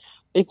point.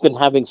 they've been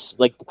having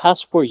like the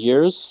past 4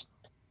 years,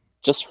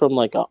 just from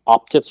like an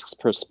optics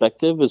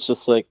perspective, it's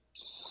just like,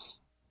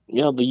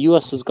 the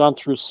U.S. has gone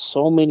through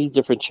so many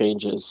different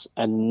changes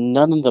and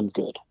none of them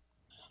good.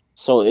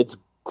 So it's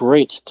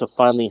great to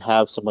finally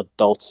have some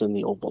adults in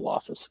the Oval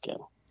Office again.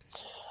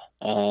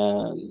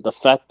 And the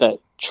fact that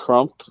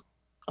Trump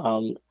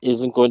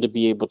isn't going to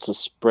be able to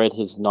spread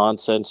his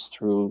nonsense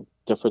through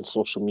different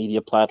social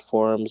media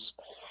platforms.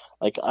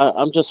 Like,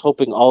 I'm just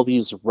hoping all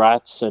these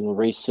rats and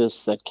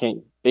racists that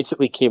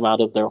basically came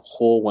out of their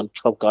hole when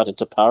Trump got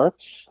into power,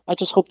 I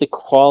just hope they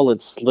crawl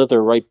and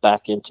slither right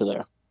back into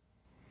there.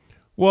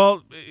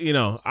 Well,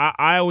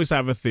 I always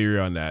have a theory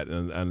on that,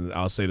 and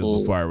I'll say this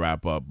before I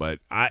wrap up. But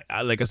I,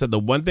 like I said, the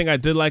one thing I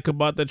did like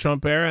about the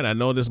Trump era, and I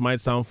know this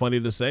might sound funny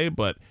to say,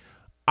 but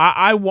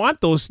I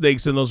want those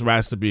snakes and those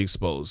rats to be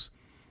exposed.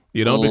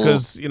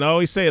 Because I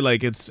always say,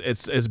 like, it's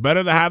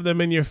better to have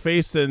them in your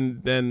face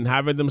than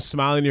having them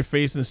smile in your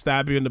face and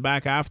stab you in the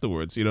back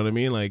afterwards. You know what I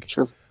mean? Like,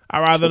 Sure. I'd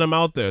rather them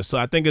out there. So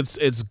I think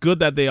it's good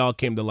that they all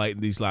came to light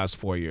in these last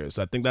 4 years.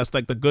 I think that's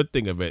like the good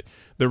thing of it.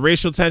 The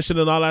racial tension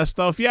and all that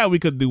stuff, yeah, we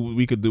could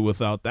do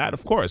without that,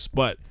 of course.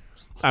 But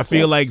I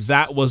feel like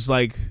that was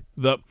like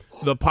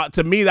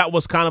to me, that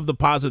was kind of the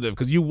positive,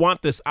 because you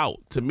want this out.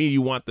 To me,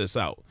 you want this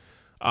out.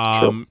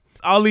 Sure.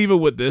 I'll leave it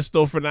with this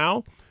though for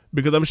now,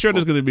 because I'm sure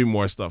there's going to be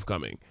more stuff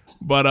coming.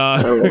 But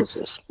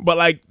but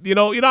like,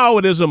 how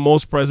it is when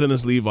most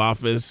presidents leave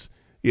office.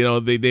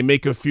 They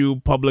make a few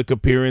public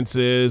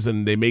appearances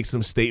and they make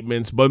some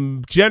statements, but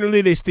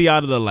generally they stay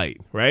out of the light,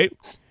 right?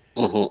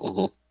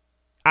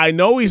 I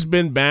know he's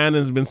been banned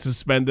and has been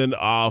suspended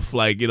off,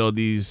 like,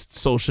 these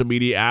social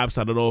media apps.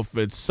 I don't know if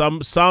it's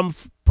some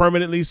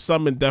permanently,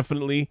 some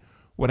indefinitely,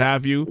 what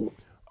have you.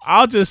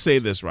 I'll just say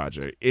this,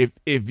 Roger.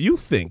 If you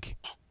think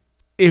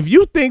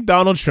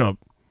Donald Trump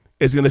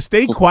is going to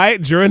stay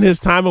quiet during his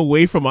time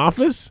away from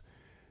office,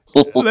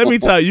 let me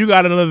tell you, you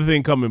got another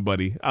thing coming,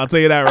 buddy. I'll tell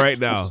you that right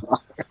now.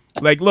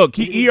 Like, look,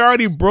 he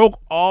already broke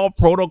all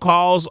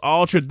protocols,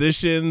 all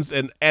traditions,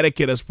 and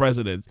etiquette as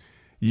president.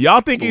 Y'all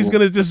think he's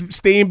going to just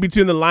stay in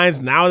between the lines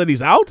now that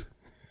he's out?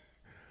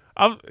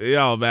 I'm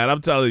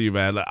telling you,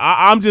 man.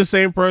 I'm just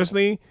saying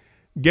personally,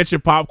 get your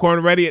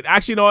popcorn ready.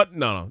 Actually, you know what?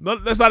 No.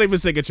 Let's not even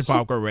say get your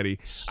popcorn ready.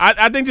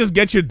 I think just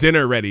get your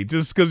dinner ready,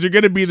 just because you're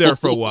going to be there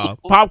for a while.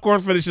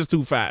 Popcorn finishes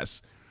too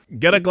fast.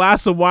 Get a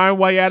glass of wine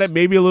while you're at it.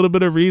 Maybe a little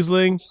bit of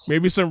Riesling,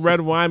 maybe some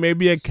red wine,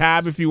 maybe a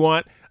Cab if you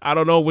want. I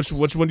don't know which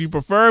one you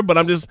prefer, but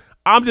I'm just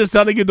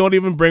telling you, don't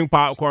even bring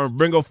popcorn.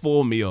 Bring a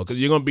full meal, because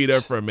you're gonna be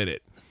there for a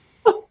minute.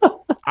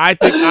 I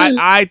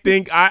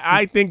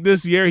think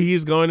this year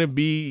he's going to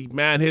be,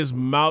 man, his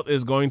mouth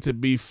is going to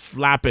be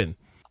flapping.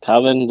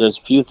 Calvin, there's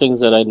few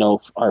things that I know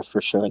are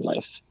for sure in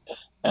life,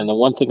 and the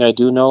one thing I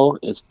do know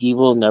is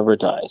evil never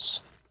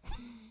dies.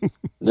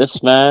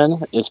 This man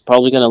is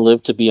probably going to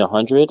live to be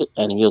 100,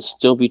 and he'll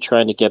still be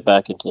trying to get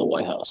back into the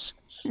White House.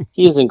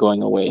 He isn't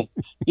going away.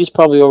 He's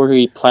probably over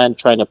here trying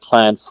to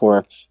plan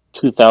for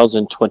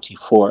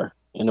 2024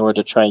 in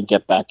order to try and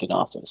get back in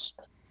office.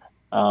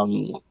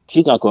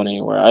 He's not going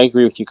anywhere. I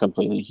agree with you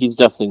completely. He's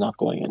definitely not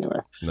going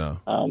anywhere.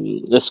 No.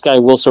 This guy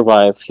will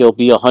survive. He'll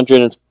be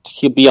 100.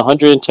 He'll be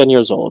 110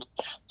 years old,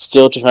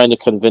 still trying to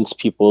convince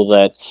people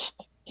that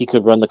he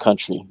could run the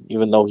country,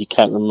 even though he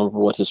can't remember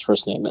what his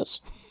first name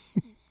is.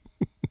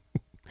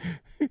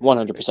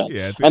 100%.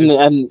 Yeah,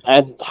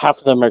 and half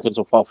of the Americans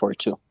will fall for it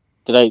too.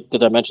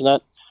 Did I mention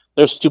that?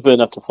 They're stupid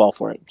enough to fall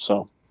for it.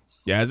 So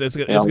yeah, it's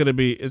gonna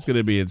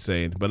be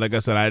insane. But like I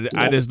said,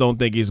 I just don't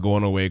think he's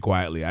going away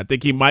quietly. I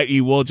think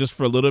he will just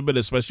for a little bit,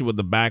 especially with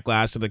the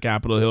backlash to the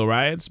Capitol Hill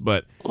riots.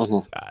 But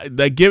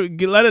let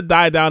it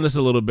die down just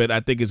a little bit. I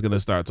think he's gonna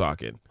start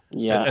talking.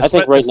 Yeah, I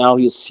think right now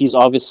he's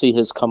obviously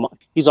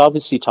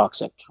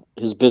toxic.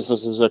 His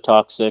businesses are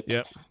toxic.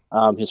 Yep.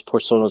 His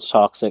persona is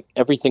toxic.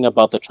 Everything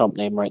about the Trump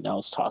name right now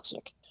is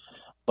toxic.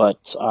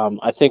 But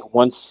I think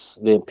once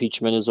the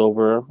impeachment is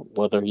over,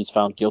 whether he's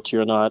found guilty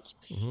or not,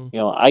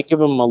 I give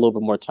him a little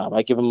bit more time.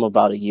 I give him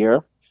about a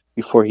year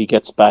before he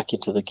gets back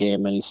into the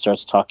game and he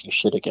starts talking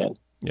shit again.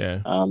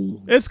 Yeah,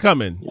 it's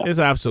coming. Yeah. It's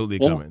absolutely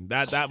coming.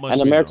 That much.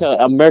 And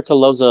America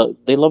loves a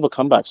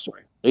comeback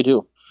story. They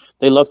do.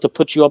 They love to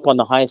put you up on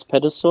the highest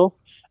pedestal,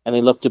 and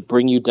they love to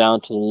bring you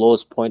down to the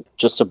lowest point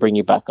just to bring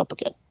you back up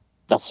again.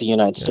 That's the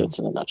United States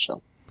in a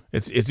nutshell.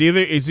 It's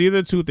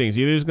either two things.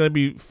 Either he's going to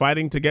be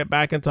fighting to get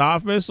back into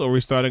office, or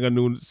we're starting a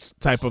new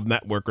type of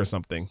network or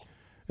something.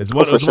 It's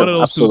one of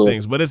those two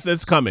things. But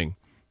it's coming.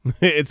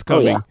 It's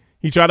coming. Oh, yeah.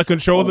 He tried to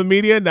control the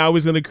media. Now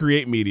he's going to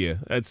create media.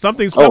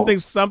 Something's popping.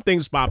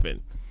 Something's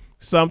popping.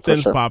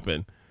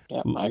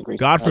 Yeah, I agree.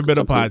 God forbid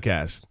a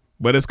podcast,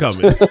 but it's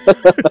coming.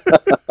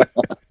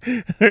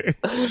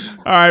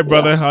 All right,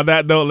 brother. On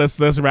that note, let's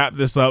wrap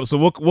this up. So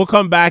we'll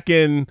come back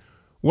in.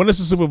 When is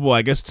the Super Bowl?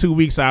 I guess 2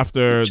 weeks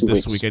after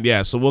this weekend.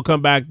 Yeah, so we'll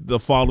come back the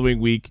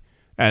following week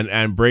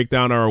and break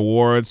down our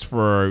awards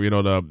for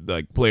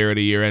the Player of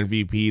the Year,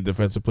 MVP,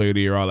 Defensive Player of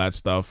the Year, all that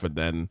stuff, and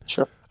then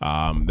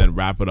then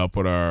wrap it up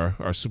with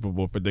our Super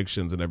Bowl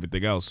predictions and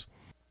everything else.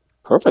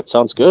 Perfect.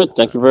 Sounds good.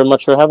 Thank you very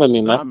much for having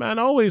me, Nah, man. man.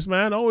 Always,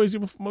 man. Always.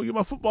 You're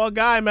my football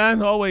guy,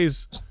 man.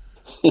 Always.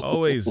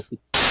 Always.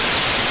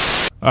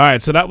 All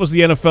right, so that was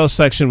the NFL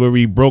section where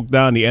we broke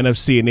down the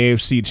NFC and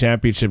AFC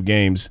championship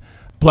games,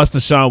 plus the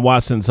Deshaun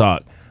Watson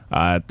talk.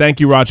 Thank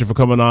you, Roger, for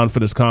coming on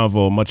for this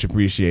convo. Much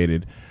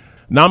appreciated.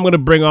 Now I'm going to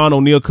bring on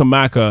O'Neal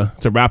Kamaka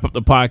to wrap up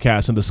the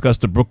podcast and discuss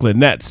the Brooklyn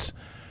Nets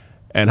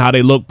and how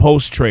they look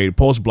post-trade,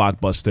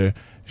 post-blockbuster.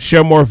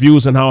 Share more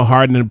views on how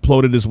Harden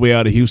imploded his way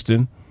out of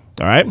Houston.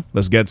 All right,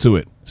 let's get to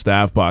it.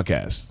 Staff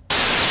Podcast.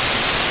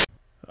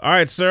 All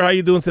right, sir, how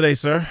you doing today,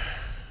 sir?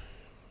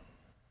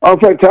 I'm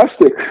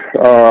fantastic.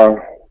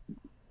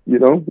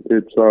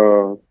 It's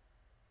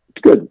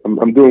good.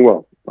 I'm doing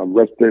well. I'm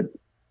rested.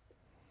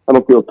 I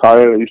don't feel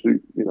tired. I usually,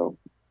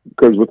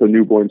 because with a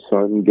newborn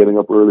son, getting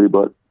up early,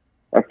 but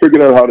I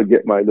figured out how to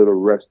get my little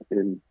rest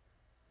in.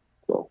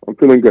 So I'm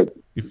feeling good.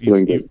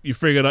 You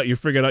figured out your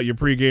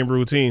pregame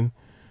routine,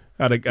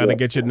 how to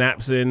get your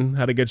naps in,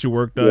 how to get your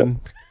work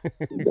done. Yeah.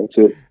 That's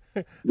it.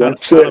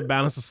 How to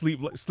balance the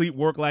sleep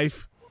work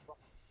life.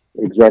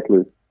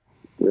 Exactly.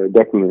 Yeah,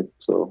 definitely.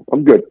 So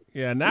I'm good.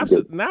 Yeah,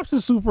 naps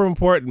is super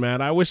important,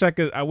 man. I wish I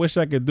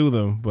could do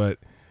them, but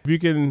if you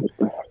can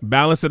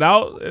balance it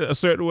out a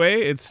certain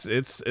way, it's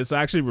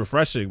actually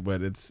refreshing.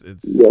 But it's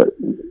yeah.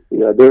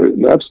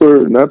 Naps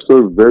are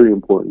very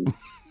important.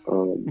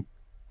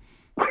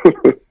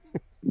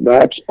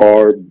 Naps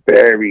are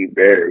very,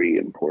 very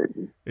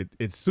important.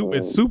 It's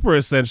super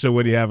essential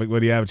when you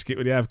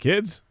have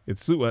kids.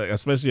 It's super,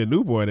 especially a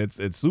newborn.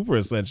 It's super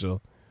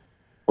essential.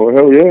 Oh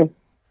hell yeah.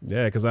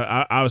 Yeah, because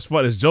I was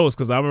fun as jokes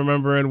because I'm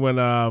remembering when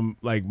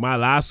like my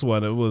last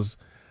one,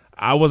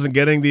 I wasn't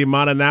getting the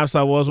amount of naps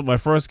I was with my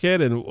first kid,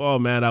 and oh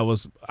man, I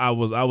was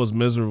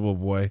miserable,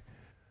 boy.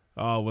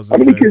 Oh, was how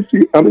many kids do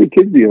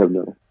you have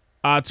now?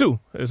 2.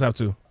 I just have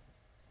 2.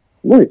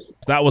 Nice.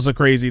 That was a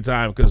crazy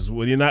time because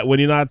when you're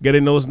not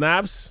getting those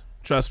naps,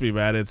 trust me,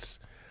 man,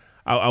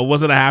 I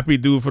wasn't a happy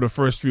dude for the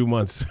first few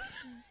months.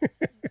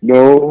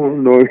 No,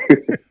 no,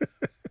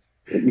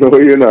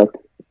 you're not.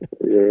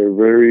 You're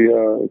very.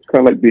 It's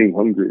kind of like being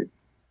hungry.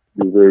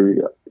 You're very.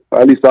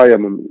 At least I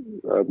am.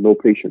 I have no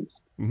patience.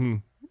 Mm-hmm.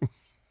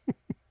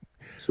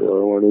 So I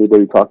don't want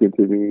anybody talking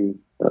to me,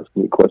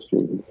 asking me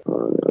questions. I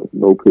have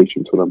no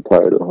patience when I'm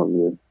tired or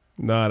hungry.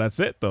 No, that's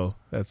it though.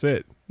 That's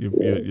it.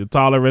 Your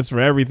tolerance for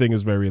everything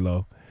is very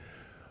low.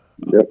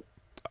 Yep.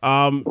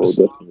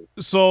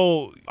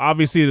 So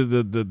obviously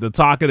the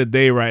talk of the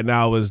day right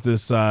now is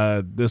this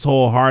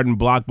whole Harden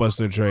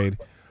blockbuster trade.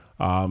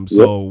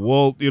 So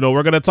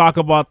we're gonna talk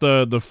about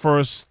the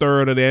first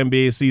third of the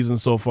NBA season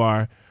so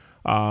far,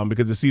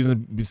 because the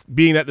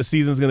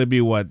season's gonna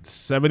be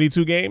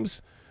 72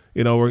 games.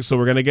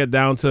 We're gonna get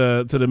down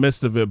to the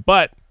midst of it,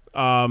 but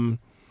but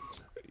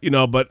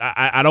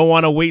I don't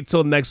want to wait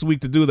till next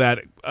week to do that,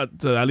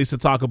 to at least to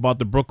talk about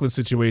the Brooklyn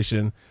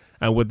situation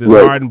and with this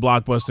Harden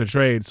blockbuster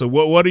trade. So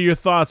what are your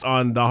thoughts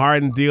on the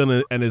Harden deal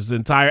and his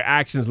entire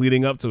actions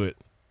leading up to it?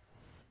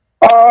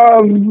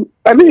 I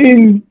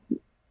mean,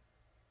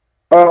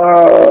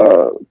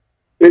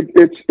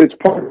 it's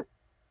part,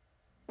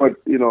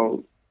 but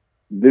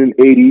didn't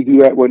AD do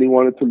that when he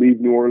wanted to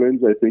leave New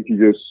Orleans? I think you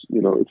just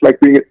it's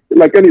like being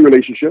like any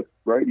relationship,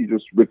 right? You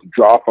just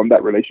withdraw from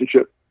that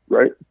relationship,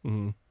 right?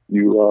 Mm-hmm.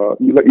 You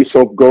let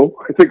yourself go.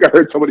 I think I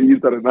heard somebody use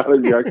that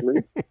analogy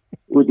actually,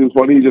 which is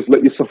funny. You just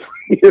let yourself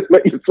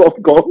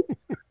go.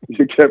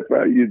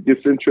 You're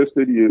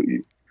disinterested.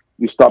 You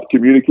stop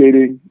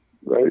communicating,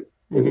 right?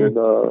 Mm-hmm.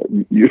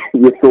 And you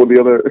throw the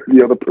other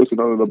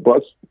person under the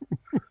bus.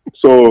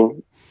 So,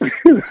 I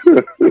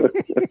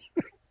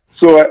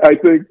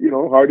think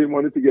Harden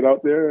wanted to get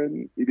out there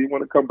and he didn't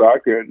want to come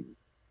back. And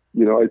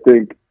I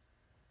think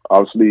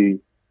obviously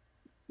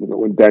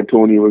when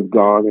D'Antoni was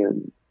gone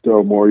and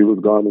Daryl Morey was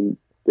gone, and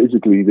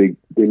basically they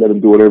let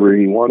him do whatever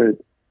he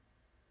wanted.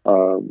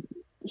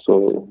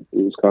 So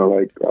it was kind of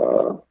like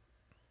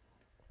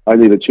I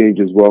need a change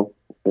as well.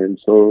 And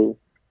so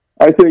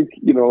I think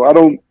I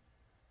don't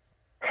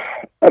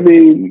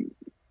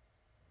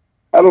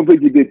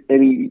think he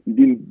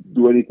didn't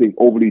do anything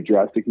overly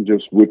drastic. He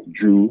just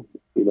withdrew.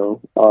 I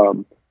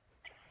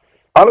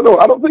don't know.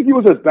 I don't think he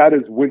was as bad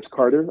as Vince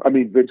Carter.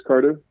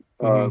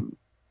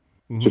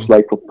 Mm-hmm. Just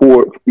like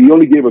he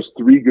only gave us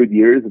 3 good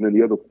years, and then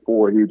the other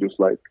 4, he was just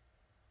like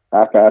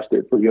half-assed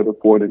it for the other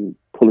 4, and then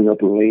pulling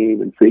up a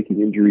lane and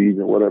faking injuries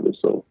and whatever.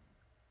 So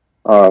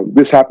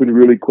this happened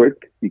really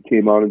quick. He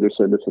came out and just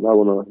said, "Listen, I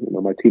want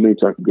to. My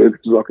teammates aren't good.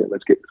 It's okay.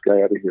 Let's get this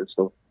guy out of here."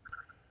 So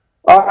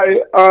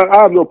I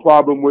have no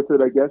problem with it.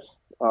 I guess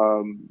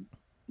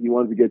he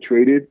wanted to get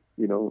traded,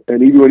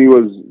 and even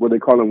when they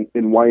call him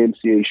in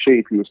YMCA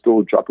shape, he was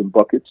still dropping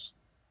buckets.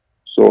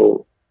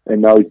 So. And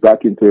now he's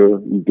getting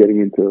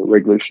into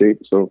regular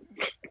shape. So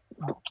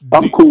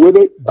I'm cool with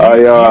it.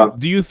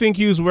 Do you think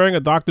he was wearing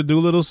a Dr.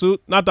 Dolittle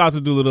suit? Not Dr.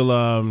 Dolittle.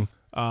 One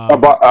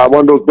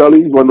of those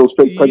bellies, one of those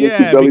fake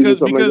pregnancy bellies.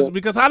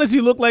 Because how does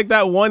he look like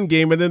that one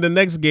game and then the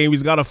next game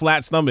he's got a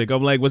flat stomach?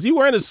 I'm like, was he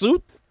wearing a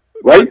suit?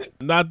 Right?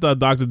 Not the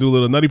Dr.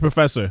 Dolittle, Nutty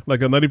Professor,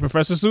 like a Nutty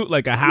Professor suit,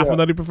 like a half a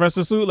Nutty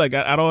Professor suit. Like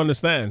I don't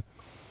understand.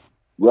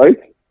 Right?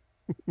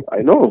 I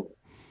know.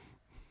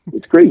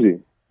 It's crazy.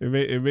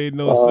 It made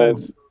no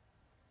sense.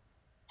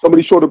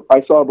 Somebody showed up.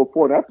 I saw a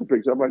before and after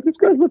picture. I'm like, this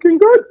guy's looking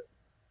good.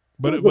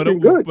 But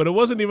good. But it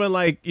wasn't even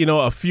like, you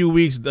know, a few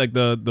weeks. Like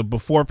the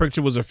before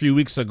picture was a few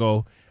weeks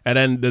ago, and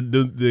then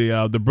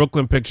the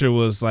Brooklyn picture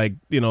was like,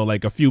 you know,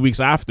 like a few weeks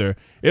after.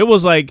 It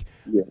was like,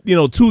 you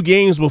know, 2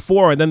 games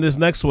before, and then this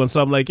next one.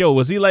 So I'm like, yo,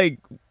 was he like,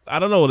 I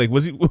don't know, like,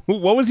 was he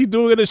what was he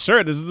doing in his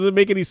shirt? This doesn't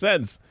make any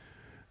sense.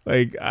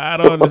 Like, I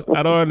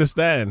don't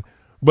understand.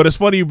 But it's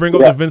funny you bring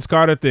up the Vince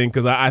Carter thing,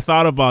 because I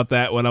thought about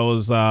that when I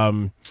was,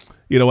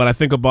 you know, when I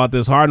think about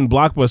this Harden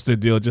blockbuster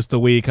deal, just the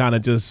way he kind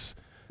of just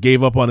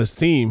gave up on his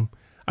team.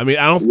 I mean,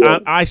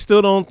 I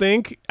still don't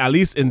think, at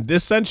least in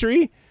this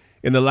century,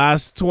 in the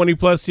last 20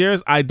 plus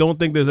years, I don't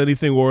think there's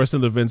anything worse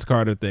than the Vince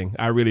Carter thing.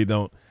 I really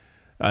don't.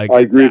 Like, I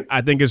agree.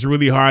 I think it's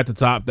really hard to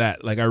top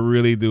that. Like, I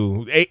really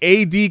do.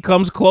 AD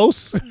comes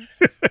close.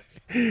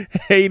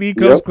 AD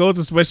comes close,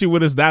 especially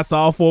with his That's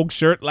All Folks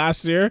shirt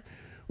last year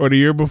or the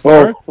year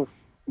before.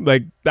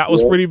 Like, that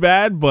was pretty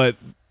bad, but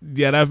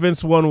yeah, that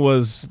Vince one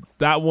was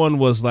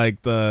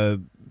like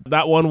the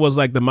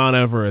Mount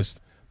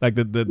Everest. Like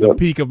the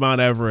peak of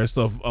Mount Everest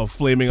of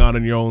flaming out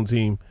on your own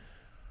team.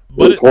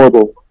 But it was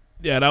horrible.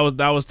 Yeah,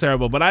 that was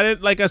terrible. But I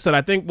didn't, like I said,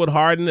 I think with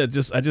Harden, I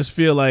just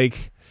feel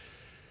like,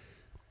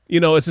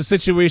 you know, it's a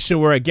situation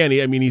where, again,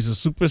 I mean, he's a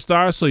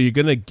superstar, so you're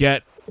gonna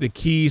get the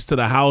keys to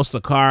the house, the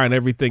car, and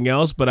everything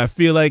else. But I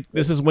feel like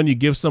this is when you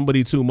give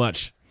somebody too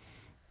much.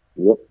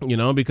 Yep. You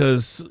know,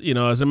 because, you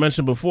know, as I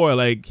mentioned before,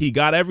 like, he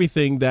got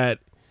everything that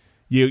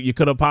you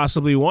could have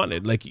possibly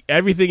wanted. Like,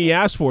 everything he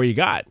asked for, he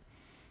got.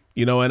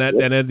 You know, and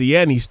at the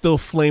end, he still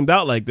flamed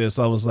out like this.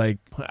 I was like,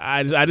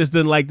 I just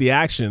didn't like the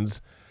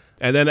actions.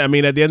 And then, I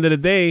mean, at the end of the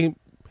day,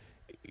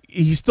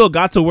 he still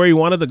got to where he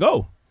wanted to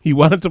go. He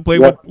wanted to play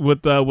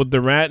with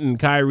Durant and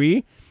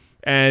Kyrie,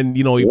 and,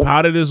 you know, he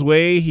pouted his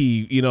way.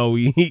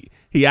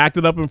 He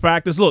acted up in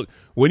practice. Look,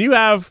 when you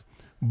have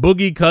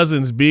Boogie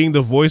Cousins being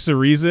the voice of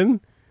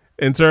reason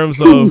in terms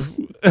of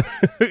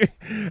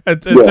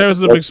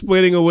terms of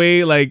explaining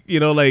away, like, you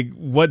know, like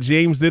what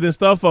James did and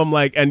stuff, I'm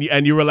like, and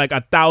you were like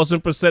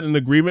 1,000% in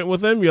agreement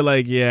with him. You're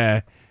like,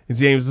 yeah,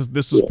 James,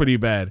 this was pretty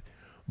bad.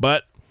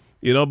 But,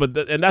 you know,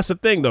 and that's the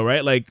thing though,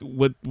 right? Like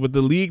with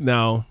the league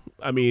now,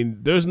 I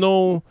mean,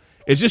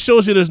 it just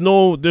shows you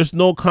there's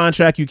no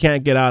contract you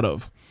can't get out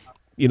of,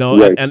 you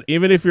know, and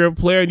even if you're a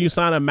player and you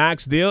sign a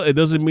max deal, it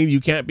doesn't mean you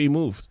can't be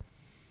moved.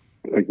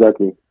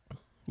 Exactly.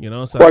 You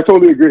know, so I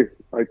totally agree.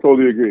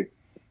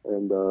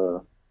 And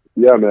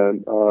yeah,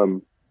 man.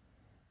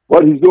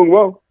 But he's doing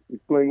well. He's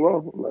playing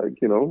well.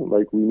 Like, you know,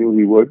 like we knew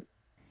he would.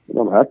 And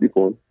I'm happy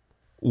for him.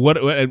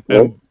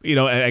 And, you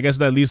know, I guess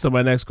that leads to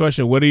my next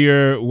question. What are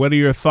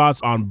your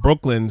thoughts on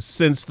Brooklyn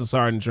since the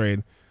Harden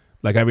trade?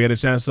 Like, have you had a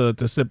chance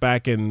to sit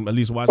back and at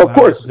least watch the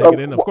highlights and take it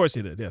in? Of course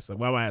you did. Yes.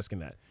 Why am I asking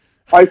that?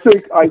 I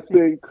think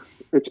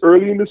it's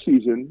early in the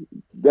season.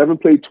 They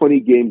haven't played 20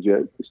 games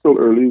yet. It's still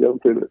early. They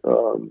haven't played.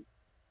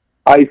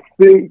 I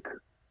think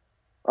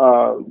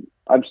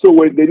I'm still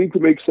waiting. They need to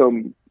make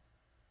some.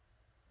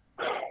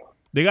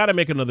 They got to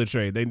make another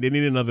trade. They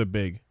need another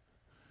big.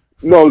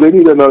 No, they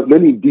need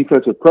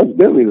defensive presence.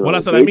 Well,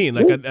 that's what I mean.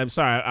 Like, I'm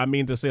sorry, I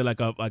mean to say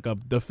like a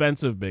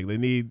defensive big. They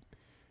need.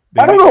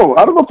 I don't know.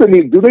 I don't know if they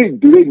need. Do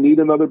they need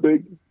another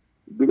big?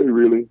 Do they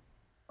really?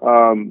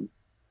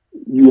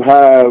 You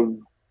have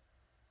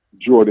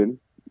Jordan,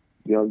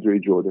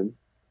 DeAndre Jordan,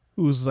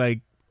 who's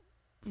like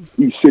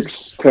he's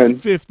 6'10",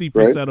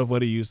 50% of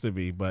what he used to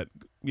be. But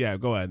yeah,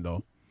 go ahead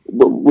though.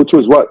 Which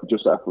was what?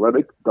 Just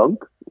athletic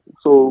dunk.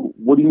 So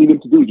what do you need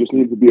him to do? You just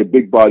need him to be a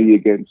big body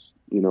against,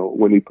 you know,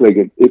 if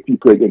you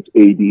play against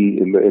AD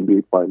in the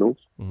NBA Finals.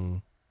 Mm-hmm.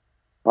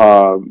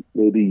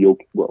 Maybe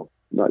Jokic.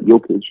 Not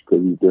Jokic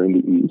because he's there in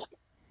the East.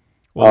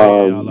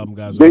 Well, all them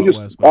guys they just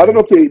West, I don't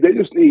know if they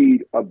just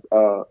need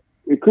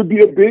it could be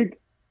a big,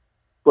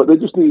 but they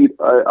just need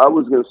I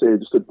was gonna say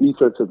just a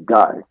defensive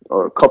guy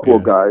or a couple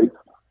of guys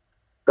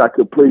that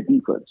could play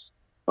defense.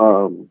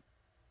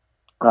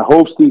 I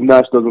hope Steve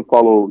Nash doesn't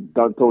follow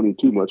D'Antoni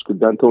too much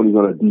because D'Antoni's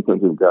not a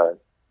defensive guy,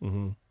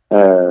 and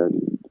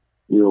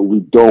you know we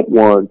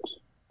definitely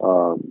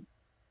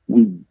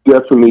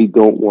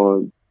don't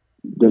want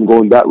them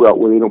going that route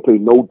where they don't play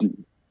no D,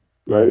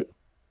 right?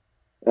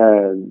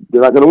 And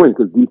they're not going to win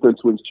because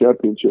defense wins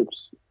championships,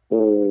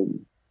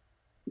 and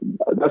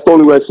that's the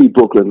only way I see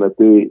Brooklyn. If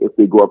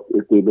they go up,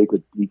 if they make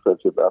a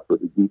defensive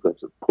effort, a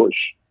defensive push,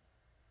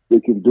 they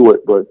can do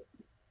it. But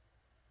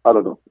I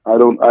don't know. I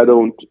don't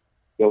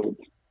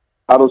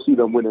see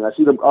them winning. I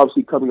see them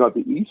obviously coming out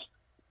the East,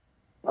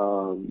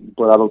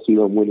 but I don't see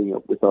them winning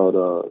up without.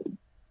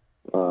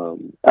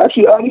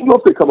 Actually, I don't even know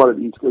if they come out of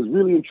the East because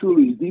really and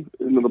truly, the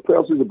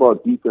playoffs is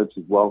about defense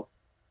as well.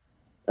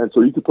 And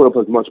so you can put up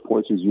as much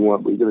points as you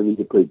want, but you're going to need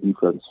to play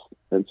defense.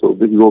 And so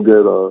if you go get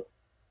it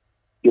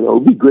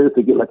would be great if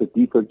they get like a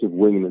defensive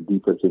wing and a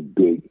defensive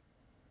big,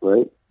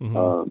 right?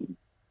 Because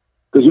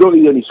you don't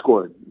need any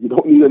scoring. You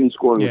don't need any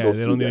scoring. Yeah,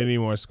 they don't need any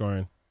more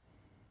scoring.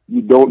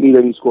 You don't need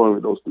any scoring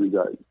with those three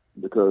guys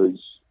because,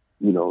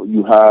 you know,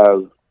 you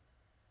have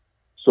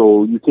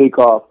So you take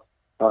off,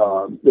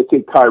 let's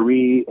take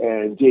Kyrie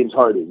and James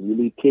Harden. You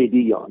leave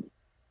KD on,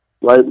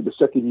 right, with the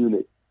second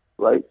unit,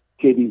 right?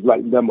 KD's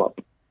lighting them up,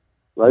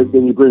 right?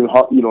 Then you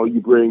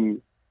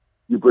bring,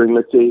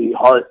 let's say,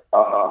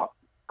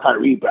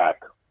 Kyrie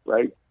back,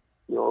 right?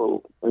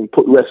 And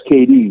rest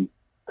KD.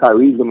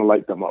 Kyrie's gonna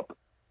light them up.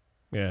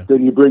 Yeah.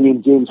 Then you bring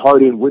in James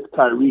Harden with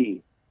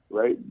Kyrie,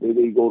 right?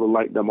 They go to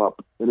light them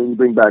up, and then you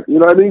bring back. You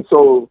know what I mean?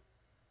 So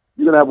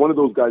you're gonna have one of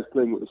those guys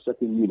playing with the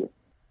second unit,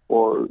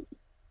 or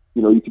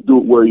you can do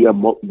it where you have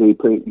they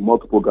play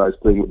multiple guys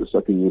playing with the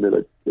second unit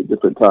at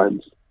different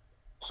times.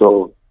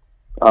 So,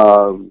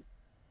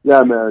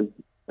 yeah, man.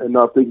 And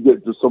now if they can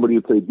get to somebody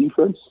to play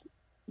defense,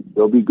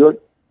 they'll be good.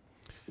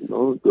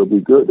 They'll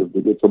be good. If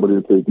they get somebody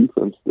to play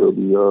defense, they'll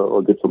be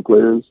or get some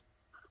players.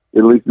 They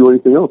don't need to do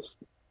anything else.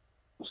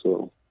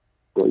 So,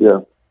 but yeah.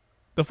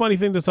 The funny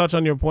thing to touch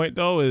on your point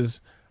though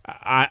is,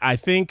 I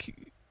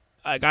think,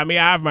 I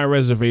have my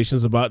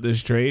reservations about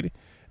this trade,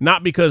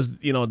 not because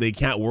they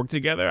can't work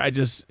together.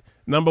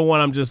 Number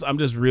one, I'm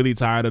just really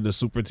tired of the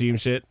super team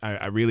shit.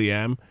 I really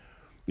am.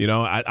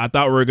 I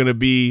thought we were gonna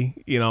be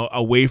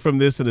away from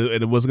this and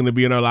it wasn't gonna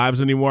be in our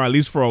lives anymore, at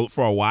least for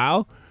a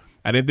while.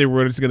 I didn't think we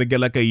were just gonna get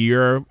like a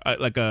year,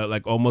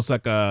 almost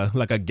like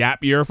a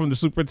gap year from the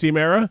super team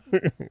era.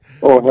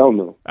 Oh hell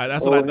no!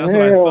 That's what I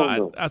thought.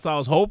 No. That's what I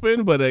was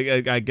hoping, but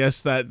I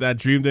guess that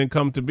dream didn't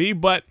come to be.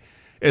 But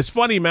it's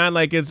funny, man.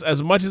 Like, it's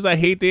as much as I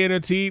hate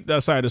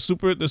the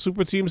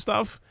super team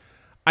stuff,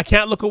 I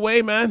can't look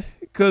away, man,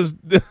 because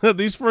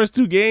these first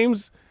two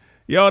games,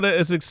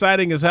 it's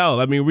exciting as hell.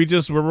 I mean,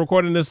 we're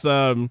recording this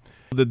the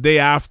day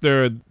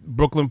after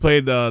Brooklyn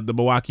played the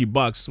Milwaukee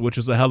Bucks, which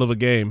was a hell of a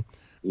game.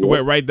 It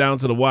went right down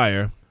to the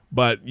wire,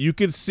 but you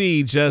could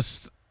see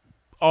just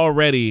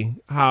already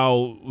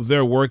how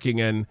they're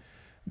working, and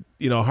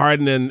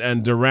Harden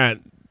and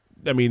Durant.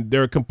 I mean,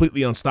 they're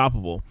completely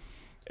unstoppable,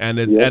 and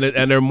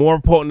they're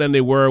more potent than they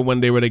were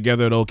when they were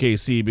together at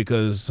OKC,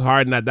 because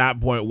Harden at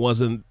that point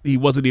wasn't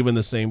even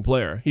the same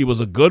player. He was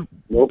a good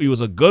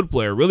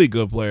player, really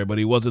good player, but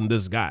he wasn't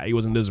this guy. He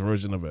wasn't this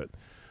version of it.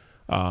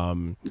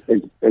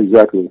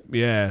 Exactly.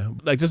 Yeah,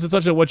 like, just to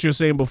touch on what you're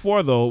saying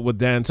before though with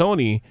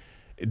D'Antoni.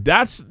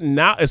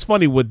 It's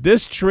funny with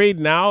this trade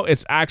now,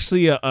 it's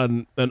actually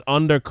an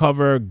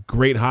undercover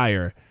great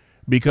hire,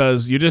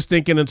 because you're just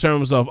thinking in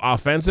terms of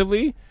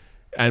offensively,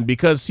 and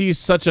because he's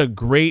such a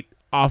great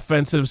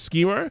offensive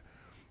schemer,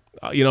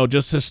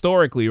 just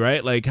historically,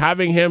 right? Like,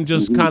 having him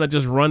just kind of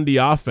just run the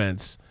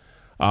offense.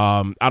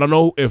 I don't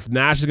know if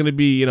Nash is going to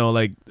be,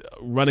 like,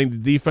 running the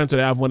defense, or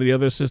to have one of the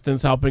other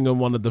assistants helping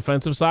him on the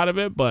defensive side of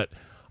it, but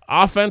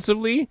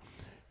offensively,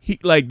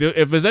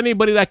 if there's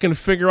anybody that can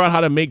figure out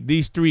how to make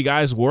these three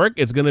guys work,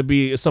 it's gonna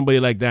be somebody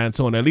like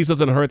D'Antoni. At least it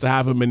doesn't hurt to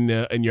have him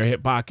in your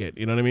hip pocket.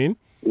 You know what I mean?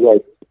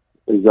 Right.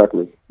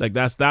 Exactly. Like,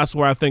 that's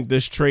where I think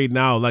this trade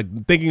now, like,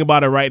 thinking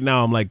about it right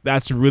now, I'm like,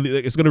 it's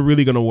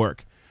really gonna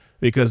work,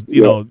 because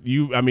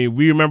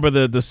we remember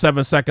the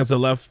 7 seconds or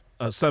less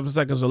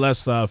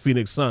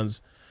Phoenix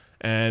Suns,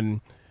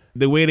 and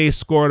the way they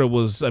scored it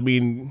was, I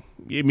mean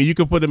you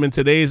could put them in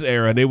today's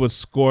era and they would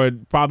score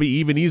probably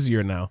even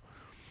easier now.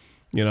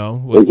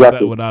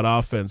 Without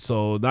offense.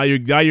 So now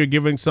you're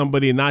giving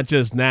somebody not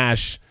just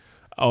Nash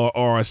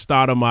or a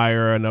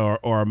Stoudemire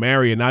or a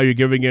Marion. Now you're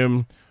giving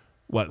him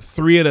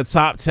 3 of the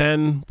top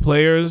 10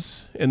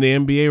 players in the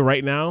NBA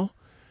right now,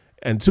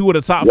 and 2 of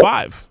the top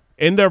 5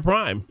 in their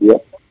prime. Yeah.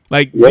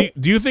 Like,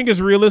 do you think it's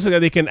realistic that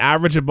they can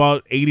average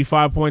about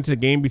 85 points a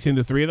game between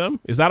the 3 of them?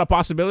 Is that a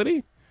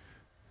possibility?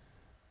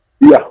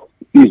 Yeah,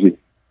 easy.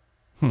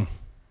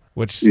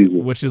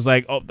 Which is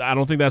like, I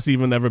don't think that's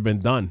even ever been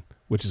done,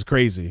 which is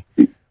crazy.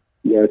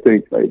 Yeah, I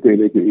think they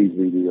could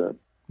easily do that.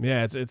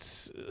 Yeah, I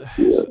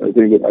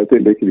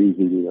think they could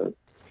easily do that.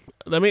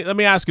 Let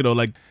me ask you though,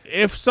 like,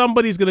 if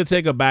somebody's gonna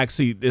take a back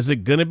seat, is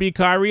it gonna be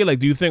Kyrie? Like,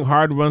 do you think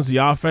Harden runs the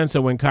offense,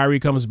 and when Kyrie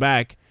comes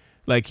back,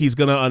 like, he's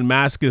gonna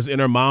unmask his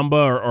inner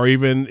Mamba or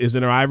even his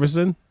inner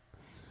Iverson?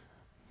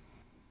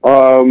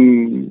 I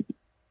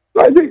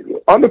think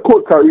on the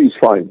court, Kyrie's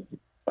fine.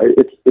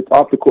 It's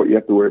off the court you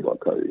have to worry about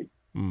Kyrie.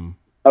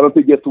 I don't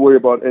think you have to worry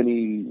about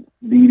any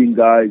leading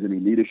guys, any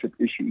leadership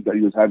issues that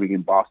he was having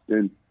in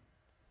Boston,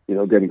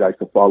 getting guys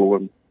to follow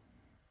him.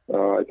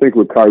 I think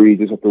with Kyrie, you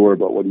just have to worry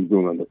about what he's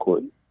doing on the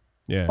court.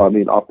 Yeah.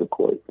 Off the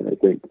court. And I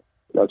think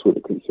that's what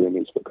the concern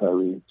is for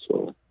Kyrie.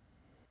 So,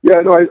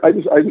 yeah, no, I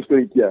just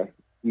think,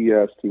 he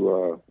has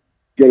to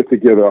get it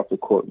together off the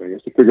court, man. He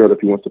has to figure out if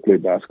he wants to play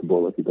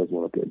basketball, if he doesn't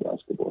want to play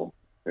basketball.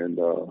 And,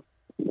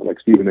 like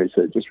Stephen A.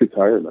 said, just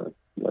retire, man.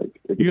 Like,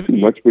 if it's too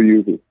much for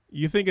you.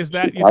 You think it's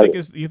that?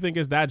 You think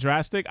it's that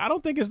drastic? I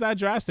don't think it's that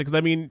drastic. Because,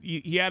 I mean,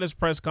 he had his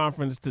press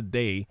conference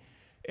today,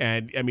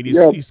 and I mean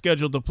he's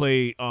scheduled to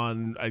play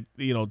on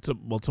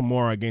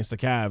tomorrow against the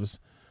Cavs.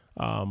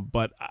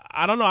 But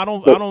I don't know. I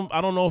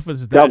don't know if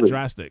it's that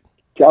drastic.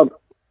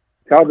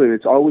 Calvin,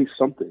 it's always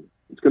something.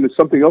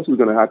 Something else is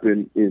gonna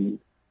happen in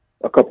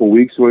a couple of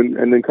weeks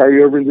and then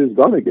Kyrie Irving is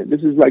gone again.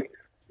 This is like,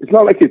 it's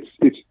not like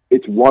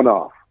it's one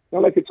off. It's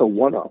not like it's a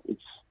one off.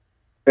 It's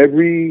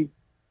every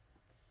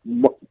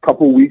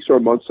couple weeks or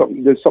months,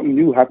 there's something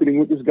new happening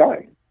with this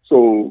guy.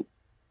 So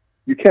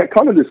you can't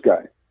count on this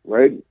guy,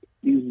 right?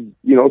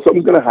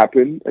 Something's going to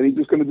happen, and he's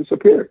just going to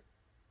disappear,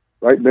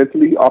 right?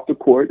 Mentally, off the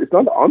court. It's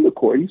not on the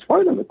court. He's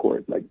fine on the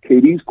court. Like,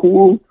 KD's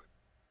cool,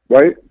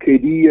 right?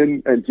 KD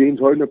and James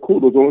Harden are cool.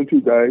 Those are only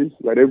two guys,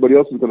 right? Everybody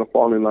else is going to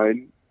fall in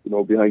line,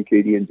 behind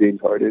KD and James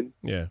Harden.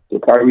 Yeah. So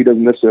Kyrie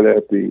doesn't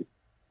necessarily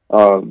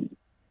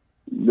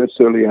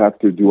have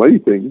to do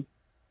anything,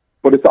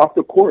 but it's off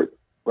the court,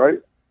 right?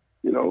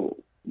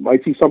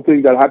 Might see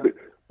something that happened.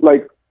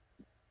 Like,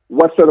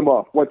 what set him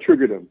off? What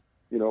triggered him?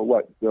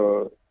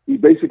 He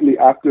basically,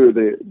 after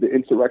the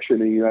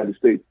insurrection in the United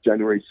States,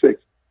 January 6th,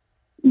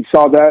 he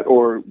saw that,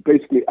 or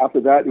basically after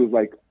that, it was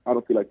like, I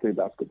don't feel like playing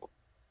basketball,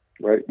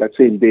 right? That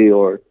same day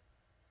or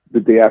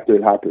the day after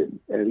it happened,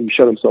 and he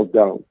shut himself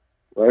down,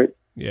 right?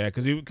 Yeah,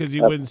 because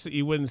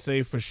he wouldn't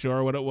say for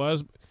sure what it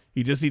was.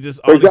 He just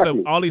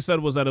exactly. all he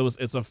said was that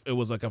it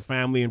was like a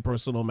family and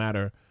personal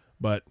matter,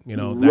 but that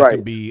right.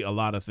 could be a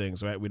lot of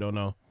things, right? We don't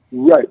know.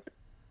 Right,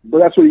 but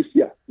that's what he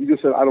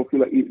just said. I don't feel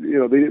like they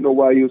didn't know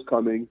why he was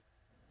coming.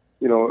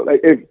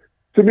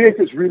 To me, if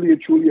it's really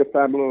and truly a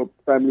family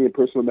and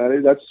personal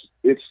matter, that's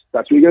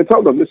what you're gonna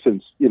tell them.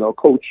 Listen,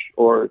 coach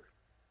or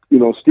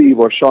Steve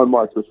or Sean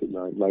Marks, listen,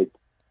 man, like,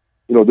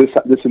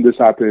 this and this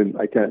happened.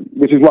 I can't.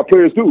 Which is what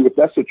players do. If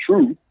that's the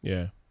truth,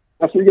 yeah,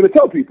 that's what you're gonna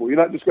tell people. You're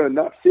not just gonna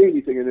not say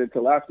anything and then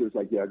until after it's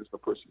like, yeah, just a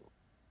personal.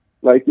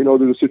 Like, there's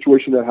a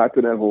situation that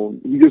happened at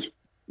home. You just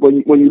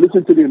when you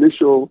listen to the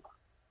initial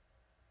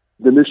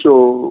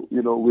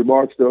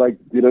remarks, they're like,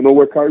 they don't know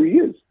where Kyrie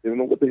is. They don't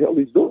know what the hell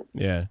he's doing.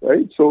 Yeah.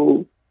 Right.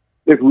 So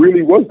if it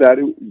really was that,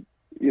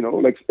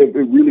 like if it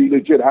really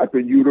legit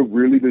happened, you would have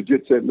really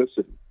legit said,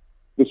 listen,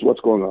 this is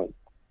what's going on.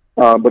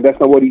 But that's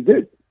not what he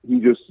did. He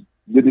just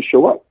didn't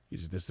show up. He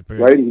just disappeared.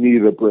 Right. He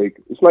needed a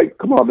break. It's like,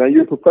 come on, man,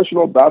 you're a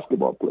professional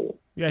basketball player.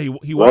 Yeah. He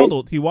right?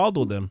 waddled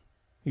him.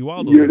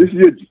 This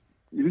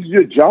is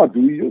your job,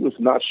 dude. You just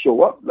not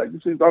show up. Like,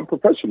 this is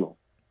unprofessional.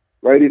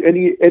 Right? In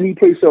any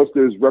place else,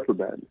 there's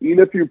reprimand. Even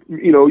if you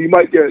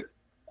might get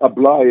a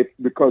blight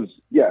because,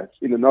 yes,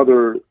 in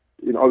other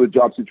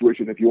job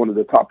situation, if you're one of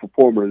the top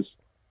performers,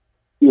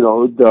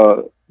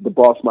 the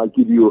boss might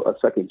give you a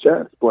second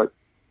chance. But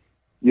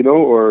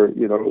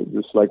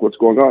just like what's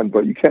going on.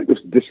 But you can't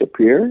just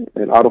disappear.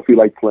 And I don't feel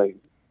like playing.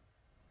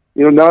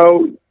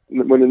 Now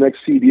when the next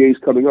CBA is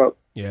coming up,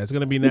 yeah, it's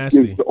gonna be it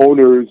nasty. gives the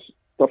owners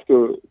stuff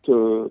to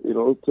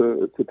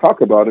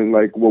talk about, and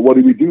like, well, what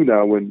do we do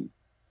now when?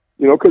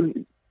 Because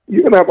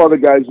you're going to have other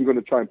guys who are going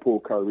to try and pull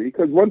Kyrie.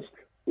 Because once,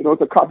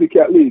 it's a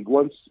copycat league.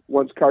 Once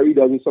Kyrie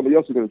does it, somebody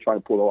else is going to try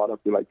and pull, I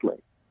don't feel like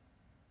playing.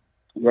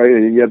 Right?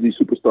 And you have these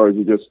superstars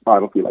who just, I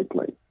don't feel like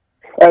playing.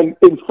 And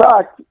in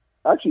fact,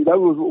 actually, that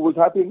was what was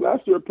happening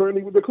last year,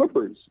 apparently, with the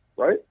Clippers.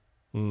 Right?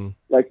 Mm.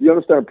 Like, you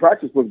understand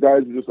practice, but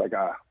guys are just like,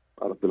 I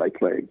don't feel like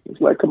playing. It's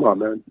like, come on,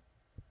 man.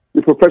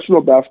 You're a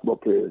professional basketball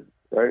player,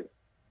 right?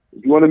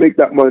 If you want to make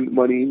that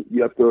money,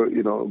 you have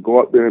to, go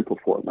out there and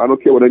perform. I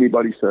don't care what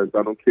anybody says.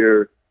 I don't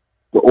care.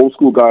 The old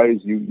school guys,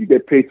 you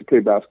get paid to play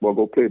basketball.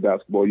 Go play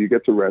basketball. You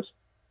get to rest.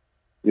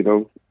 This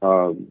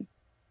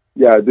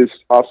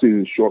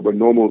offseason is short, but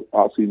normal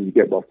offseason, you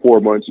get about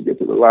 4 months. You get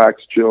to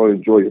relax, chill,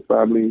 enjoy your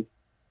family.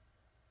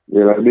 You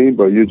know what I mean?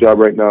 But your job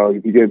right now,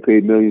 if you're getting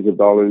paid millions of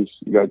dollars,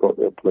 you got to go out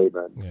there and play,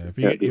 man. Yeah, if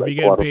you're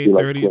getting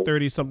paid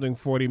 30 something,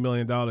 $40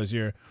 million,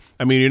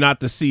 you're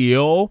not the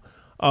CEO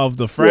of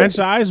the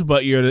franchise,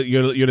 but you're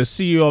the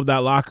CEO of that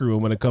locker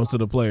room when it comes to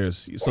the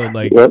players. So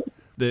like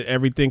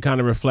everything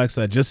kind of reflects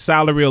that. Just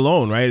salary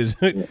alone, right?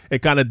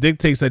 It kind of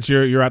dictates that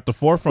you're at the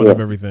forefront of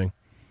everything.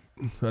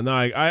 No,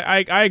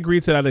 I agree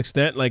to that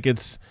extent. Like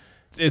it's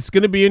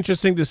going to be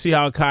interesting to see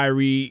how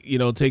Kyrie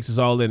takes us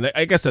all in.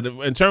 Like I said,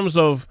 in terms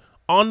of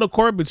on the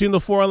court between the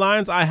four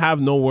lines, I have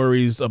no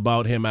worries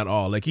about him at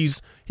all. Like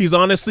he's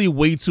honestly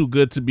way too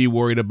good to be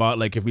worried about.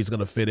 Like if he's going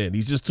to fit in,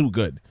 he's just too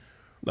good.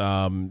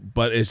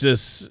 But it's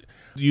just,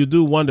 you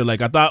do wonder.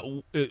 Like I thought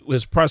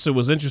his presser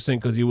was interesting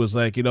because he was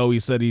like, he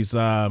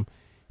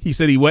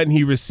said he went and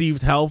he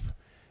received help,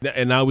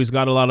 and now he's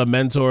got a lot of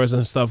mentors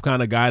and stuff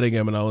kind of guiding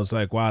him. And I was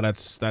like, wow,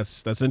 that's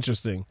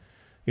interesting,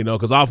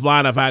 because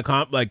offline I've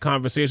had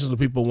conversations with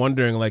people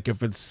wondering like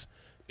if it's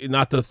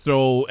not to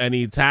throw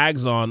any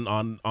tags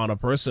on a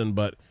person,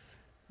 but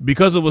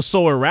because it was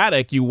so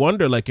erratic, you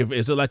wonder like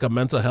is it like a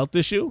mental health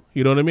issue?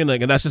 You know what I mean?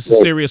 Like, and that's just a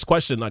serious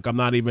question. Like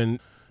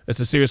it's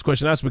a serious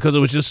question to ask because it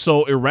was just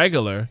so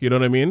irregular. You know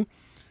what I mean?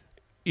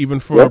 Even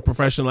for a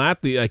professional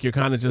athlete, like you're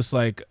kind of just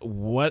like,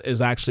 what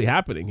is actually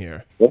happening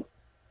here? Yep.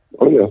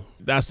 Oh yeah,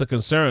 that's the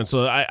concern.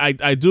 So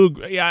I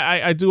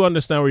do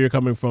understand where you're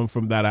coming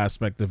from that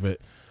aspect of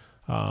it.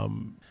 I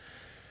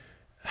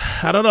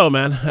don't know,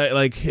 man.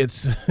 Like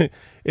it's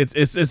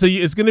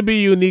going to be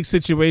a unique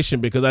situation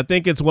because I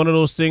think it's one of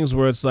those things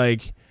where it's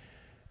like,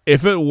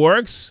 if it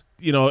works,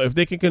 if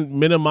they can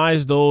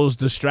minimize those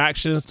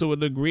distractions to a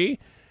degree,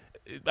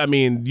 I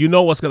mean,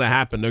 what's going to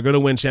happen. They're going to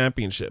win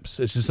championships.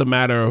 It's just a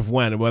matter of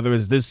when, whether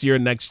it's this year,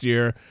 next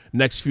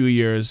few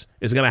years,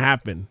 it's going to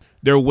happen.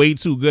 They're way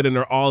too good and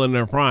they're all in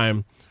their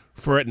prime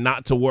for it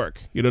not to work.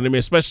 You know what I mean?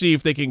 Especially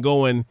if they can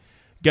go and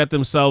get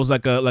themselves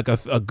like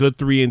a good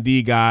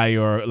 3-and-D guy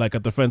or like a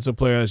defensive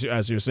player,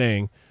 as you're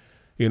saying.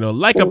 You know,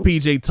 like a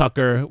PJ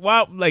Tucker.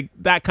 Well, like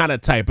that kind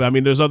of type. I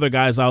mean, there's other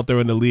guys out there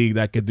in the league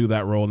that could do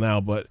that role now,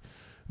 but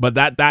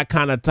that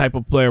kind of type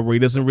of player where he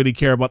doesn't really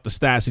care about the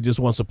stats, he just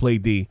wants to play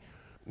D.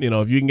 You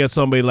know, if you can get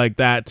somebody like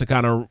that to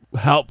kind of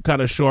help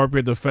kind of shore up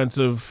your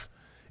defensive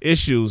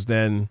issues,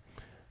 then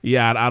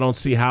yeah, I don't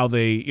see how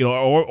they, you know,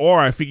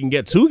 or if you can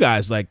get two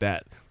guys like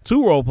that,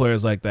 two role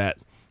players like that,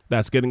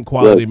 that's getting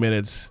quality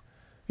minutes,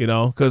 you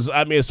know, because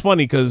I mean, it's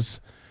funny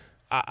because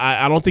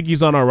I don't think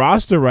he's on our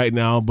roster right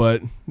now,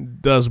 but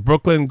does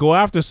Brooklyn go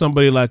after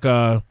somebody like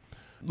a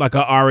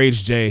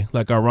RHJ,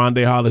 like a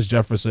Rondé Hollis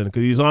Jefferson,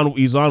 because he's on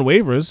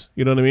waivers,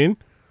 you know what I mean?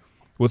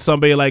 Would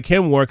somebody like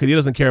him work? Because he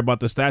doesn't care about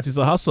the stats. He's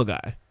a hustle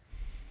guy.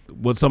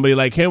 Would somebody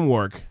like him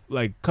work?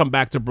 Like come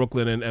back to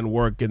Brooklyn and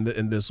work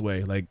in this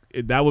way? Like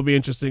that would be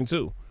interesting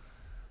too,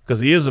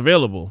 because he is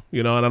available,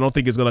 you know, and I don't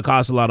think it's going to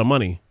cost a lot of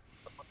money.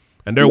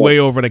 And they're way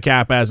over the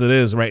cap as it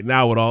is right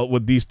now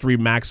with these three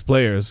max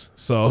players.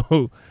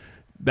 So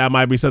that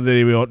might be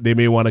something they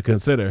may want to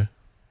consider.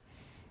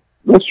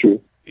 That's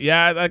true.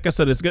 Yeah, like I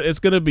said, it's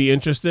going to be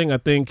interesting. I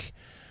think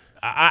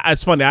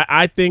it's funny.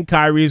 I think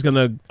Kyrie's going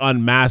to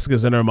unmask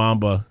his inner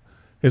Mamba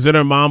 /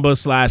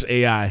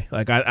 AI.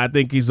 Like I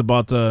think he's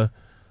about to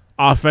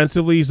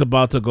offensively. He's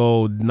about to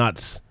go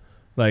nuts.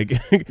 Like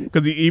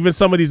because even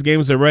some of these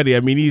games already.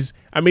 I mean he's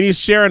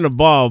sharing the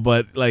ball,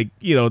 but like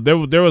you know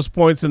there was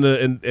points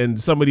in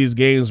some of these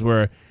games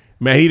where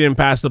man he didn't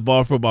pass the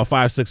ball for about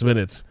 5-6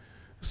 minutes.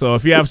 So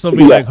if you have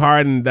somebody like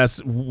Harden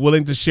that's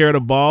willing to share the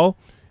ball,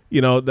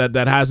 you know, that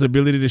has the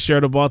ability to share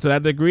the ball to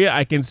that degree,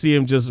 I can see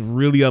him just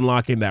really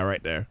unlocking that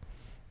right there.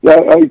 Yeah,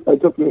 I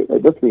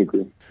definitely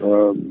agree.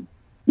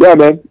 Yeah,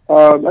 man.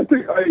 I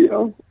think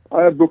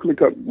I have Brooklyn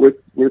Cup with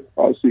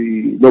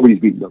obviously nobody's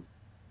beating them.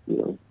 You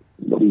know,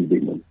 nobody's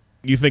beating them.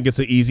 You think it's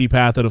an easy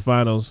path to the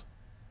finals?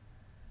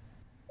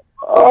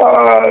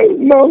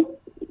 No.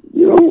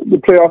 You know, the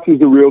playoffs is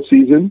the real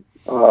season.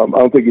 I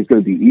don't think it's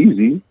going to be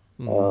easy.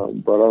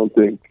 But I don't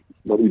think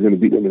nobody's going to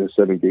beat them in a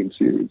 7-game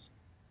series.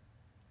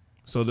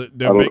 So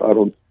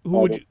who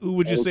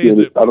would you say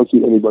is I don't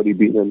see anybody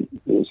beating them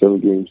in a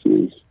 7-game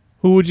series.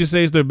 Who would you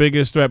say is their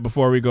biggest threat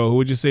before we go? Who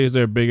would you say is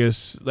their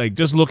biggest, like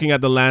just looking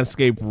at the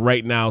landscape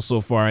right now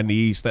so far in the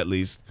East at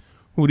least?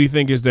 Who do you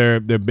think is their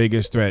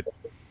biggest threat?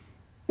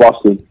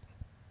 Boston.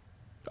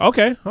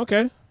 Okay.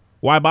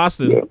 Why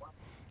Boston? Yeah.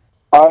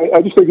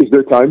 I just think it's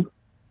their time.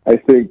 I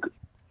think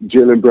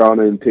Jaylen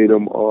Brown and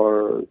Tatum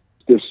are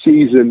their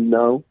season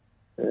now,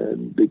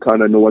 and they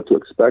kind of know what to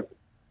expect.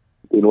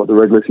 They know what the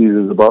regular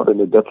season is about, and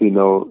they definitely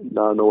know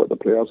what the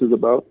playoffs is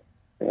about.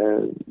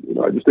 And you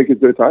know, I just think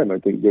it's their time. I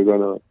think they're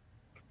gonna,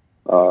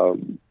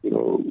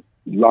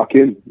 lock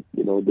in.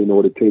 You know, they know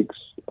what it takes,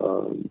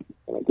 and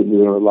I think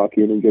they're gonna lock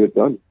in and get it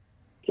done.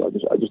 So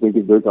I just think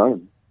it's their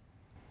time.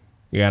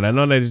 Yeah, and I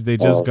know they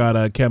just got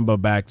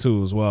Kemba back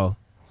too as well.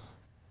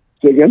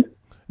 Say again?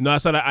 No, I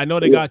said I know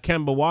they got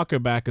Kemba Walker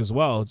back as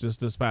well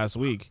just this past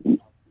week.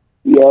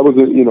 Yeah, I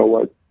wasn't. You know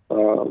what?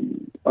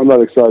 I'm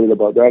not excited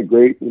about that.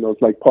 Great, you know,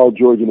 it's like Paul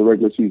George in the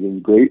regular season,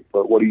 great.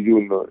 But what do you do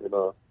in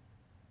the?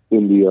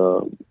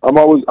 I'm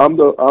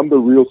the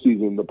real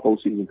season, the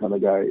postseason kind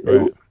of guy.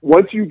 Right.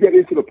 Once you get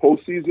into the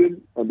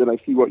postseason, and then I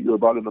see what you're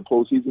about in the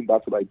postseason,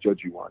 that's what I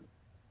judge you on.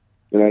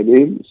 You know what I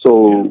mean?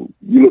 So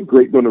you look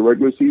great during the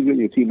regular season,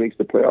 your team makes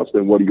the playoffs,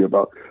 then what are you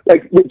about?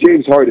 Like with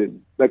James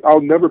Harden, like I'll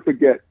never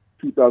forget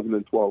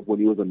 2012 when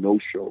he was a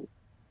no-show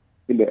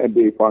in the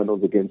NBA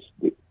Finals against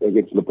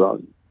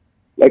LeBron.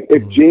 Like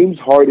if James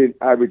Harden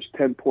averaged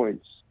 10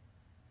 points,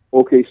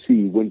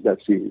 OKC wins that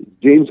series.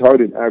 James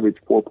Harden averaged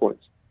 4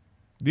 points.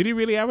 Did he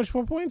really average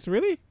 4 points?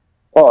 Really?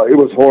 Oh, it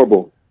was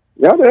horrible.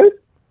 Yeah, man.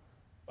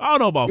 I don't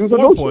know about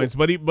 4 points,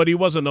 but he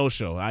was a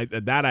no-show. I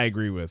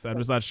agree with. I'm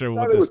just not sure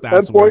what the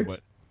stats were. But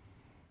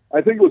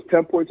I think it was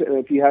 10 points, and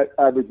if he had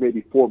averaged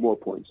maybe 4 more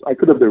points, I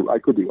could be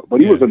wrong.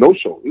 But he was a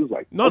no-show. He was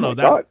like,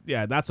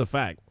 that's a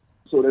fact.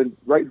 So then,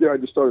 right there, I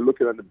just started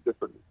looking at it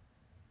differently,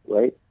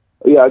 right?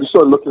 Yeah, I just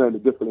started looking at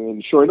it differently,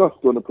 and sure enough,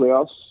 during the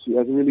playoffs, he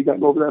hasn't really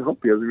gotten over that hump.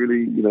 He hasn't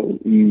really,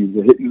 he's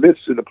a hit and miss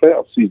in the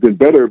playoffs. He's been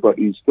better, but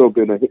he's still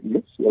been a hit and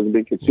miss. He hasn't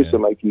been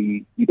consistent. Like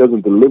he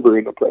doesn't deliver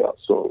in the playoffs.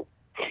 So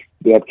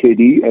they have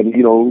KD,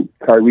 and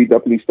Kyrie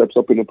definitely steps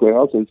up in the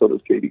playoffs, and so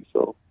does KD.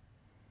 So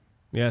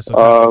yeah,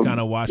 so it kind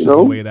of washes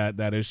away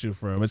that issue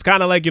for him. It's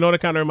kind of like what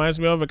it kind of reminds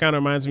me of. It kind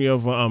of reminds me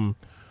of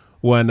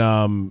when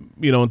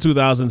in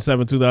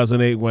 2007,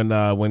 2008 when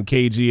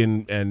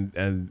KG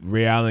and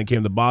Ray Allen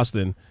came to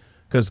Boston.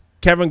 Because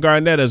Kevin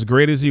Garnett, as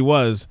great as he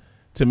was,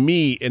 to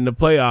me in the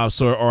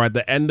playoffs or at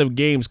the end of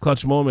games,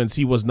 clutch moments,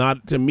 he was not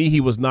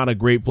a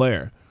great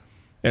player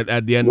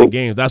at the end of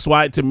games. That's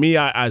why, to me,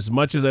 as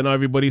much as I know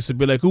everybody used to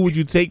be like, who would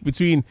you take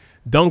between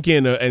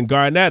Duncan and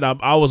Garnett?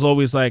 I was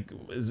always like,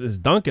 it's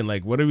Duncan.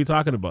 Like, what are we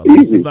talking about?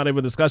 It's not even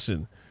a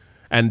discussion.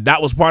 And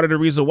that was part of the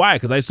reason why,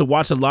 because I used to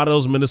watch a lot of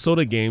those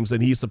Minnesota games,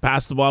 and he used to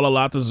pass the ball a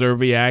lot to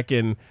Zerviak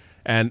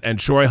and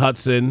Troy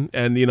Hudson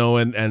and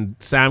and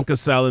Sam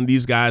Cassell and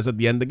these guys at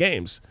the end of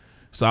games.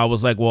 So I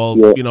was like, well,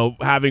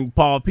 having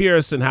Paul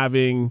Pierce and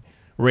having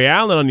Ray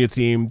Allen on your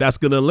team, that's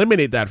going to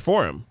eliminate that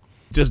for him,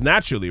 just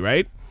naturally,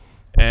 right?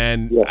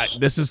 And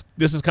this is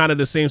kind of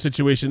the same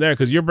situation there,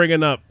 because you're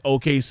bringing up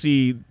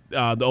OKC, the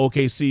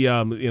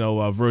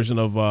OKC, version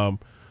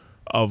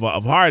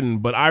of Harden.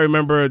 But I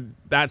remember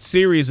that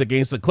series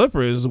against the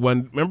Clippers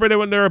when they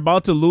were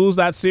about to lose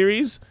that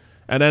series,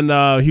 and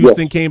then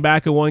Houston came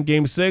back and won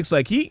Game 6.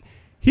 Like he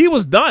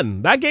was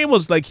done. That game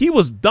was he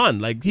was done.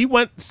 Like he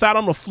sat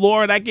on the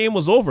floor. That game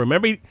was over.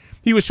 Remember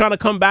he was trying to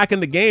come back in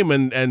the game,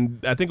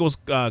 and I think it was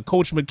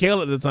Coach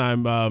McHale at the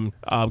time,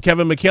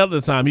 Kevin McHale at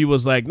the time. He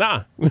was like,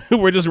 nah,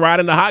 we're just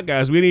riding the hot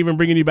guys. We ain't even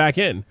bringing you back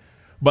in.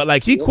 But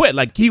like he quit.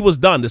 Like he was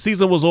done. The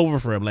season was over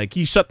for him. Like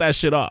he shut that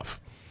shit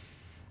off.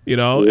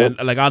 And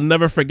like I'll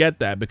never forget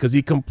that, because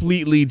he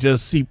completely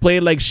he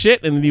played like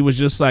shit, and he was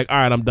just like, all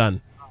right, I'm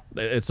done.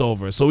 It's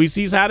over. So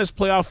he's had his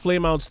playoff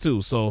flameouts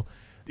too. So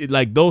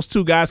like those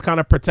two guys kind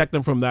of protect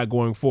him from that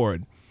going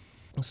forward.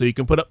 So you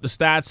can put up the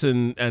stats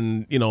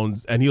and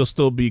he'll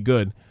still be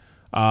good.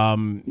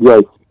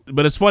 Right.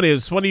 But it's funny.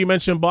 It's funny you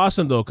mentioned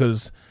Boston though,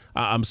 because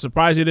I'm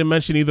surprised you didn't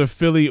mention either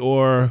Philly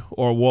or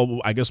well,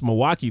 I guess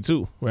Milwaukee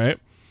too, right?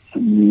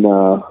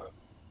 Nah,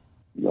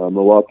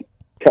 Milwaukee.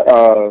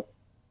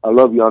 I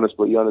love Giannis,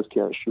 but Giannis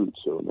can't shoot,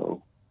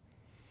 so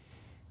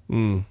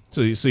no.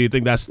 So you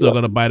think that's still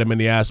gonna bite him in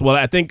the ass? Well,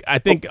 I think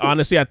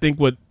honestly,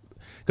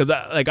 because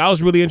I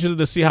was really interested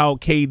to see how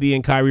KD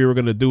and Kyrie were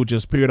gonna do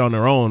just period on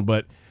their own,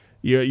 but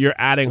you're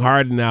adding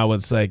Harden now.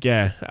 It's like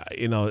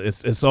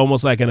it's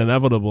almost like an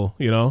inevitable,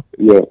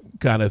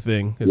 kind of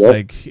thing. It's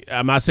like,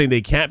 I'm not saying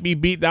they can't be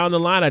beat down the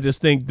line. I just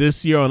think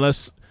this year,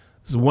 unless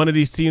one of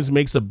these teams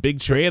makes a big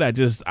trade, I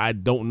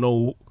don't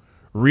know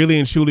really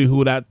and truly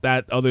who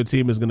that other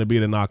team is going to be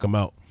to knock them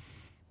out.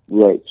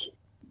 Right.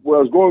 Where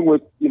I was going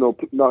with,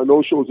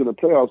 no shows in the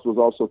playoffs was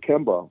also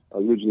Kemba. I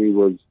originally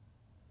was,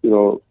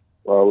 I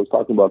was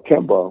talking about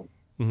Kemba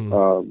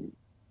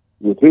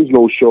with his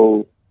no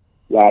show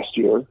last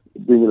year,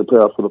 being in the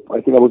playoffs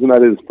I think I wasn't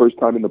at his first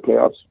time in the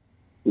playoffs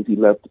since he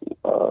left.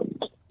 I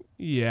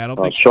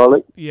don't think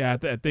Charlotte. Yeah,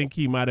 I think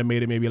he might have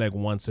made it maybe like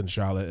once in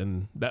Charlotte,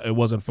 and it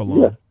wasn't for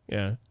long.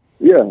 Yeah,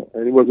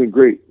 and it wasn't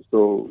great.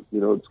 So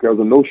this guy was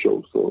a no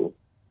show. So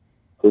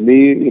for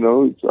me, I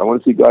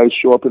want to see guys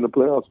show up in the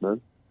playoffs, man.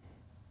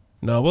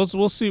 No,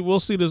 we'll see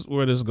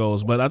where this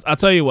goes. But I'll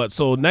tell you what.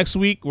 So next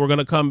week we're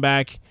gonna come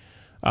back,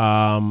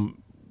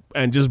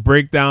 and just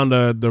break down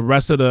the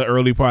rest of the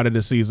early part of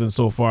the season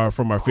so far,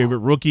 from our favorite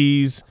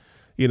rookies,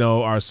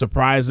 our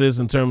surprises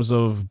in terms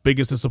of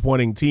biggest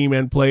disappointing team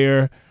and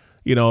player,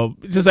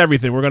 just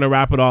everything. We're gonna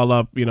wrap it all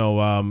up,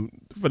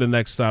 for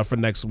the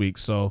next week.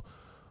 So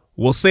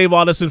we'll save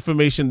all this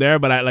information there.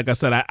 But like I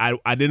said,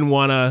 I didn't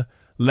want to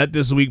let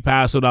this week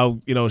pass without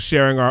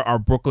sharing our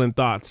Brooklyn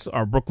thoughts,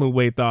 our Brooklyn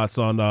way thoughts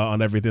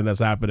on everything that's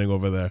happening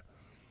over there.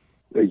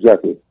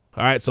 Exactly.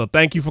 All right, so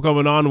thank you for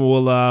coming on.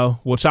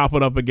 We'll chop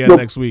it up again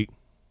next week.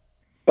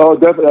 Oh,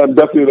 definitely! I'm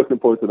definitely looking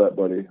forward to that,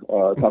 buddy.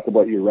 Talk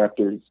about your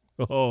Raptors.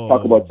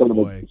 Talk about some of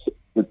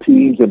the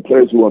teams and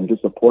players who I'm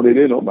disappointed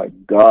in. Oh my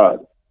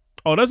God!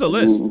 Oh, there's a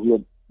list.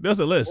 There's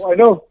a list. Oh, I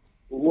know.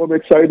 Who I'm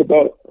excited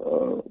about.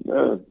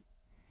 Man.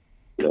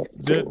 Yeah.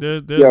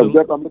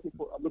 I'm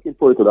looking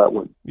forward to that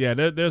one. Yeah,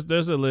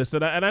 there's a list,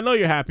 and I know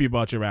you're happy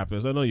about your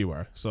Raptors. I know you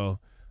are. So.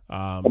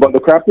 About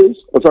the Raptors?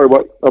 I'm sorry,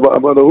 what?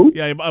 About the who?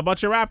 Yeah,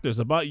 about your Raptors,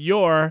 about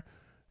your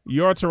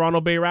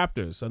Toronto Bay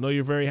Raptors. I know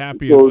you're very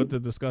happy to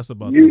discuss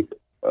about them.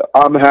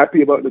 I'm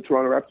happy about the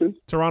Toronto Raptors?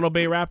 Toronto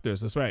Bay Raptors,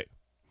 that's right.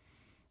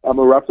 I'm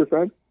a Raptor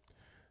fan?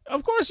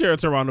 Of course you're a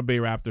Toronto Bay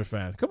Raptor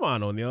fan. Come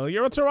on, O'Neal.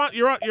 You're a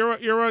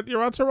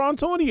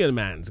Torontonian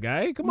man's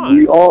guy. Come on.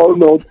 You all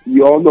know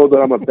that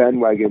I'm a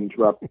bandwagon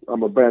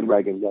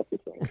Raptor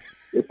fan.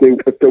 If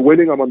they're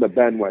winning, I'm on the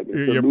bandwagon.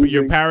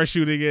 You're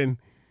parachuting in.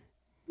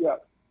 Yeah.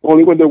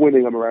 Only when they're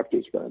winning, I'm a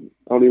Raptors fan.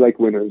 I only like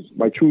winners.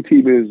 My true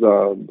team is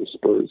the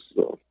Spurs.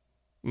 So.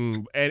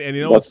 And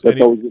you know what?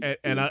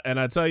 And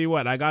I tell you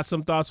what, I got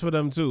some thoughts for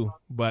them too,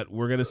 but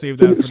we're gonna save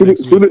that for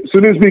next week.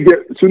 Soon as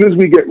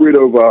we get rid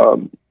of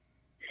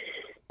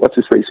what's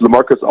his face,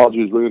 LaMarcus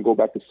Aldridge, we're gonna go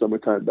back to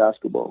summertime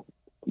basketball.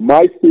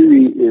 My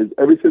theory is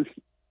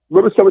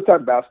remember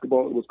summertime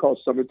basketball? It was called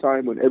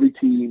summertime when every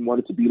team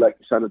wanted to be like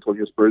the San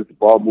Antonio Spurs, the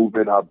ball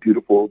movement, how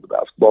beautiful the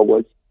basketball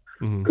was.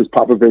 Because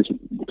Popovich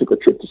took a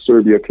trip to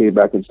Serbia, came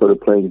back and started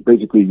playing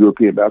basically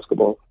European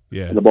basketball.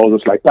 Yeah. And the ball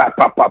was just like pop,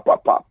 pop, pop,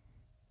 pop, pop.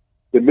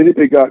 The minute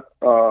they got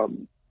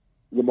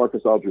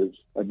LaMarcus Aldridge,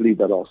 I believe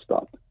that all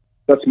stopped.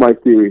 That's my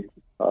theory.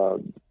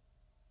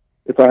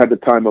 If I had the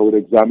time, I would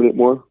examine it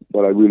more,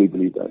 but I really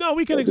believe that. No,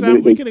 we can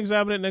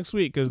examine it next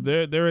week, because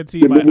they're a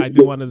team I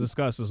do want to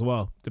discuss as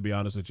well, to be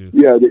honest with you.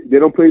 Yeah, they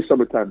don't play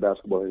summertime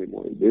basketball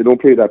anymore. They don't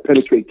play that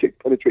penetrate kick.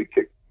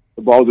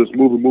 The ball just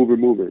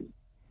moving.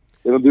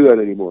 They don't do that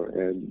anymore.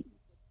 And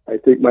I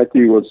think my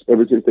theory was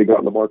ever since they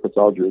got LaMarcus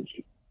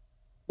Aldridge,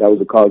 that was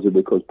the cause of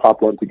it, because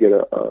Pop wanted to get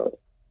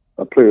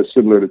a player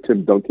similar to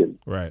Tim Duncan.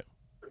 Right.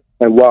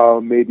 And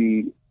while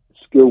maybe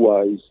skill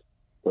wise,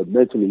 but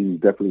mentally he's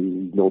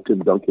definitely no Tim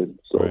Duncan.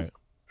 So, right.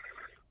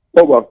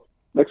 Oh well,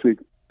 next week.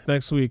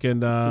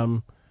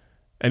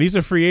 And he's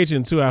a free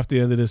agent too after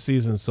the end of this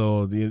season.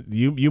 So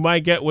you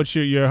might get what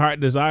your heart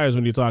desires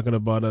when you're talking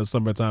about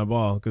summertime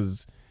ball,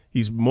 because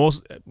he's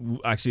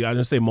I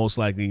didn't say most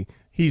likely,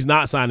 he's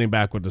not signing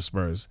back with the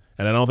Spurs,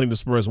 and I don't think the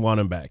Spurs want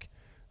him back.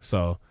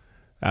 So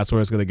that's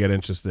where it's going to get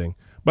interesting.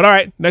 But all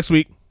right, next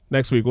week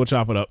we'll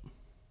chop it up.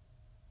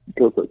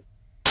 Perfect.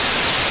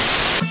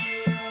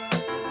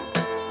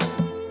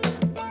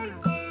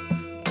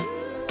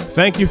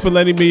 Thank you for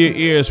lending me your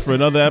ears for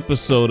another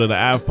episode of the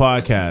AV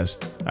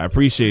Podcast. I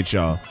appreciate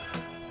y'all.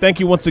 Thank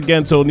you once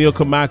again to O'Neal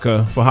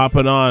Kamaka for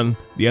hopping on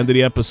the end of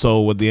the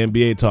episode with the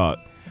NBA talk.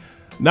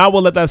 Now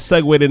we'll let that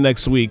segue to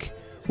next week,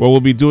 where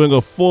we'll be doing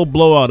a full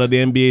blowout of the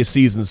NBA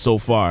season so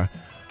far.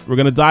 We're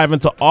going to dive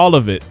into all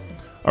of it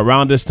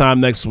around this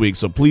time next week,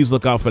 so please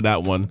look out for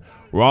that one.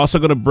 We're also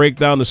going to break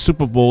down the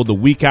Super Bowl the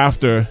week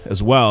after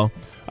as well.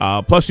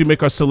 Plus, we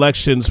make our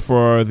selections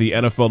for the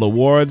NFL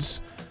awards.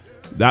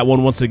 That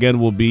one, once again,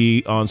 will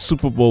be on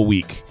Super Bowl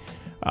week.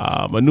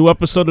 A new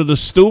episode of The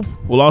Stoop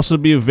will also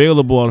be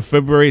available on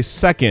February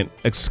 2nd,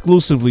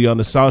 exclusively on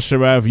the South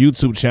Shore Ave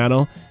YouTube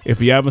channel.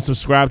 If you haven't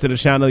subscribed to the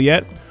channel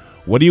yet,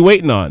 what are you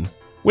waiting on?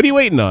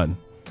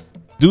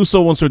 Do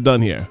so once we're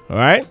done here, all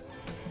right?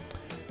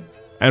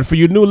 And for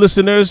you new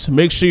listeners,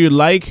 make sure you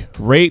like,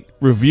 rate,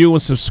 review,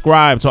 and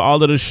subscribe to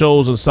all of the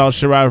shows on South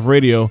Shore Ave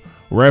Radio,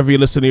 wherever you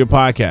listen to your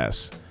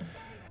podcasts.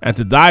 And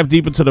to dive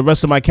deep into the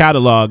rest of my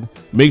catalog,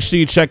 make sure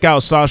you check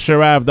out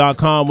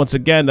SouthShoreAve.com. Once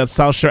again, that's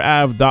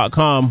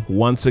SouthShoreAve.com.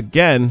 Once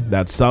again,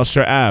 that's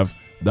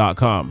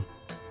SouthShoreAve.com.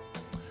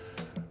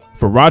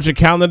 For Roger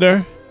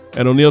Calendar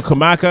and O'Neal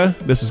Kamaka,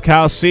 this is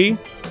Cal C.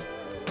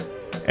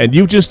 And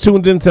you've just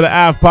tuned into the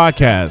AV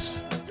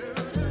Podcast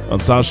on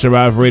South Shore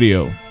Ave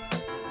Radio.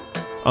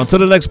 Until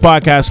the next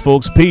podcast,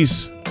 folks,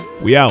 peace.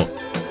 We out.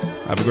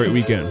 Have a great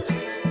weekend.